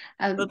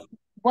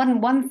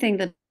 One thing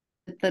that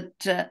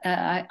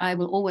I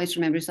will always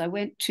remember is I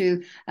went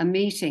to a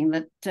meeting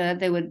that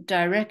there were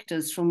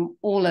directors from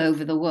all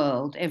over the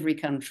world, every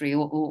country,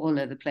 all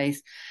over the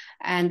place,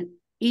 and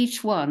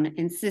each one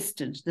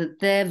insisted that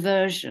their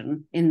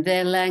version in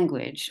their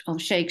language of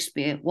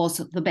Shakespeare was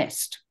the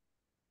best.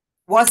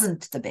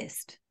 Wasn't the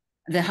best.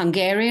 The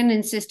Hungarian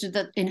insisted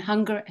that in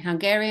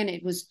Hungarian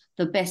it was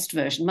the best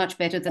version, much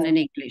better than in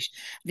English.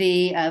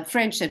 The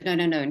French said, no,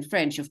 in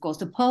French, of course.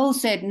 The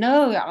Poles said,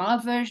 no,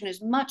 our version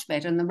is much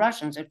better. And the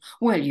Russians said,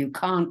 well, you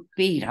can't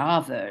beat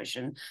our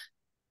version.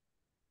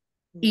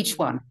 Each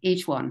one.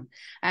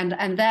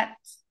 And that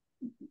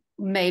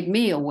made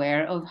me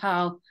aware of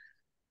how,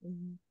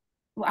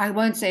 I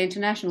won't say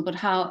international, but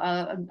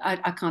how,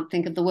 I can't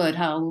think of the word,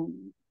 how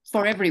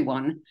for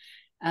everyone,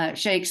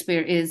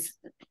 Shakespeare is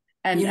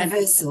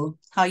universal.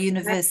 How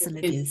universal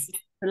it is.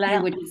 The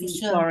language is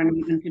foreign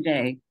even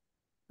today.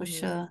 For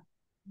sure.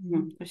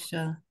 For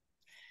sure.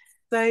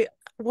 So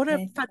what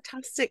a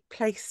fantastic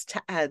place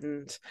to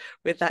end,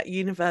 with that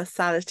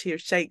universality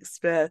of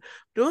Shakespeare,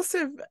 but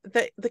also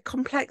the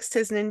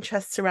complexities and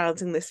interests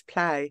surrounding this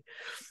play.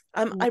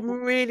 I'm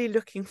really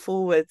looking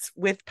forward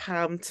with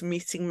Pam to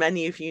meeting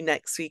many of you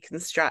next week in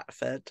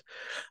Stratford.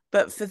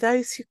 But for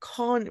those who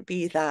can't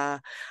be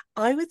there,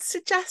 I would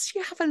suggest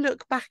you have a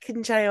look back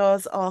in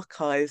JR's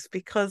archives,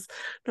 because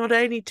not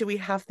only do we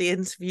have the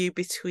interview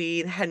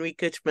between Henry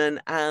Goodman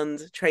and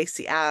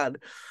Tracy Ann,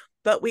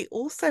 but we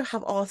also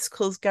have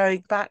articles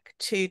going back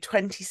to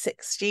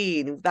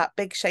 2016, that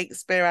big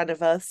Shakespeare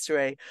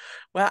anniversary,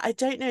 where I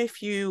don't know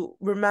if you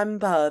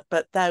remember,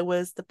 but there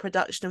was the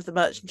production of The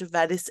Merchant of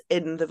Venice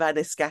in the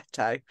Venice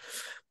ghetto.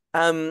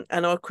 And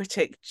our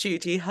critic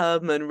Judy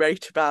Herman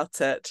wrote about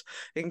it,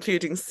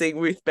 including seeing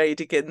Ruth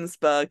Bader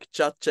Ginsburg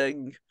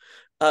judging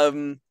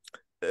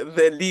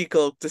the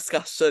legal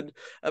discussion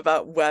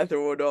about whether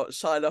or not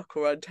Shylock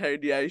or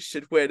Antonio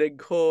should win in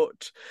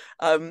court.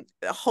 A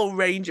whole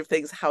range of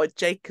things. Howard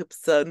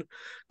Jacobson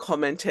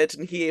commented,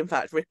 and he in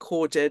fact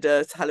recorded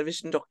a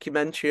television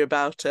documentary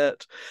about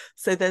it.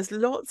 So there's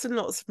lots and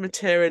lots of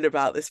material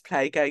about this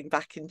play going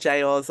back in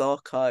JR's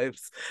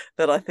archives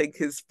that I think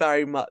is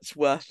very much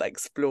worth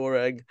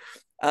exploring.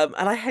 And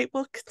I hope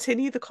we'll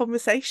continue the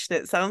conversation.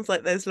 It sounds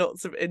like there's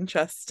lots of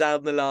interest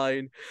down the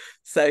line.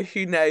 So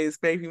who knows,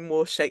 maybe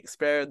more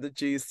Shakespeare and the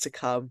Jews to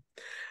come.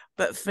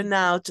 But for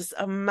now, just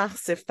a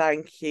massive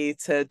thank you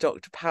to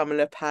Dr.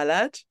 Pamela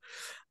Pallad.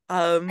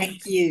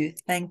 Thank you.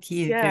 Thank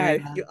you very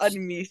If you much.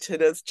 unmuted,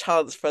 there's a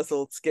chance for us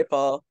all to give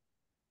our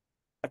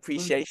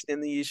appreciation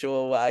in the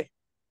usual way.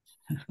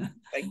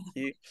 Thank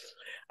you.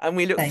 And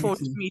we look forward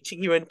to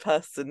meeting you in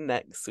person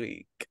next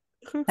week.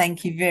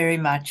 Thank you very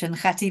much. And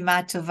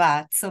Chatima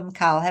Tova, Tzom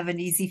Kal. Have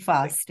an easy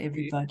fast,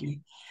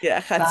 everybody.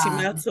 Yeah,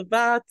 Chatima Bye.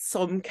 Tova,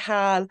 Tzom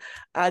Kal.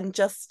 And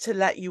just to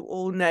let you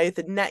all know,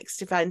 the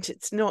next event,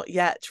 it's not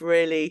yet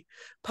really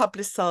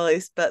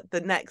publicised, but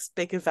the next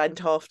big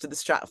event after the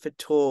Stratford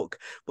talk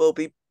will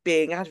be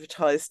being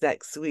advertised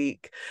next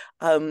week.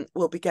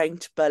 We'll be going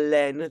to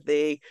Berlin.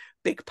 The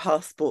big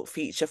passport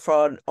feature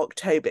for an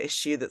October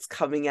issue that's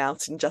coming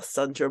out in just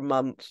under a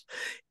month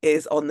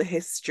is on the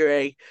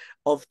history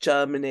of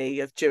Germany,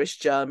 of Jewish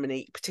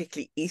Germany,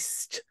 particularly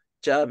East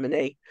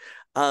Germany,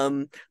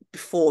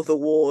 before the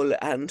wall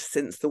and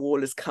since the wall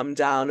has come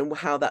down, and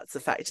how that's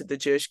affected the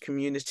Jewish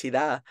community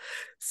there.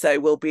 So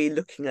we'll be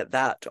looking at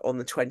that on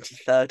the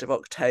 23rd of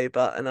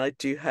October, and I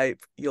do hope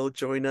you'll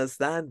join us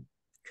then.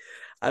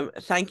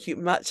 Thank you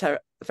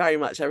very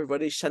much,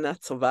 everybody. Shana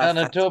Tova.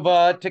 Shana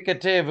Tova,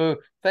 Tikatevu.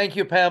 Thank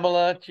you,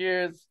 Pamela.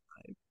 Cheers.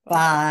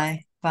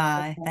 Bye.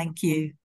 Bye. Thank you.